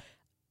 12. Yeah.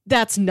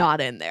 That's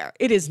not in there.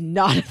 It is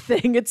not a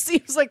thing. It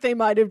seems like they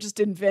might have just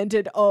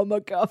invented a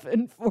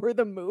MacGuffin for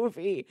the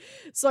movie.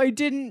 So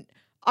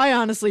I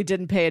honestly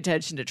didn't pay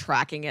attention to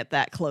tracking it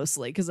that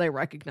closely because I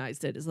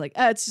recognized it as like,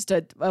 it's just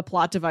a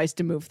plot device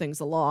to move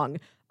things along. Yeah.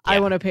 I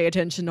want to pay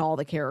attention to all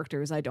the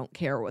characters. I don't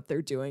care what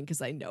they're doing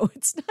because I know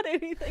it's not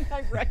anything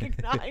I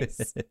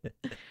recognize.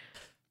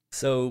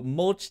 So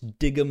Mulch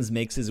Diggums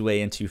makes his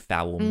way into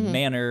Fowl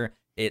Manor.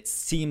 It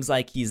seems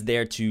like he's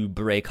there to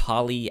break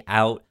Holly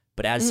out,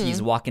 but as he's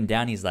walking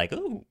down, he's like,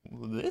 oh,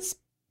 this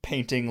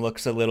painting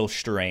looks a little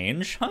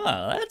strange.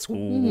 Huh, that's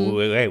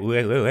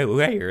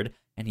weird.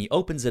 And he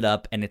opens it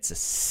up, and it's a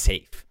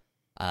safe.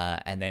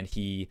 And then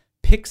he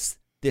picks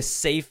this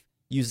safe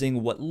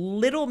using what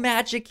little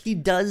magic he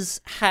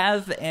does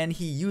have, and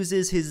he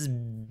uses his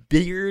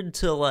beard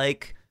to,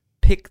 like,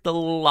 pick the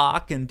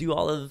lock and do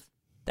all of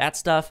that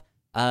stuff.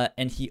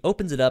 And he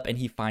opens it up, and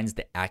he finds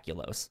the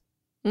Aculos.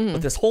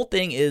 But this whole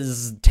thing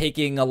is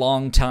taking a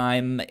long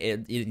time.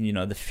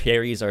 The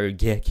fairies are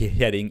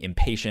getting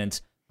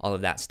impatient. all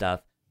of that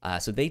stuff.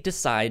 So they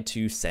decide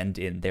to send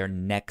in their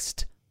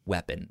next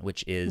weapon,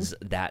 which is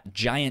that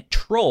giant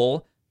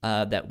troll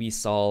that we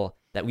saw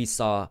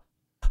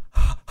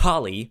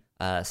Holly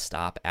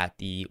stop at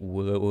the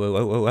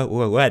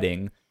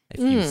wedding a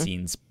few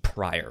scenes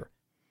prior.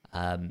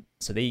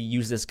 So they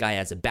use this guy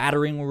as a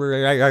battering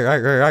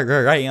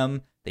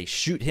ram. They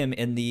shoot him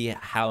in the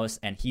house,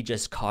 and he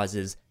just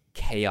causes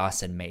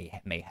chaos and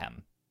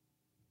mayhem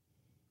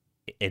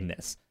in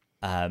this.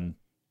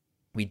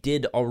 We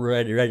did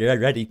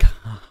already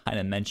kind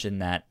of mention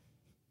that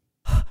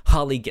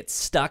Holly gets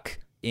stuck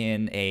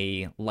in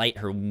a light.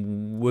 Her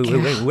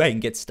wedding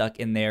gets stuck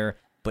in there,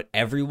 but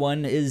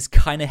everyone is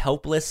kind of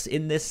helpless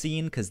in this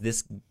scene because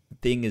this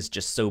thing is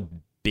just so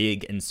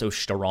big and so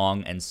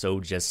strong and so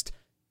just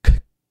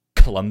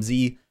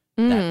clumsy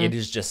that it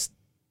is just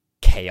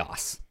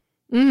chaos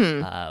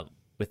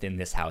within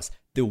this house.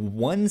 The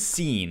one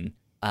scene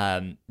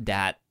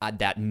that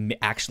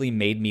actually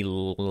made me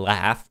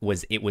laugh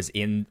was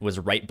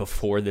right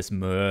before this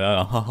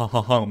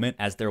moment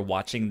as they're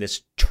watching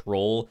this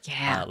troll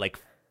like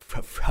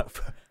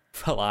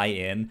fly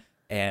in,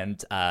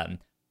 and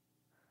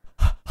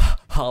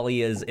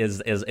Holly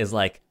is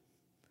like,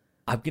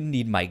 I'm gonna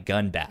need my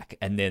gun back,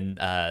 and then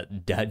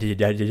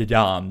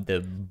Dom, the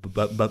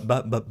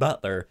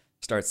butler,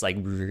 starts like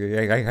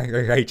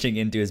reaching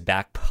into his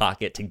back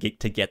pocket to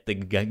get the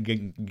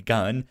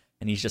gun,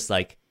 and he's just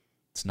like,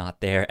 it's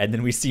not there. And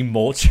then we see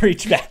Mulch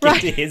reach back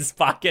into his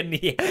pocket and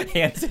he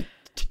hands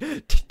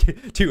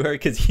it to her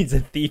because he's a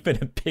thief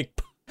in a big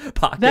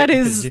pocket. That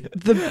is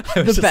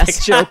the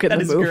best joke in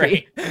the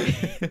movie.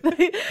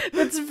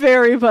 That's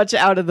very much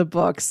out of the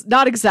books.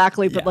 Not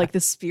exactly, but like the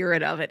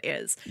spirit of it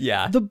is.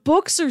 Yeah. The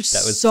books are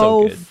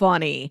so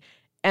funny,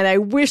 and I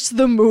wish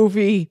the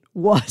movie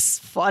was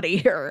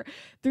funnier.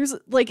 There's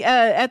like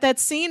at that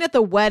scene at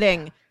the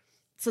wedding,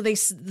 so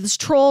this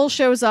troll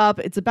shows up.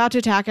 It's about to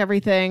attack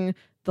everything.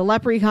 The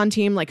Leprechaun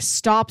team like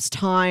stops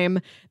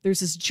time. There's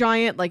this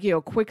giant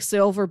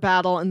Quicksilver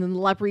battle, and then the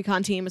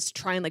Leprechaun team is to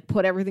try and like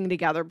put everything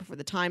together before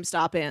the time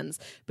stop ends.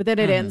 But then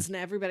it ends, and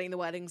everybody in the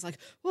wedding's like,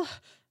 "Well,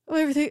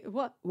 everything.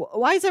 What?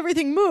 Why is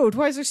everything moved?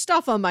 Why is there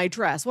stuff on my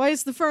dress? Why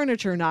is the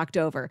furniture knocked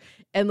over?"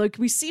 And like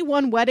we see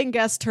one wedding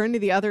guest turn to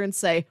the other and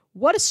say,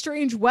 "What a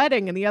strange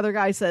wedding," and the other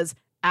guy says,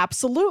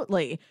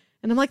 "Absolutely."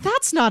 And I'm like,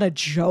 that's not a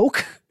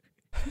joke.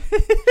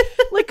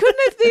 Like,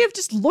 couldn't they have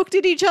just looked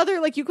at each other?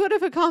 Like, you could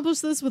have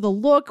accomplished this with a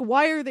look.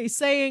 Why are they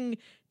saying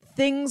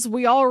things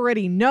we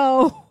already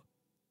know?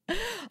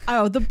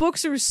 Oh, the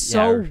books are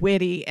so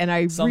witty, and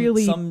I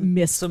really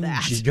miss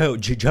that.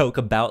 Joke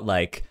about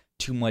like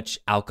too much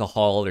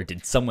alcohol, or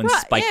did someone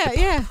spike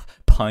the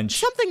punch?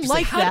 Something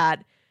like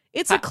that.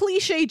 It's a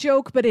cliche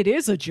joke, but it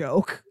is a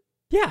joke.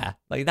 Yeah,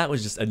 like that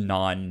was just a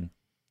non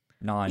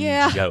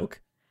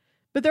joke.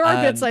 But there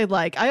are bits I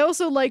like. I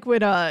also like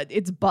when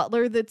it's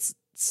Butler that's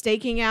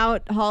staking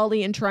out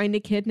Holly and trying to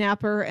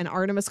kidnap her, and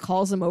Artemis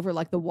calls him over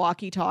like the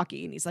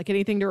walkie-talkie, and he's like,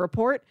 "Anything to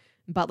report?"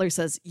 And Butler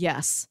says,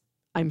 "Yes,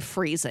 I'm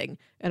freezing."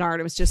 And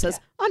Artemis just says,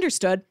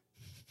 "Understood."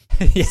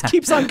 Just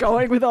keeps on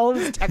going with all of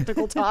his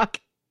technical talk.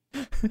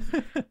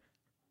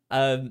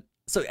 So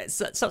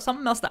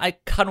something else that I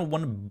kind of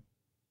want to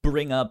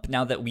bring up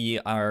now that we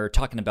are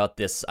talking about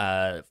this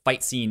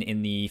fight scene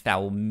in the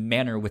Fowl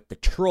Manor with the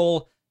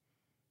troll.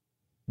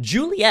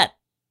 Juliet,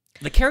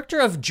 the character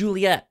of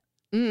Juliet,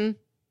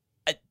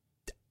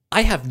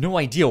 I have no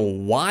idea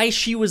why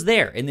she was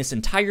there in this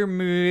entire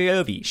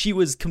movie. She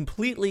was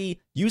completely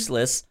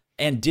useless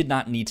and did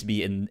not need to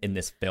be in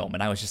this film.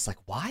 And I was just like,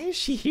 why is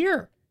she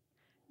here?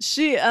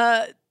 She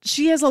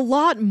has a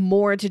lot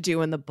more to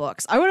do in the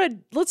books.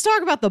 Let's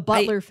talk about the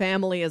Butler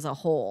family as a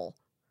whole.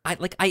 I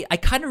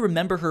kind of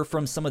remember her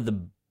from some of the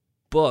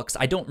books.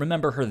 I don't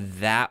remember her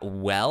that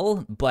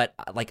well, but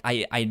like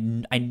I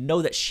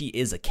know that she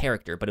is a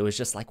character, but it was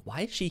just like,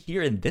 why is she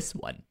here in this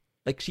one?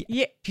 Like she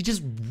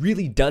just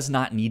really does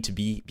not need to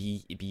be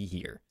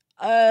here.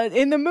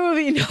 In the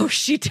movie, no,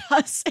 she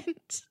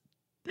doesn't.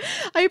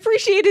 I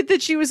appreciated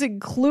that she was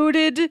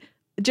included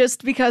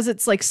just because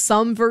it's like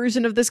some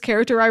version of this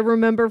character I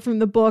remember from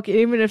the book.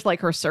 Even if like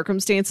her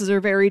circumstances are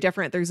very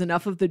different, there's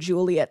enough of the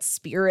Juliet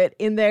spirit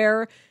in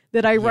there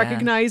that I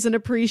recognize and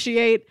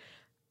appreciate.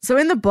 So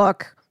in the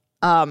book,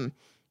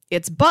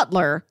 it's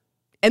Butler,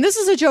 and this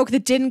is a joke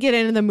that didn't get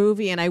into the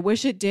movie, and I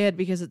wish it did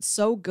because it's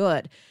so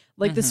good.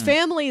 Like, this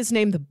family is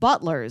named the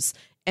Butlers,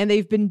 and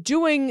they've been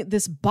doing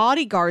this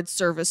bodyguard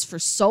service for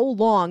so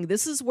long.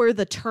 This is where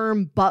the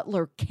term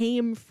butler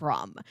came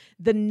from.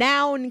 The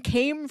noun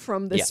came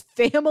from this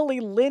family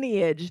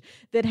lineage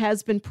that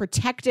has been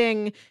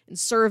protecting and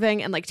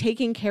serving and like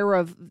taking care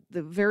of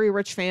the very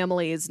rich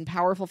families and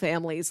powerful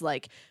families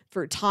like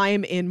for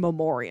time in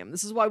memoriam.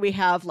 This is why we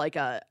have like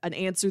an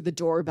answer the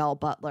doorbell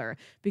butler,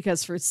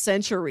 because for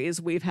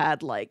centuries we've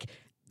had like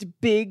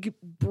big,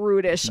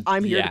 brutish,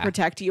 I'm here to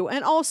protect you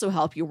and also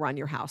help you run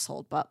your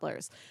household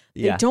butlers.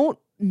 They don't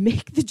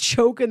make the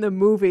joke in the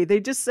movie. They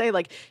just say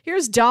like,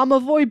 here's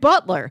Domovoy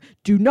Butler.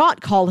 Do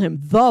not call him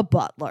the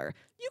butler.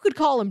 you could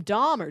call him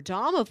Dom or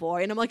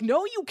Domovoy. And I'm like,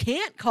 no, you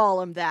can't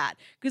call him that.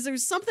 Because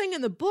there's something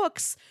in the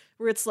books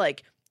where it's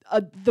like,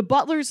 the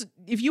butlers,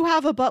 if you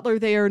have a butler,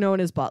 they are known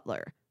as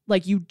butler.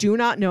 Like, you do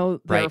not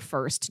know their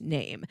first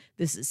name.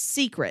 This is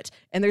secret.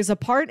 And there's a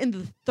part in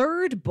the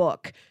third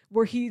book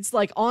where he's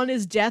like on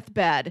his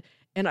deathbed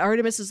and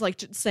Artemis is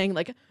like saying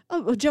like,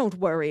 oh, don't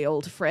worry,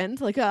 old friend.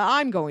 Like,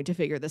 I'm going to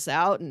figure this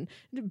out. And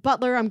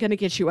Butler, I'm going to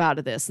get you out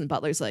of this. And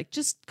Butler's like,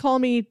 just call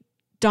me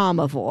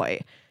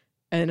Domovoy.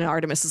 And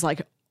Artemis is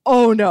like,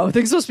 oh no,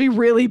 things must be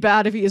really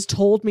bad if he has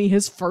told me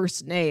his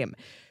first name.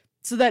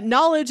 So that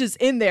knowledge is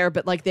in there,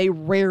 but like they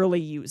rarely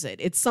use it.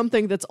 It's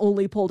something that's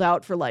only pulled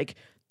out for like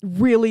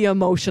really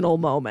emotional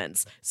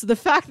moments. So the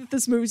fact that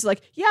this movie's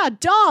like, yeah,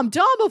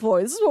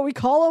 Domovoy, this is what we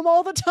call him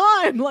all the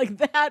time. Like,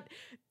 that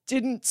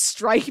didn't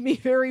strike me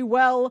very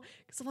well.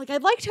 Because I'm like, I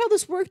liked how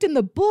this worked in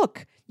the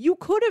book. You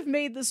could have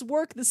made this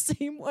work the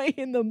same way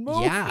in the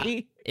movie. Yeah,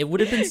 it would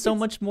have been so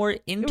much more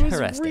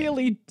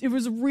interesting. It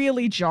was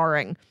really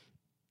jarring.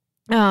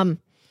 And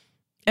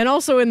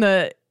also in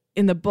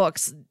the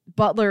books,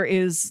 Butler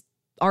is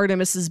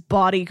Artemis's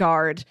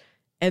bodyguard,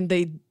 and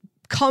they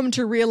come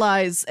to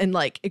realize and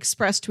like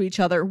express to each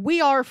other, we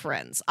are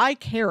friends. I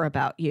care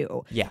about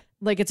you. Yeah.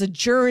 Like, it's a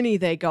journey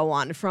they go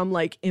on from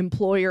like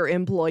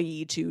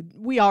employer-employee to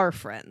we are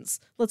friends.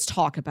 Let's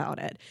talk about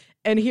it.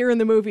 And here in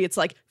the movie, it's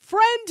like,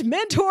 friend,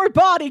 mentor,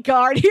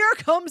 bodyguard, here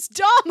comes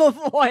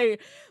Domovoy.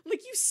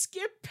 Like, you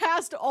skip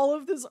past all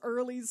of this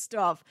early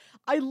stuff.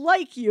 I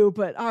like you,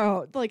 but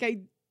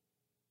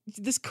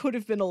this could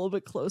have been a little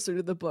bit closer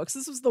to the books.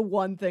 This was the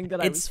one thing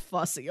that I was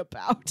fussy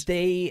about.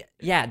 They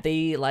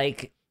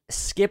like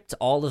skipped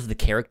all of the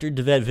character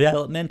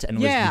development and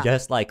was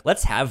just like,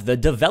 let's have the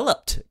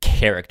developed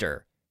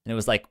character. And it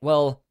was like,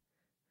 well,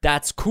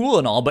 that's cool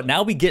and all, but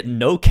now we get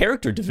no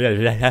character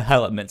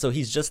development. So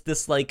he's just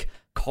this like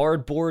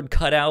cardboard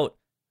cutout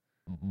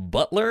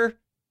butler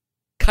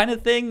kind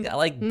of thing,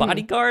 like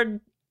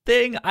bodyguard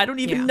thing. I don't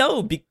even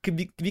know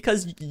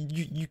because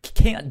you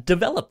can't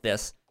develop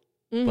this.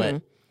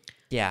 But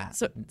yeah.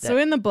 So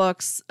in the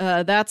books,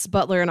 that's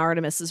Butler and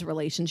Artemis's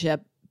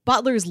relationship.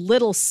 Butler's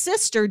little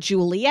sister,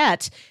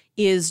 Juliet,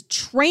 is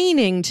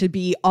training to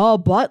be a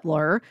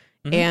butler,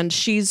 and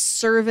she's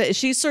sort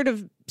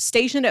of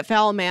stationed at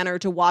Fowl Manor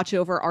to watch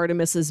over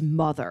Artemis's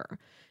mother.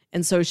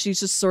 And so she's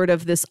just sort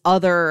of this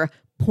other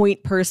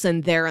point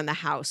person there in the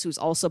house who's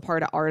also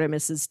part of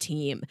Artemis's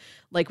team.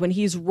 Like, when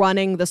he's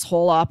running this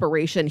whole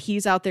operation,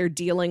 he's out there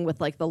dealing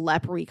with like the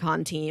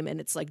leprechaun team,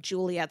 and it's like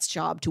Juliet's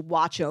job to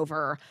watch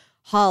over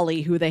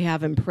Holly, who they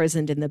have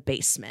imprisoned in the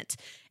basement.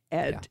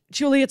 And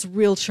Juliet's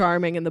real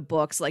charming in the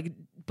books. Like,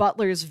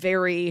 Butler's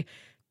very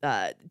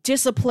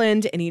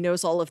disciplined, and he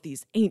knows all of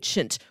these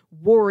ancient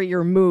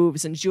warrior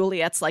moves. And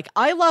Juliet's like,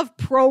 I love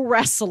pro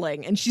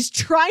wrestling. And she's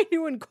trying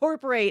to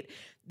incorporate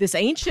this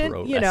ancient,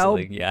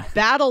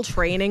 battle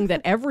training that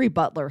every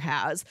butler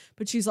has.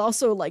 But she's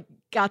also like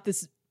got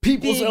this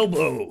people's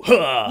elbow.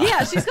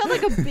 Yeah, she's got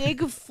like a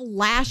big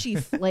flashy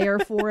flair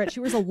for it. She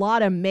wears a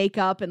lot of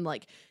makeup and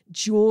like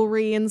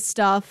jewelry and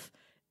stuff.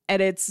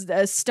 And it's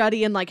a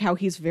study in like how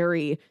he's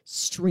very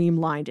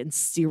streamlined and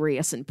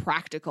serious and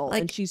practical.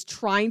 Like, and she's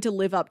trying to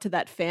live up to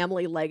that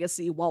family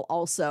legacy while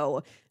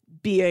also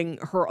being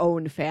her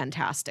own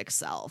fantastic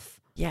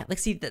self. Yeah, like,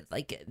 see,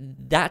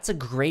 that's a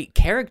great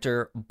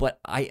character, but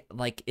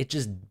it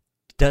just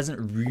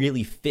doesn't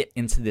really fit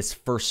into this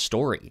first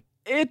story.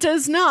 It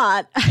does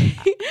not.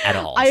 At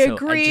all. I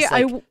agree.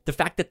 The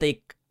fact that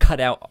they cut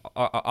out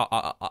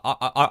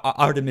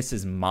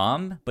Artemis's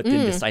mom, but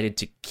then decided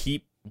to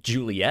keep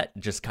Juliet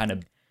just kind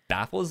of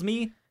baffles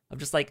me. I'm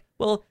just like,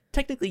 well,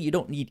 technically you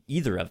don't need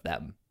either of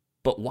them,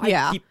 but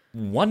why keep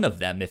one of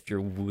them if you're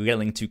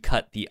willing to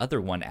cut the other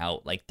one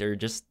out? Like, they're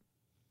just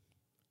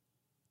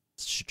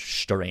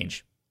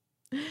strange.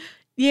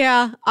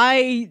 Yeah,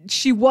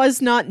 she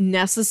was not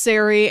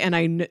necessary,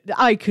 and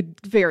I could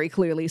very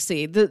clearly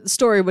see the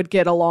story would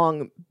get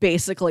along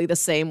basically the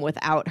same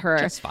without her.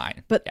 Just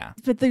fine. But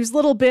there's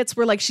little bits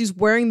where like she's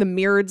wearing the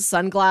mirrored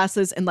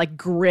sunglasses and like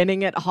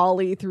grinning at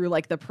Holly through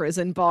like the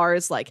prison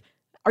bars. Like,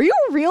 are you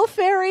a real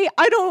fairy?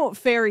 I don't know what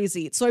fairies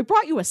eat, so I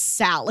brought you a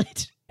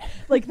salad.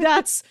 Like,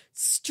 that's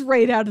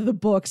straight out of the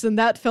books, and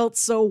that felt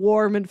so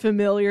warm and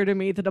familiar to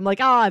me that I'm like,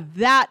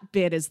 that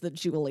bit is the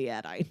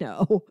Juliet I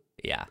know.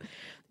 Yeah.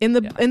 In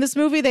this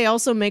movie, they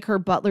also make her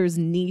Butler's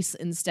niece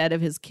instead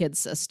of his kid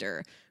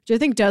sister, which I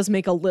think does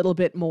make a little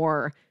bit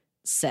more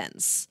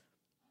sense.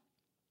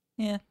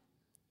 Yeah.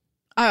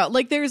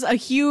 Like, there's a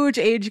huge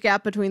age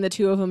gap between the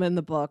two of them in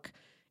the book.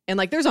 And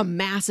like, there's a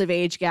massive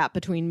age gap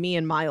between me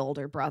and my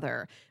older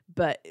brother,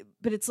 but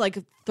it's like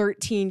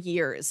 13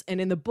 years. And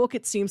in the book,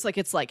 it seems like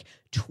it's like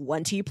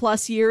 20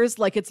 plus years.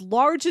 Like, it's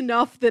large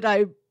enough that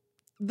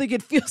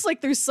it feels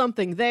like there's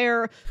something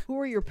there. Who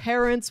are your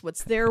parents?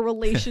 What's their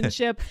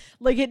relationship?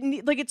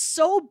 It's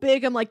so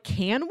big. I'm like,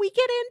 can we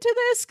get into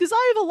this? Because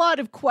I have a lot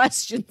of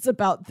questions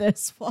about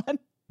this one.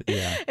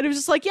 Yeah. And it was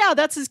just like, yeah,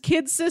 that's his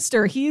kid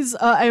sister. He's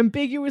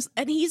ambiguous,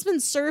 and he's been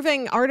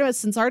serving Artemis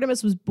since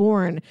Artemis was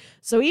born.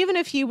 So even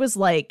if he was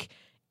like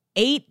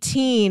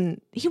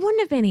 18. He wouldn't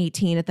have been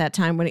 18 at that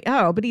time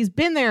but he's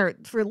been there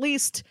for at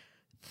least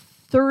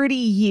 30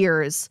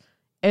 years.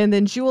 And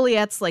then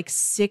Juliet's like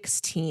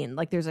 16.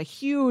 Like there's a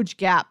huge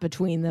gap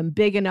between them,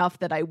 big enough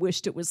that I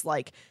wished it was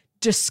like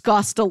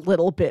discussed a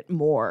little bit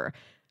more.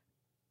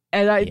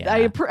 And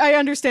I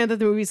understand that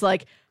the movie's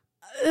like,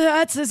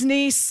 that's his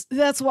niece.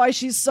 That's why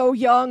she's so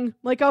young.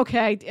 Like,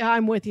 okay,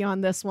 I'm with you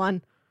on this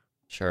one.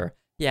 Sure.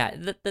 Yeah,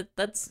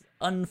 that's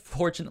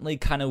unfortunately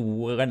kind of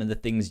one of the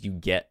things you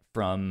get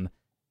from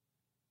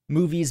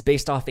movies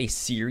based off a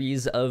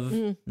series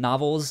of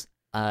novels,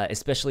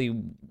 especially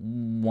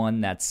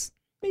one that's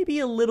maybe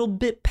a little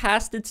bit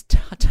past its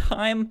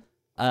time.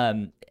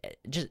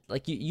 Just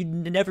like you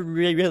never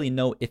really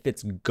know if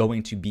it's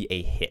going to be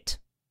a hit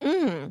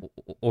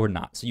or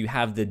not. So you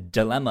have the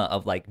dilemma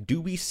of like,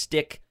 do we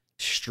stick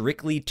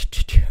strictly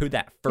to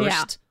that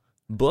first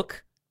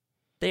book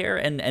there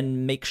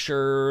and make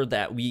sure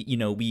that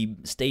we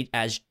stay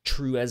as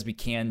true as we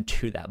can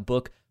to that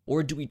book,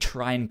 or do we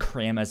try and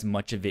cram as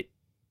much of it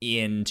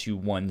into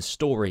one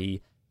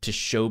story to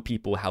show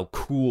people how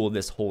cool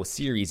this whole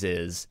series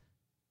is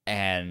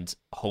and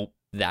hope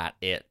that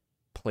it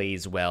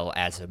plays well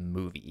as a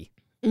movie,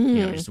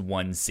 just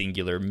one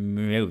singular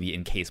movie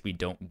in case we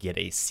don't get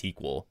a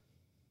sequel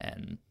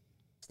and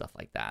stuff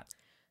like that.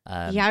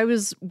 I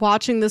was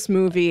watching this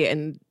movie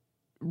and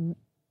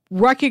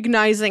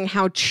recognizing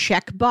how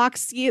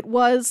checkboxy it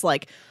was.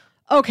 Like,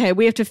 okay,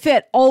 we have to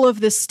fit all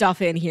of this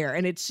stuff in here.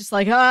 And it's just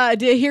like,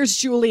 here's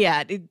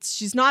Juliet.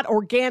 She's not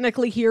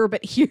organically here,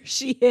 but here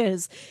she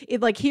is.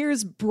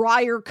 Here's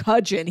Briar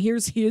Cudgeon.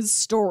 Here's his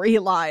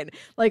storyline.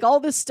 Like, all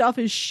this stuff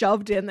is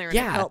shoved in there. And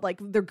it felt like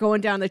they're going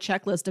down the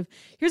checklist of,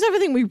 here's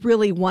everything we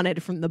really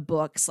wanted from the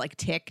books. Like,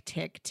 tick,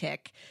 tick,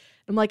 tick.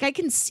 I'm like, I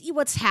can see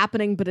what's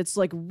happening, but it's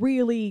like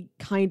really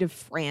kind of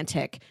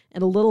frantic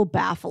and a little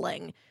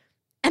baffling.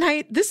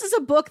 And this is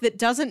a book that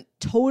doesn't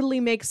totally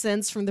make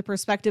sense from the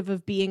perspective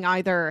of being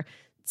either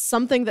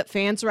something that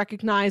fans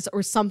recognize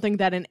or something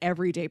that an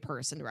everyday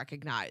person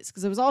recognize.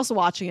 Because I was also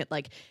watching it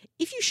like,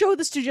 if you show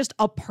this to just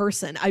a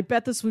person, I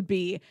bet this would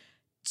be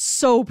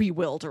so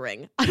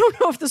bewildering. I don't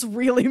know if this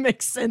really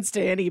makes sense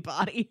to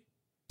anybody.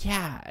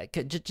 Yeah,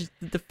 just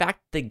the fact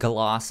they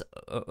gloss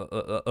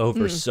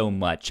over so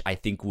much, I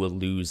think will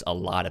lose a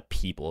lot of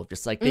people.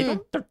 Just like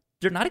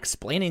they're not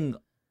explaining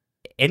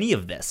any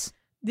of this.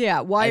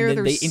 Yeah, why are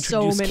there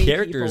so many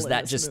characters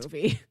that just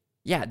movie?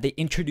 Yeah, they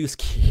introduce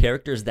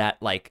characters that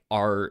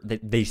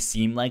they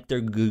seem like they're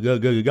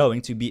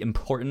going to be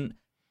important,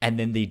 and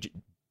then they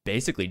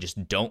basically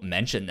just don't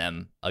mention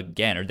them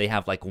again, or they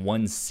have like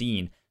one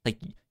scene. Like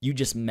you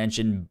just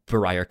mentioned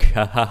Briar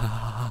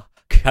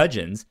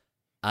Cudgeons.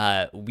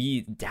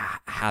 We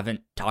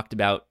haven't talked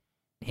about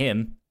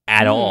him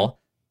at all.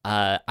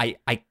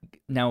 I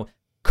now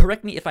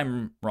correct me if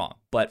I'm wrong,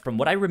 but from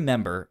what I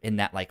remember in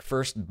that like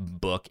first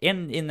book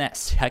and in that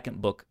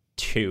second book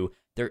too,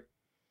 there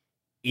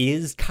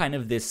is kind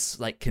of this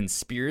like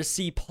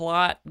conspiracy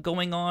plot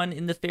going on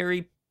in the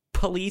fairy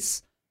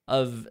police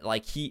of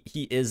like he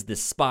is the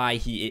spy,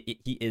 he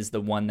is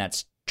the one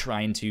that's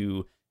trying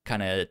to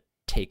kind of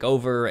take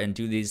over and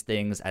do these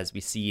things. As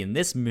we see in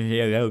this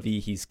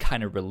movie, he's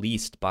kind of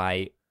released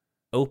by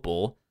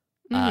Opal,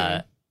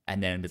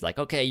 and then it's like,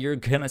 okay, you're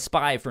gonna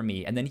spy for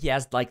me. And then he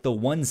has like the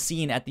one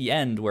scene at the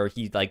end where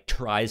he like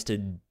tries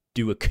to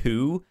do a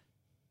coup,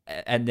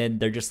 and then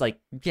they're just like,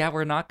 yeah,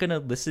 we're not gonna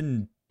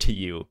listen to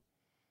you.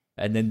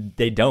 And then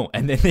they don't,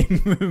 and then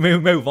they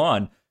move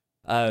on.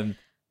 And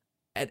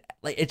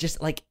like it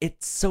just like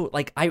it's so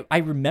like I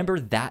remember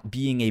that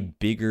being a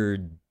bigger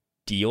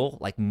deal,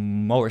 like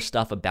more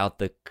stuff about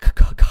the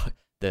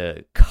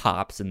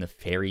cops and the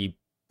fairy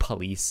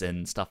police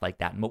and stuff like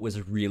that, and what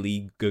was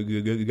really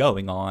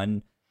going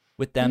on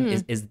with them.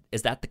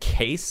 Is that the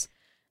case?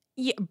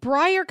 Yeah,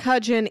 Briar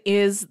Cudgeon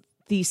is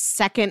the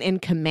second in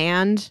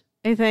command,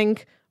 I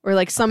think, or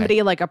like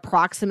somebody like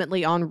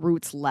approximately on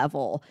Root's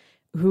level,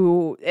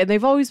 and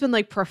they've always been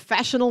like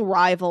professional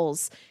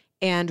rivals,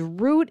 and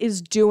Root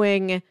is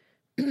doing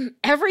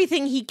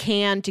everything he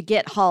can to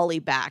get Holly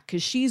back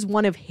because she's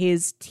one of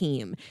his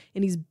team,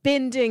 and he's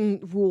bending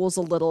rules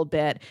a little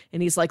bit,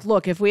 and he's like,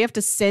 look, if we have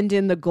to send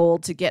in the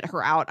gold to get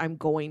her out, I'm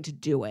going to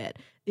do it.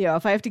 You know,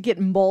 if I have to get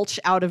Mulch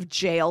out of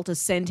jail to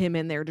send him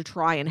in there to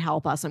try and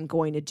help us, I'm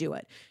going to do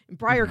it. And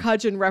Briar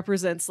Cudgeon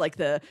represents like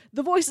the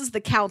voices of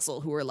the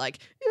council who are like,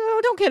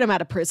 don't get him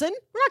out of prison.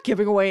 We're not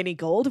giving away any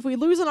gold. If we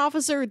lose an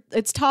officer,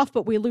 it's tough,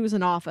 but we lose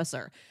an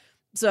officer.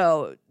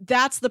 So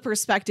that's the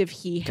perspective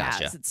he has.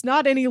 Gotcha. It's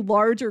not any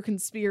larger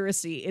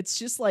conspiracy. It's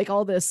just like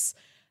all this.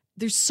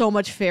 There's so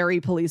much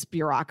fairy police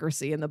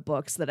bureaucracy in the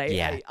books that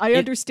I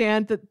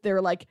understand that they're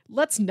like,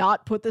 let's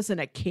not put this in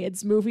a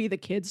kid's movie. The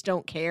kids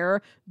don't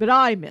care, but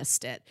I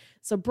missed it.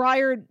 So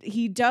Briar,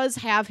 he does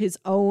have his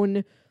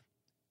own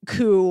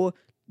coup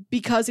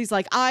because he's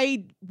like,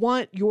 I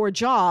want your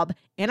job.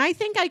 And I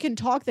think I can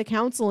talk the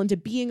council into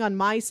being on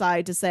my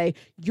side to say,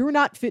 you're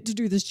not fit to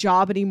do this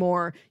job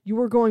anymore. You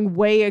are going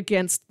way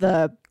against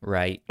the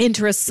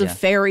interests of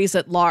fairies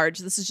at large.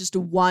 This is just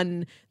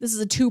this is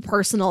a too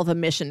personal of a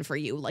mission for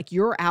you. Like,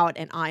 you're out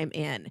and I'm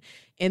in.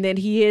 And then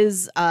he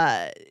is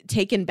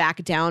taken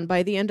back down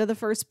by the end of the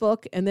first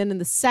book. And then in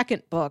the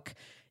second book,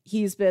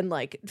 he's been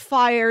like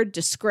fired,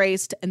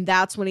 disgraced. And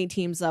that's when he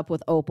teams up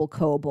with Opal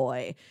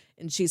Cowboy.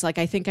 And she's like,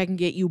 I think I can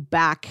get you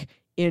back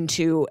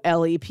into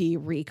LEP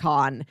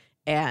Recon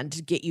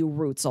and get you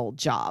Root's old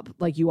job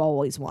like you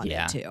always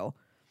wanted to.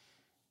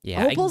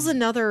 Yeah, Opal's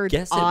another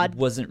odd... it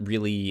wasn't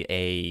really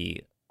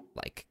a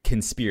like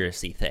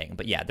conspiracy thing,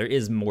 but yeah, there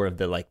is more of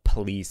the like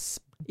police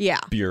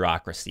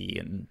bureaucracy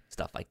and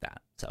stuff like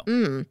that.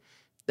 So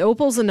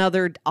Opal's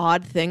another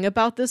odd thing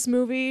about this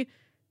movie,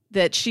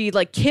 that she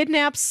like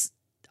kidnaps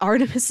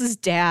Artemis's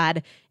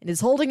dad and is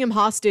holding him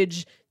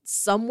hostage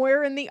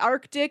somewhere in the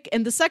Arctic.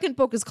 And the second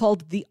book is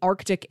called The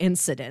Arctic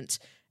Incident.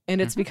 And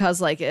it's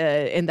because like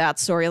in that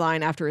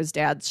storyline, after his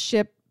dad's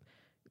ship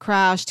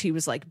crashed, he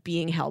was like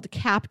being held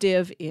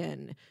captive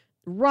in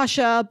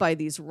Russia by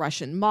these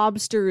Russian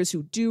mobsters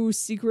who do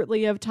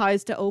secretly have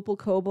ties to Opal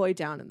Cowboy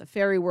down in the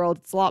fairy world.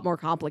 It's a lot more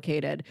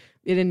complicated.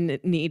 It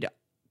didn't need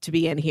to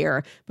be in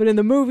here. But in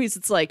the movies,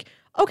 it's like,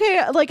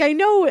 okay, like I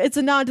know it's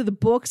a nod to the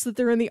books that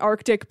they're in the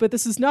Arctic, but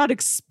this is not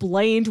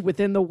explained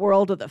within the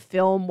world of the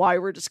film why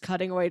we're just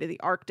cutting away to the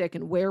Arctic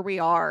and where we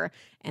are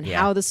and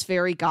how this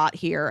fairy got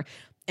here.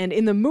 And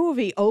in the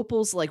movie,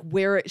 Opal's like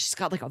she's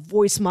got like a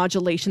voice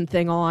modulation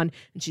thing on,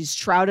 and she's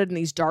shrouded in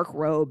these dark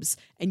robes,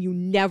 and you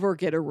never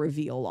get a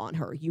reveal on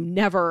her. You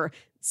never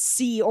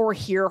see or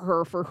hear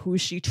her for who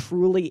she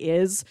truly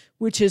is,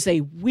 which is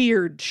a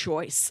weird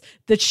choice,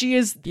 that she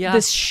is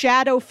this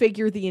shadow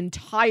figure the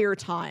entire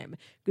time.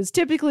 Because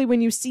typically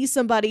when you see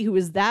somebody who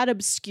is that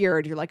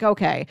obscured, you're like,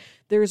 okay,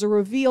 there's a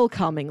reveal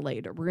coming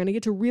later. We're going to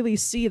get to really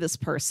see this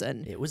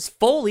person. It was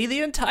Foley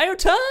the entire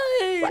time.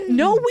 But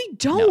no, we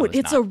don't. No,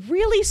 it's a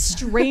really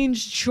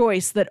strange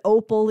choice that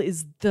Opal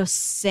is the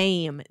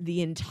same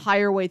the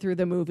entire way through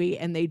the movie,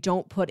 and they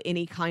don't put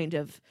any kind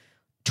of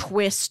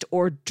twist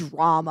or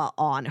drama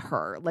on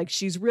her. Like,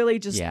 she's really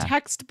just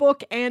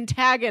textbook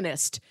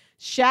antagonist,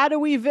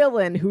 shadowy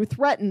villain who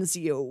threatens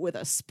you with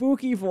a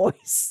spooky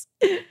voice.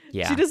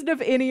 She doesn't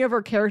have any of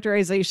her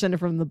characterization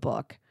from the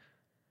book.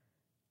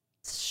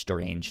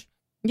 Strange.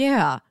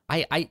 Yeah.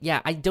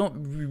 I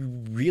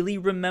don't really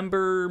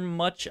remember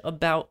much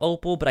about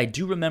Opal, but I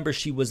do remember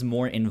she was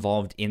more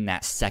involved in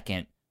that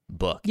second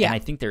book. Yeah. And I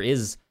think there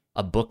is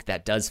a book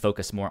that does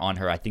focus more on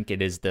her. I think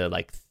it is the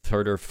like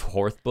third or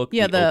fourth book.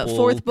 Yeah, the Opal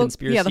fourth book.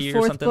 Conspiracy Yeah, the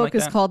fourth book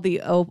is called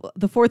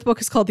the fourth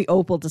book is called the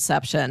Opal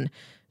Deception.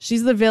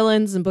 She's the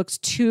villains in books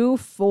 2,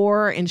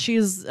 4, and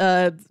she's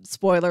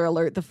spoiler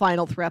alert, the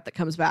final threat that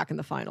comes back in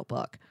the final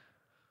book.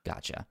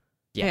 Gotcha.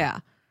 Yeah.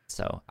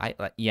 So I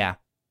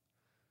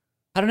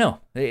don't know.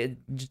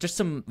 Just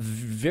some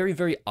very,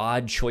 very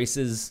odd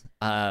choices.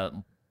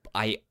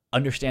 I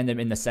understand them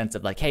in the sense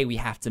of like, hey, we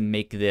have to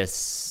make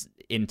this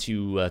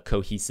into a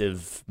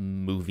cohesive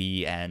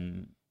movie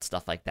and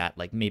stuff like that.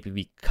 Like, maybe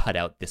we cut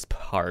out this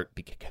part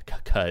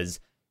because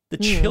the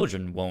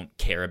children won't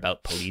care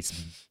about police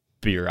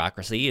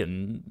bureaucracy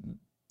and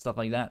stuff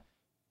like that.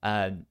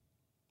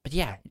 But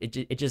yeah,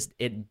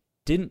 it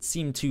didn't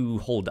seem to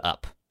hold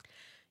up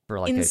for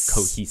like a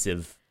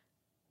cohesive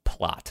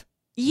plot.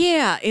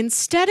 Yeah,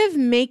 instead of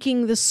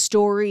making the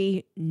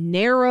story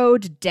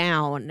narrowed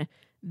down,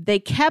 they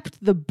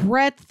kept the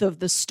breadth of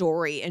the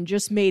story and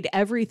just made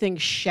everything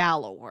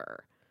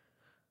shallower.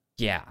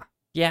 Yeah.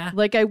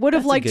 Like, I would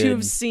have liked to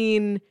have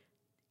seen,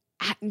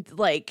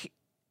 like,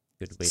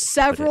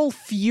 several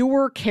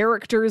fewer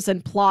characters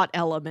and plot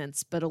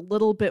elements, but a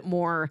little bit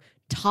more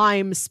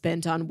time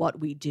spent on what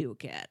we do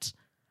get.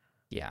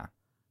 Yeah.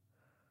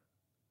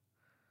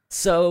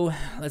 So,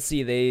 let's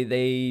see.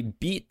 They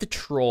beat the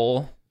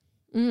troll.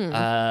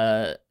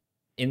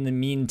 In the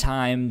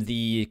meantime,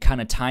 the kind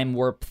of time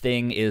warp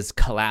thing is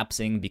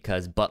collapsing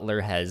because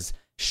Butler has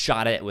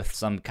shot it with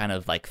some kind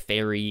of like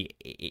fairy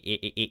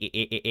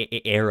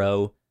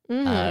arrow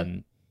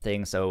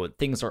thing. So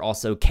things are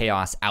also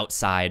chaos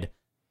outside.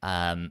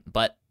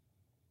 But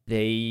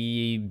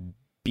they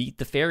beat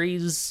the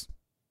fairies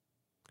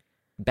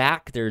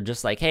back. They're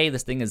just like, hey,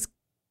 this thing is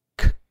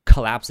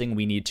collapsing.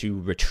 We need to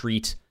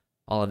retreat.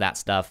 All of that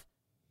stuff.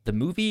 The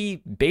movie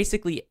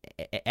basically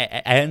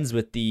ends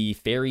with the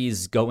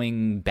fairies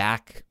going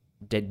back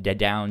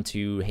down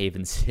to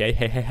Haven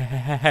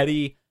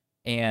City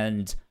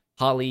and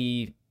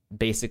Holly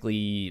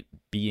basically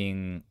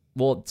being...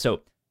 Well,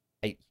 so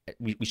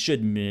we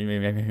should mention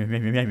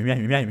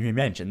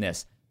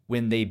this.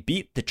 When they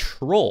beat the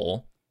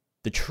troll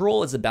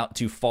is about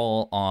to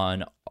fall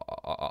on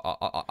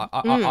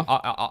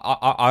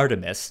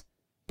Artemis,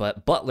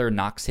 but Butler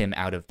knocks him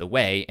out of the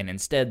way, and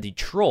instead the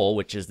troll,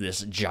 which is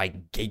this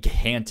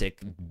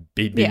gigantic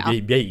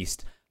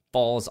beast,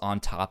 falls on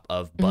top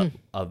of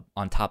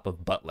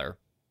Butler.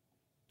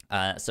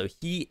 So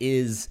he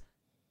is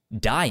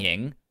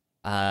dying,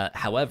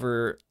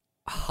 However,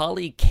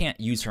 Holly can't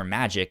use her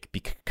magic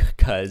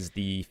because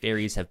the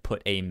fairies have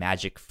put a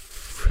magic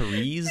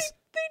freeze.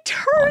 They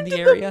turned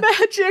the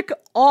magic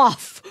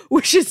off,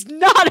 which is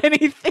not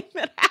anything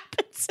that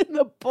happens in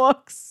the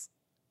books.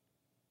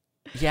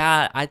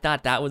 Yeah, I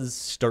thought that was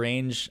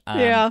strange.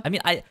 I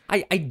mean,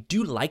 I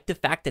do like the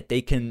fact that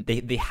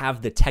they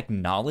have the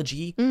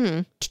technology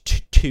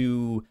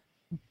to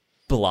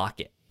block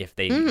it if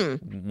they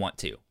want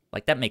to.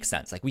 Like, that makes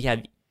sense. Like, we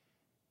have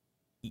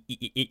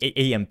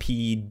EMP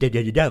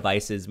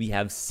devices, we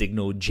have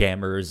signal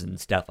jammers and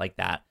stuff like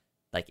that.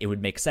 Like, it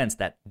would make sense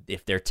that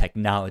if their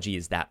technology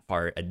is that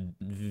far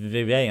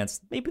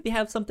advanced, maybe they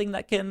have something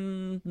that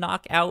can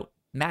knock out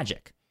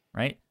magic,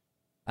 right?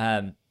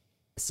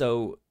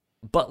 So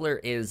Butler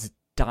is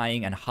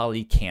dying and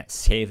Holly can't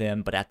save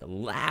him, but at the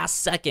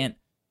last second,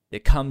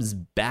 it comes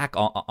back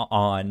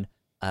on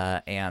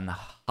and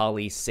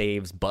Holly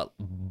saves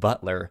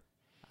Butler,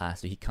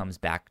 so he comes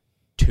back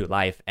to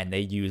life, and they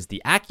use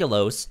the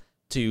Aculos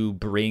to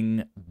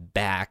bring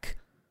back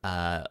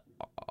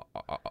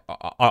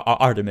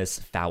Artemis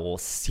Fowl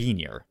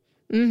Sr.,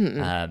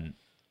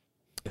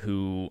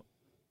 who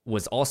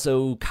was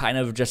also kind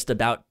of just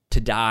about to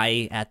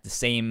die at the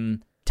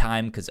same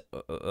time because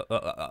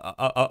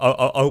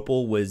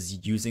Opal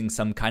was using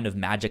some kind of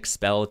magic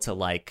spell to,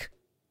 like,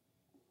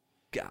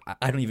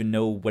 I don't even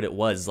know what it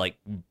was, like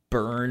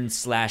burn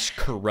 /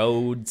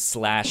 corrode /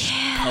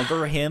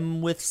 cover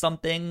him with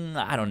something.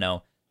 I don't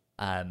know.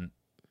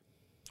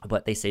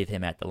 But they save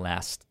him at the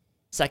last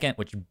second,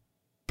 which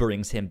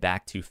brings him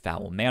back to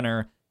Fowl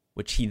Manor,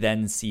 which he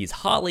then sees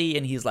Holly,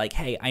 and he's like,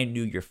 hey, I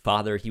knew your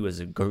father. He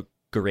was a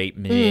great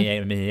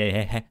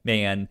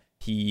man.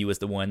 He was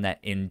the one that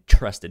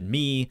entrusted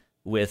me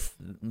with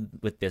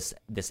this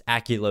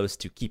Aculos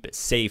to keep it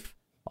safe,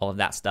 all of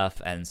that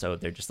stuff. And so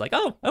they're just like,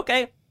 oh,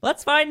 okay, well,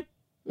 that's fine.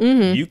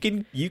 You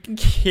can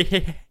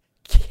keep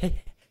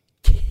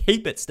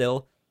it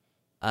still.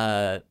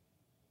 And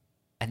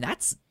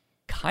that's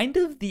kind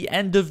of the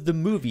end of the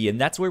movie, and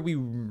that's where we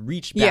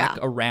reach back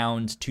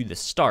around to the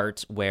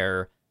start,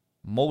 where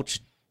Mulch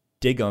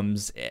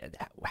Diggums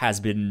has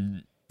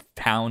been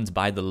found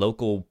by the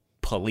local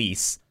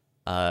police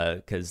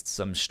because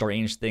some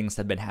strange things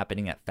have been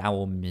happening at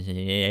Fowl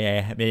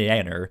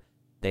Manor.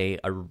 They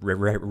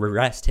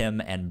arrest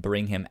him and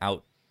bring him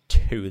out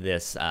to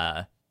this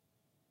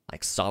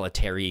like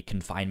solitary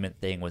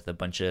confinement thing with a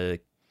bunch of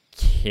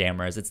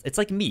cameras. It's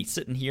like me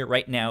sitting here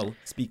right now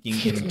speaking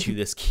into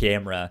this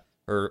camera,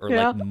 or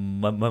like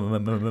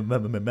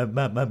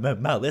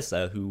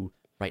Melissa, who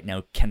right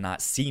now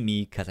cannot see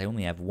me because I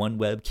only have one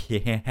web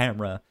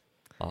camera.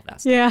 All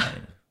that stuff. Yeah. I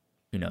mean,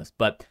 who knows?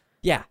 But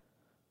yeah.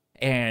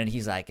 And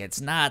he's like,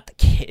 it's not the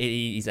kid.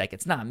 He's like,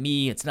 it's not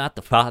me. It's not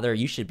the father.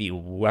 You should be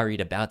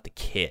worried about the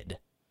kid.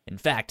 In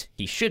fact,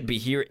 he should be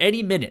here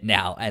any minute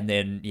now. And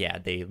then, yeah,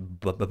 they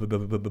bust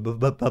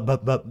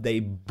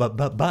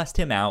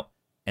him out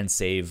and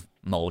save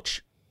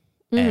Mulch.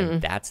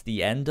 And that's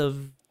the end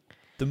of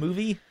the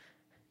movie.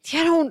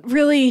 I don't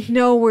really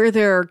know where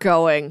they're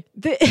going.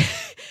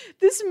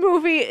 This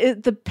movie,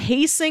 the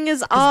pacing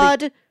is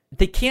odd.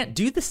 They can't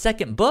do the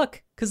second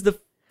book because the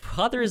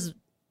father is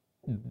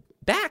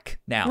back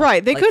now.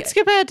 Right. They could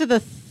skip ahead to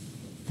the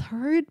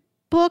third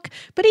book.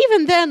 But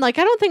even then, like,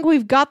 I don't think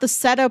we've got the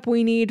setup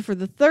we need for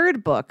the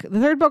third book.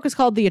 The third book is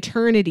called The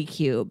Eternity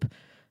Cube.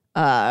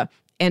 And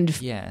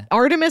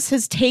Artemis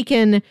has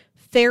taken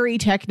fairy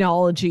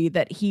technology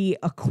that he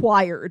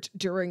acquired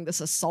during this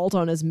assault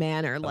on his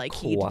manor. Like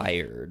he'd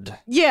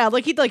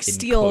like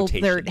steal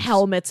their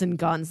helmets and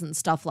guns and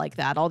stuff like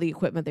that, all the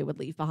equipment they would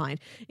leave behind.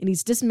 And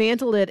he's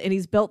dismantled it, and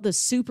he's built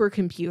this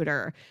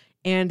supercomputer,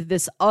 and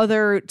this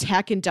other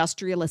tech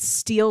industrialist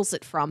steals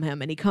it from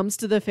him. And he comes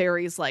to the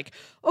fairies like,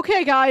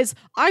 okay, guys,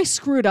 I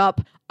screwed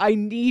up. I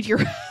need your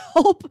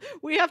help.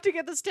 We have to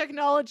get this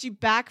technology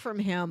back from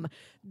him,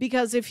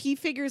 because if he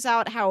figures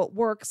out how it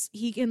works,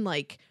 he can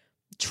like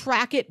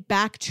track it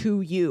back to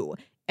you.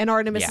 And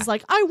Artemis is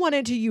like, I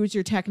wanted to use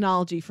your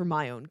technology for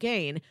my own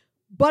gain,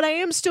 but I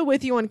am still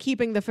with you on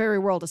keeping the fairy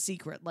world a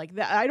secret. Like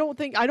that, I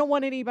don't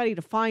want anybody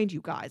to find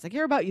you guys. I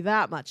care about you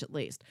that much, at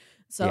least.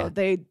 So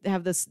they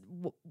have this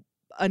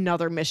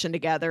another mission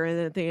together, and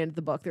then at the end of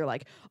the book they're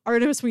like,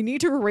 Artemis, we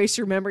need to erase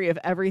your memory of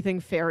everything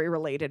fairy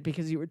related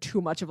because you were too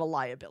much of a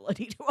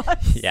liability to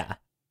us.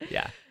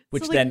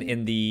 Which so, then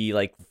in the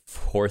like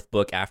fourth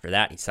book after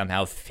that, he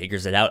somehow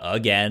figures it out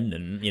again,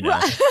 and you know,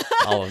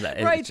 all of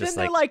that. Right, then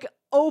they're like,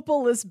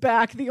 Opal is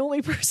back. The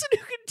only person who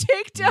can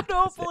take down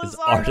Opal is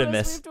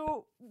Artemis.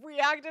 We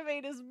have to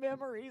reactivate his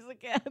memories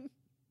again.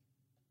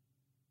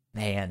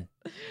 Man.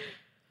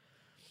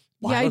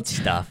 Wild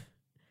stuff.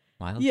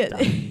 Wild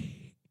stuff.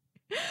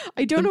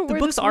 I don't know where the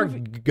books are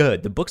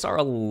good. The books are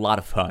a lot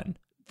of fun.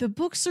 The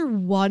books are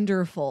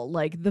wonderful.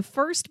 Like, the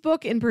first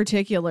book in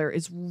particular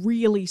is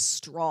really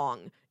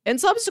strong. And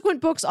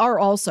subsequent books are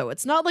also.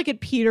 It's not like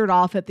it petered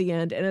off at the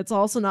end, and it's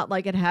also not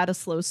like it had a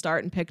slow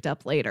start and picked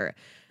up later.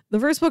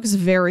 The first book is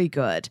very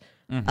good.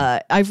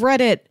 I've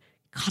read it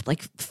God,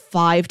 like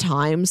 5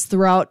 times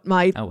throughout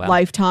my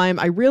lifetime.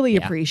 I really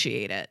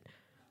appreciate it.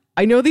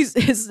 I know these,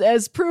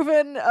 as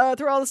proven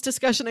through all this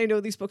discussion, I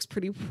know these books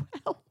pretty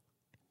well.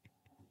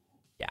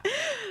 Yeah.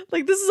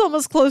 Like, this is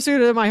almost closer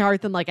to my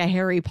heart than like a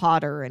Harry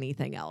Potter or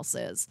anything else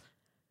is.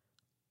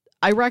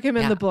 I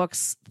recommend the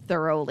books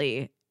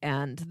thoroughly.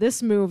 And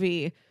this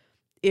movie,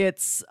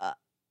 it's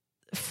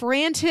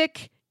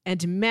frantic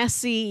and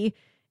messy.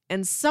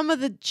 And some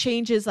of the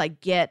changes I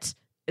get,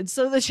 and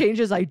some of the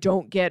changes I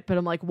don't get, but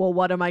I'm like, well,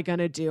 what am I going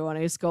to do? And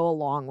I just go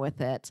along with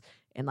it.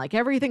 And like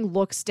everything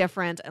looks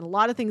different and a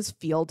lot of things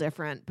feel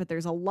different, but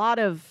there's enough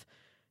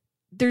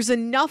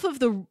of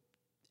the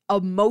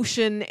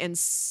emotion and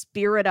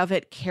spirit of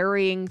it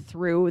carrying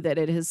through that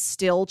it has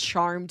still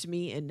charmed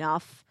me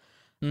enough.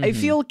 Mm-hmm. I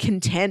feel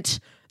content.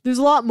 There's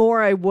a lot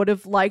more I would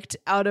have liked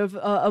out of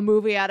a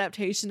movie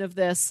adaptation of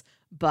this,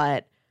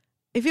 but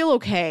I feel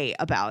okay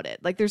about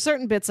it. Like, there's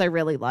certain bits I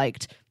really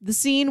liked. The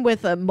scene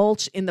with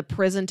Mulch in the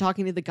prison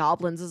talking to the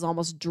goblins is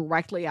almost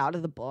directly out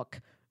of the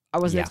book. I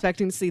wasn't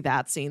expecting to see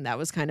that scene. That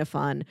was kind of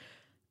fun.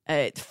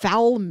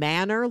 Fowl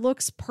Manor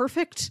looks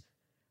perfect.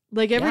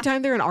 Like, every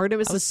time they're in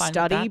Artemis's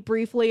study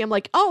briefly, I'm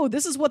like, oh,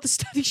 this is what the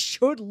study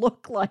should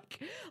look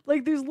like.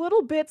 Like, there's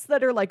little bits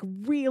that are, like,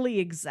 really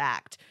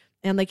exact.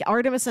 And, like,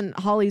 Artemis and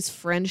Holly's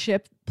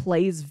friendship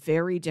plays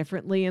very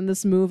differently in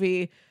this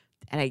movie.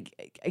 And I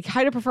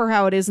kind of prefer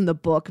how it is in the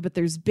book, but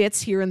there's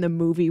bits here in the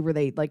movie where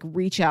they like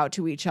reach out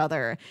to each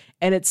other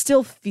and it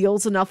still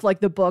feels enough like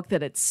the book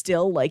that it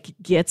still like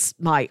gets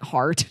my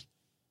heart.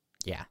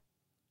 Yeah.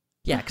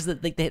 Yeah. Cause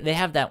like they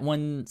have that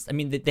one, I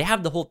mean, they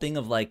have the whole thing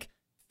of like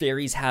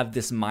fairies have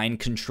this mind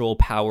control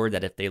power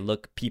that if they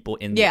look people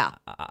in the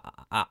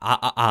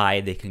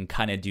eye, they can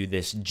kind of do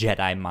this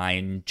Jedi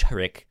mind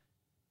trick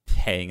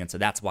thing, and so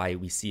that's why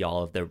we see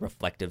all of the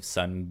reflective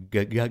sun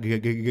glasses.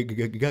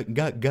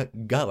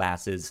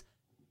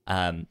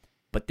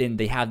 But then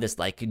they have this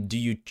like, do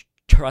you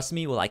trust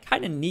me? Well, I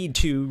kind of need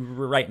to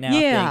right now.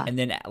 Thing. And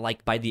then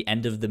like by the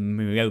end of the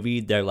movie,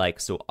 they're like,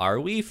 so are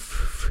we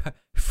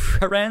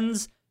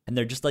friends? And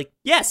they're just like,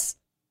 yes.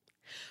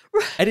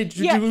 And it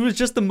was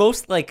just the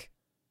most like,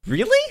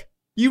 really?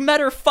 You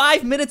met her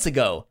 5 minutes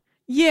ago.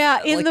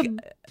 Yeah, in the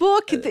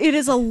book, it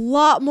is a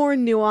lot more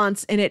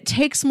nuanced and it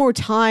takes more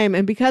time.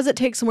 And because it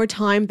takes more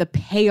time, the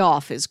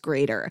payoff is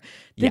greater.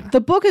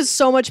 The book is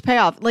so much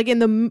payoff. Like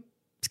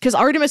because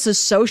Artemis is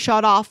so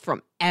shut off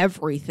from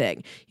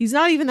everything. He's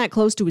not even that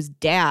close to his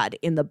dad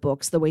in the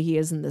books the way he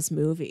is in this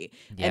movie.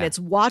 Yeah. And it's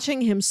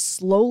watching him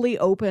slowly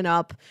open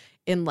up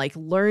and like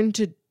learn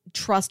to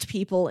trust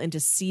people and to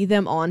see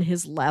them on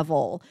his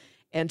level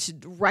and to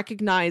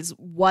recognize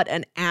what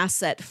an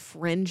asset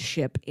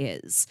friendship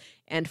is.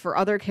 And for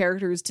other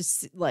characters to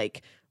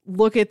like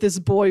look at this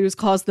boy who's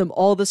caused them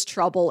all this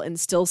trouble and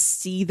still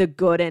see the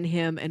good in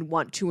him and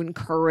want to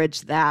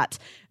encourage that.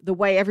 The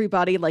way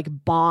everybody like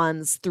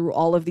bonds through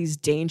all of these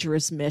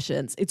dangerous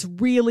missions. It's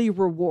really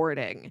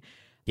rewarding.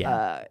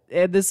 Yeah.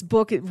 And this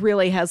book, it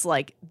really has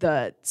like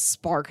the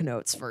Spark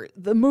Notes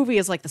the movie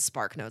is like the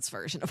Spark Notes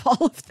version of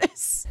all of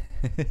this.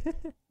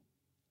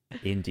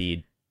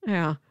 Indeed.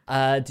 Yeah.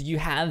 Do you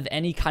have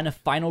any kind of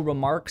final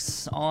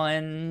remarks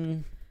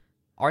on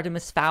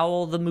Artemis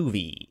Fowl, the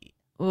movie?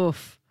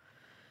 Oof.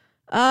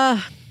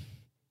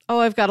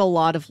 I've got a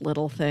lot of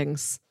little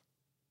things.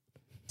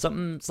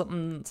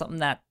 Something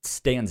that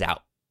stands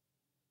out.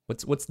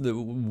 What's the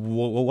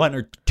one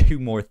or two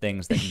more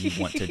things that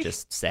you want to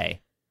just say?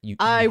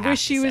 I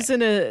wish he was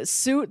in a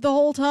suit the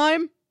whole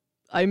time.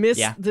 I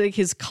miss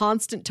his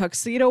constant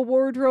tuxedo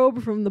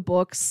wardrobe from the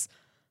books.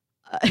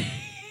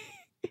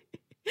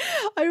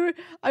 I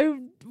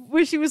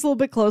wish he was a little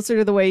bit closer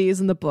to the way he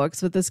is in the books,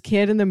 but this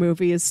kid in the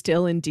movie is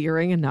still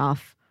endearing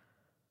enough.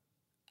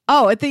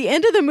 Oh, at the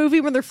end of the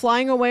movie when they're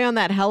flying away on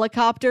that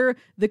helicopter,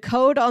 the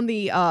code on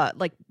the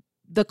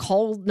the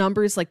call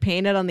numbers like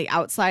painted on the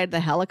outside of the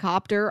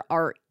helicopter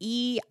are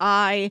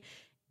EIFMN1.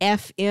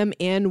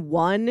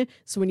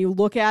 So when you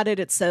look at it,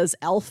 it says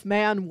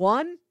Elfman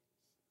 1.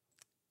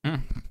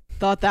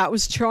 Thought that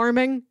was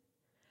charming.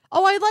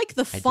 Oh, I like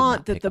the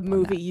font that the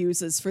movie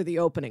uses for the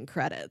opening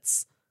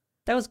credits.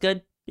 That was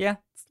good. Yeah.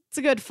 It's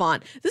a good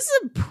font. This is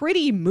a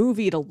pretty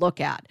movie to look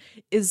at.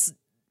 As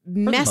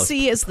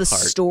messy as the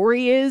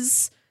story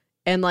is,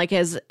 and like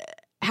as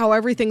how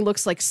everything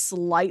looks like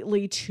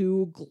slightly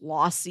too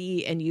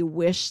glossy and you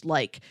wish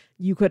like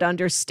you could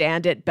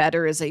understand it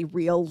better as a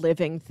real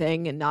living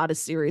thing and not a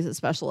series of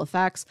special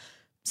effects.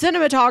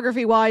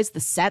 Cinematography wise, the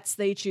sets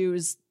they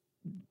choose,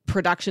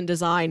 production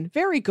design,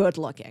 very good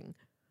looking.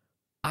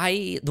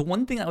 The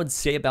one thing I would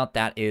say about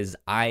that is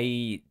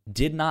I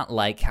did not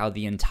like how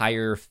the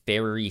entire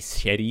fairy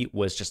city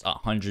was just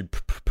 100%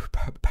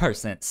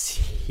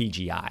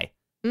 CGI.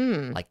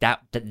 Like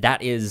that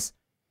is,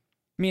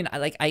 I mean,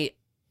 I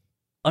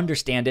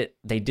understand it.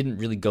 They didn't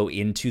really go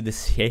into the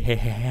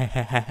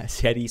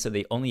city, so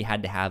they only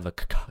had to have a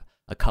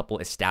couple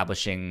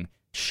establishing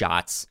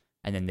shots,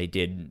 and then they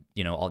did,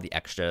 all the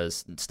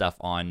extras and stuff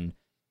on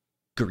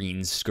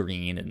green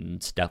screen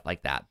and stuff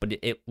like that. But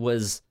it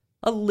was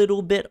a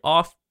little bit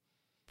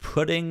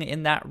off-putting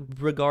in that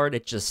regard.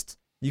 It just,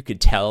 you could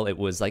tell it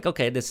was like,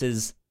 okay, this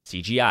is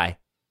CGI.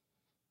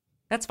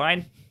 That's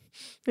fine.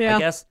 Yeah. I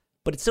guess.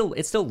 But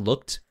it still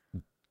looked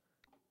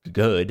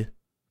good,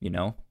 you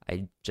know?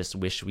 I just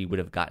wish we would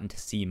have gotten to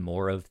see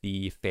more of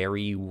the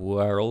fairy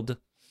world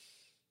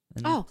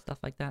and stuff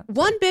like that.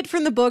 One bit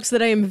from the books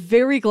that I am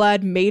very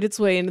glad made its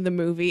way into the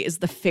movie is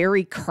the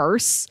fairy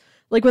curse.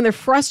 Like when they're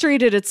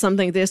frustrated at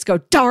something, they just go,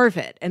 "Darv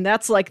it." And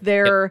that's like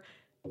their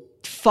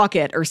fuck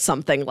it or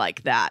something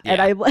like that. Yeah.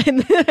 And I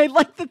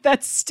like that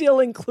that's still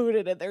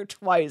included in there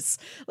twice.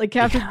 Like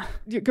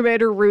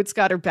Commander Root's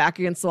got her back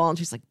against the wall and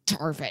she's like,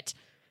 "Darv it."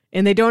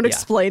 And they don't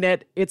explain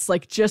it. It's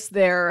like just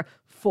there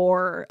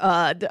for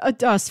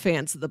us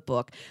fans of the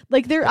book.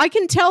 Like I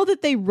can tell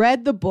that they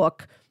read the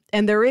book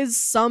and there is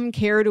some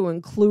care to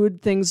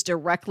include things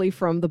directly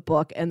from the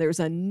book. And there's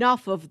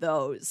enough of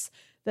those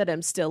that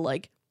I'm still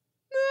like,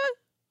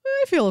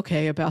 I feel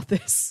okay about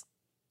this.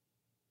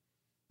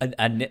 A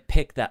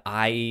nitpick that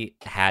I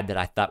had that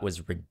I thought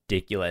was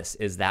ridiculous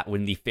is that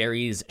when the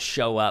fairies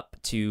show up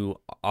to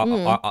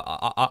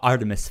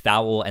Artemis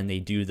Fowl and they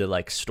do the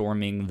like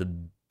storming the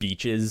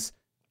beaches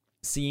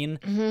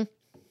scene,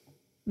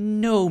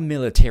 no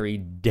military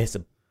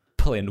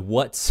discipline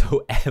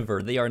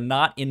whatsoever. They are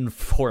not in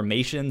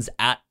formations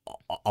at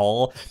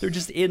all. They're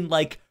just in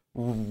like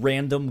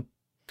random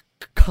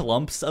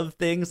clumps of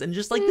things and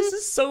just like, this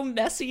is so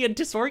messy and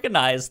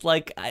disorganized.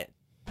 Like,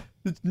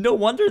 no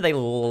wonder they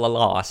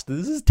lost.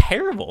 This is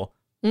terrible.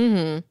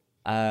 But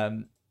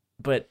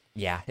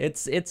yeah,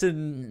 it's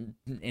an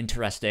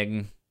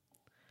interesting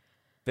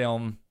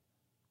film.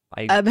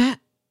 I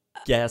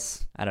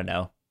guess. I don't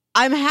know.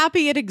 I'm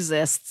happy it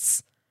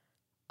exists.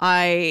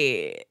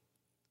 I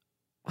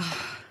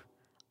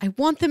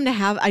want them to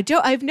have. I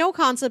have no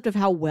concept of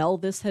how well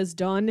this has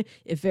done.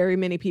 If very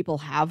many people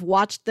have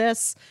watched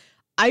this,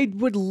 I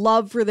would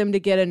love for them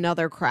to get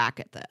another crack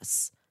at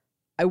this.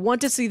 I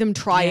want to see them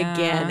try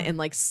again and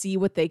like see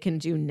what they can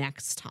do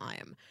next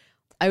time.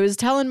 I was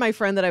telling my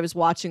friend that I was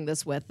watching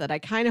this with that I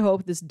kind of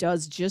hope this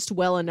does just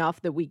well enough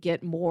that we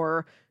get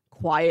more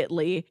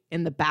quietly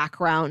in the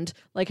background,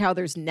 like how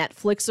there's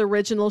Netflix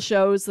original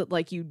shows that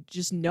like you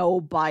just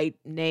know by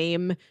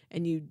name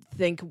and you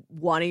think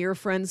one of your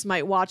friends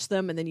might watch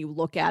them and then you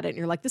look at it and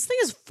you're like, this thing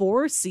is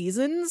 4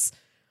 seasons.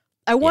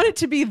 I want it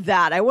to be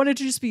that. I want it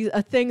to just be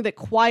a thing that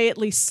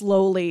quietly,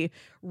 slowly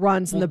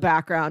runs in the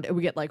background and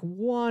we get like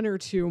 1 or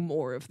 2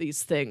 more of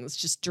these things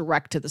just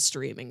direct to the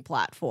streaming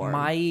platform.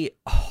 My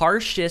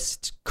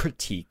harshest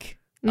critique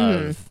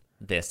of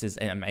this is,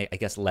 and I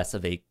guess less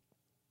of a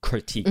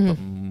critique, but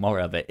more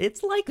of it.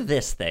 It's like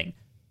this thing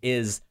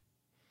is,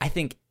 I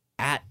think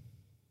at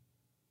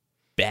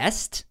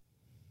best,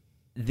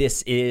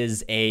 this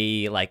is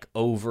a like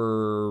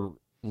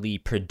overly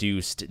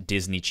produced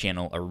Disney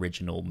Channel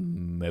original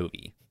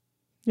movie.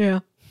 Yeah.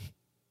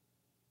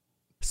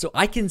 So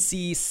I can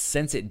see,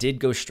 since it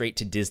did go straight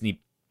to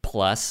Disney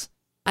Plus,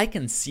 I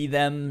can see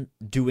them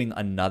doing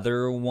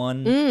another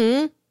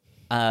one.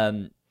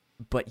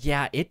 But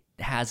yeah, it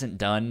hasn't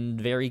done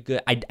very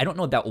good. I don't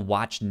know about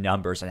watch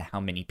numbers and how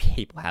many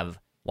people have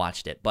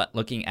watched it, but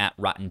looking at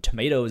Rotten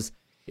Tomatoes,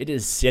 it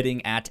is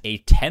sitting at a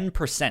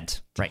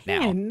 10% right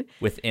now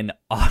with an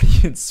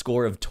audience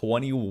score of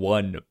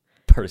 21%.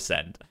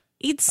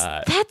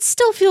 That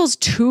still feels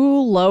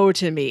too low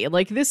to me.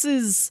 Like this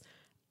is,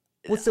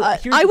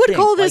 I would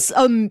call this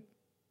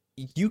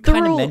you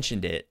kind of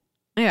mentioned it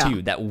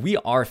too, that we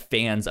are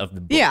fans of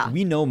the book. Yeah.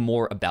 We know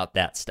more about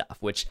that stuff,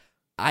 which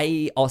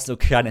I also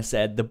kind of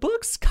said the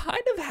books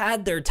kind of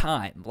had their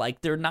time.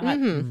 Like they're not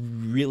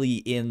really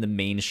in the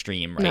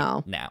mainstream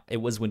right now. It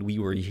was when we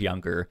were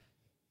younger,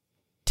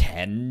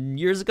 10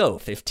 years ago,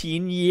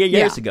 15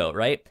 years ago,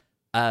 right?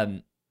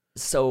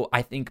 So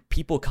I think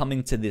people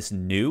coming to this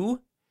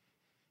new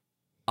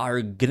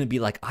are gonna be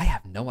like, I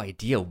have no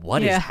idea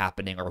what is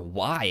happening or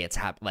why it's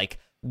happening. Like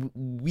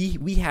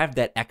we have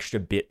that extra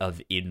bit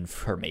of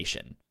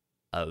information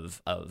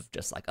of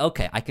just like,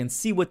 okay, I can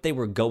see what they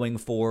were going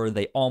for.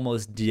 They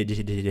almost did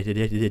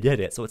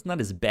it. So it's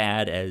not as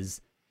bad as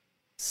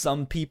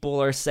some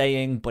people are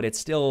saying, but it's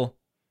still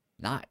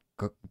not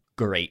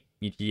great,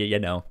 you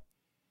know.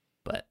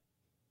 But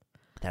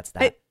that's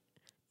that.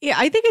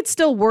 I think it's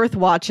still worth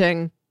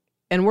watching,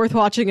 and worth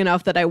watching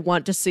enough that I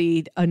want to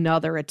see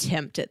another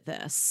attempt at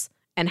this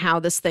and how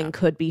this thing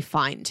could be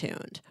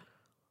fine-tuned.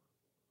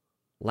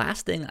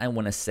 Last thing I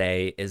want to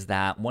say is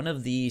that one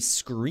of the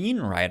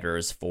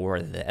screenwriters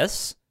for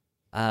this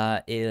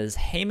is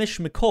Hamish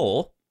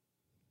McColl,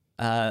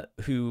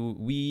 who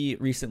we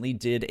recently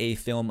did a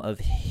film of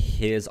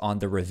his on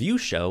the Review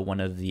Show, one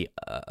of the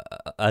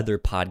other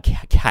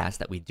podcasts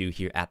that we do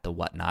here at the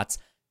Whatnots.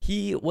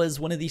 He was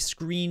one of the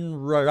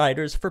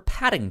screenwriters for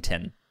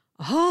Paddington.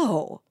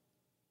 Oh,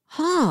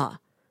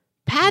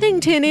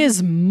 Paddington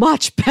is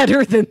much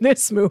better than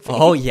this movie.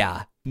 Oh,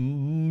 yeah.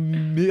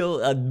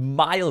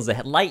 Miles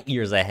ahead, light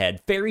years ahead,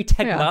 fairy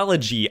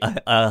technology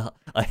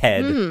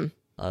ahead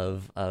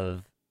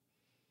of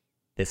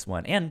this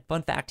one. And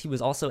fun fact, he was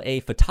also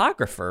a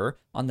photographer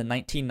on the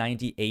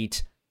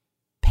 1998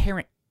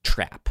 Parent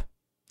Trap.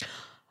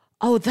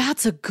 Oh,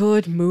 that's a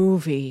good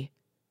movie.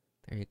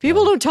 There you go.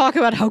 People don't talk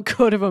about how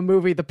good of a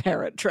movie The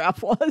Parent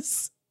Trap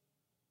was.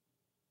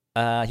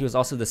 He was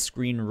also the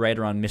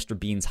screenwriter on Mr.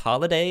 Bean's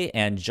Holiday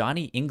and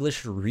Johnny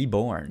English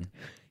Reborn.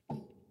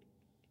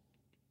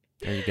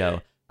 There you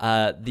go.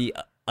 The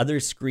other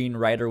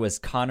screenwriter was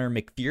Connor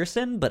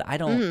McPherson, but I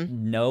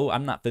don't know.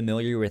 I'm not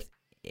familiar with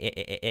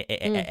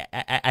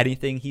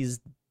anything he's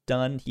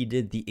done. He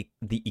did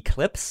the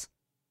Eclipse.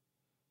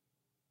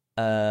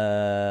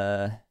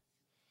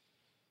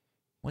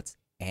 What's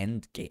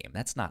Endgame?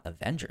 That's not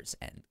Avengers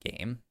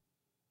Endgame.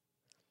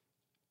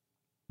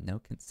 No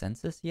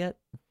consensus yet?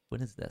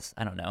 What is this?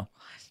 I don't know.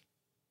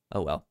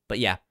 Oh well. But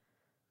yeah.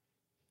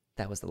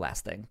 That was the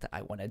last thing that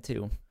I wanted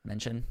to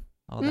mention.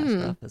 All that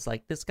stuff. It's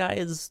like, this guy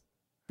is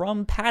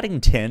from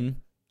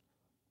Paddington.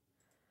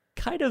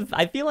 Kind of,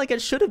 I feel like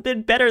it should have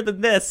been better than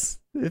this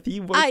if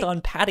he worked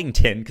on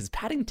Paddington, because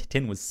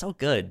Paddington was so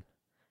good.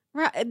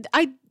 Right.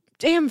 I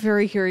am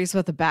very curious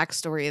about the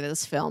backstory of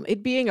this film.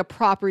 It being a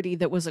property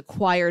that was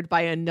acquired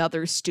by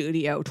another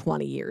studio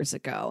 20 years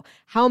ago.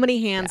 How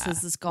many hands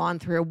has this gone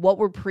through? What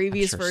were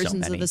previous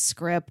versions of the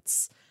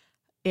scripts?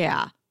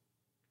 Yeah.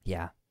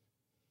 Yeah.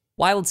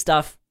 Wild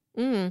stuff.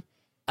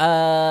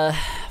 Well,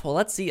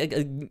 let's see.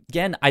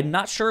 Again, I'm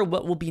not sure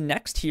what will be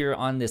next here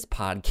on this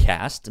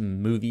podcast.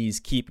 Movies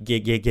keep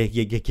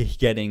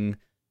getting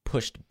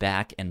pushed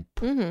back and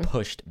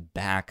pushed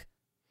back.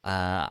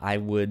 I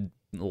would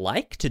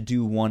like to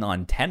do one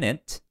on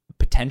Tenet,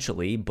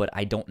 potentially, but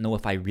I don't know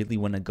if I really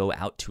want to go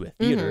out to a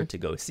theater to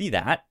go see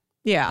that.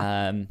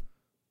 Yeah.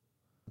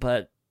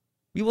 But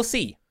we will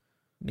see.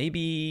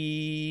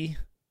 Maybe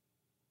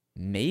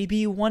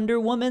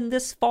Wonder Woman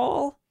this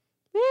fall?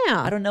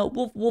 Yeah. I don't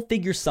know. We'll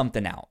figure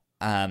something out.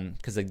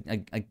 Because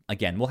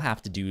again, we'll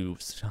have to do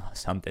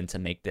something to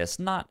make this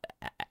not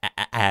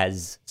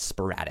as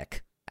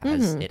sporadic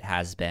as it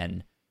has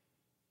been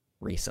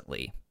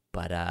recently.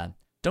 But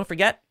don't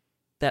forget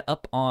that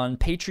up on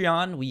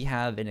Patreon, we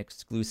have an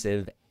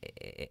exclusive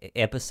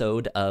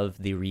episode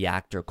of the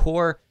Reactor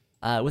Core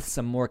with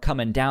some more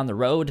coming down the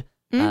road.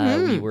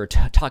 We were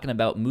talking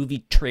about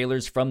movie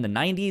trailers from the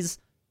 90s.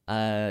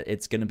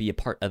 It's going to be a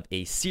part of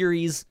a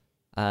series.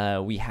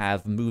 We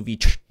have movie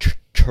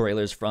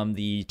trailers from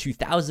the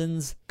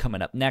 2000s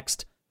coming up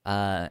next,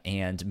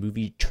 and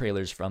movie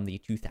trailers from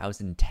the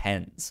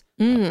 2010s,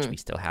 which we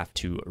still have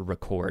to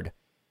record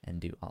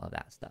and do all of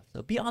that stuff.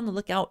 So be on the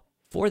lookout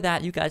for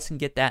that. You guys can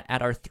get that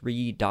at our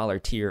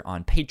 $3 tier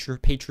on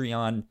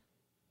Patreon.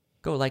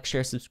 Go like,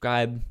 share,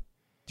 subscribe,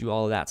 do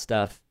all of that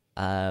stuff.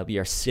 We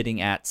are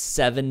sitting at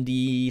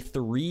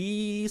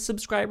 73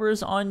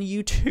 subscribers on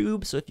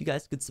YouTube, so if you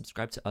guys could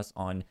subscribe to us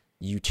on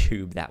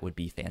YouTube, that would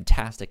be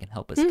fantastic and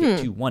help us get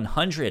to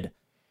 100.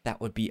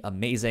 That would be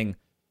amazing.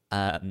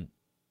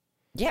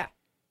 Yeah.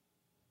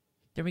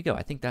 There we go.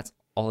 I think that's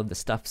all of the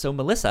stuff. So,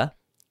 Melissa,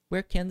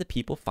 where can the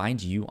people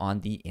find you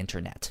on the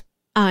internet?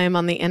 I'm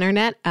on the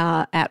internet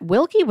at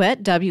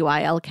WilkyWit,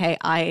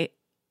 WILKYWIT.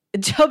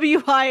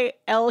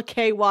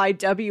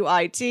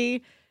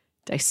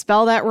 Did I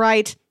spell that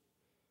right?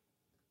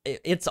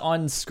 It's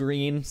on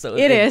screen, so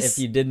if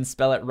you didn't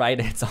spell it right,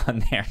 it's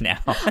on there now.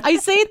 I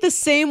say it the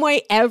same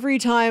way every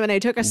time, and I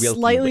took a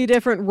slightly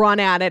different run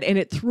at it, and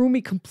it threw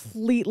me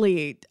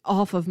completely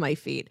off of my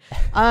feet.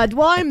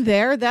 While I'm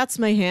there, that's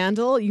my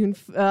handle. You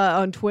can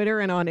on Twitter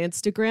and on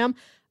Instagram.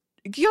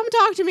 Come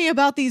talk to me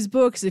about these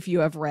books if you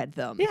have read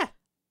them. Yeah.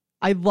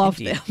 I love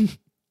them.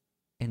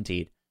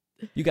 Indeed.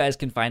 You guys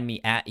can find me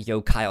at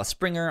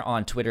YoKyleSpringer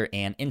on Twitter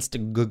and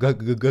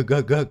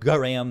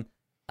Instagram.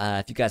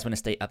 If you guys want to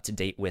stay up to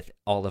date with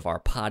all of our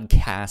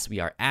podcasts, we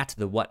are at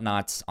The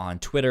Whatnots on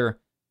Twitter.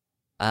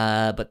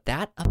 But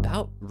that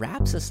about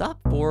wraps us up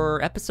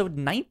for episode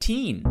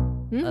 19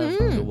 of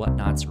The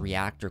Whatnots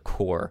Reactor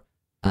Core.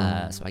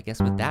 So I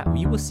guess with that,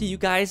 we will see you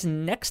guys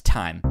next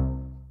time.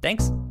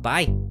 Thanks.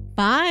 Bye.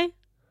 Bye.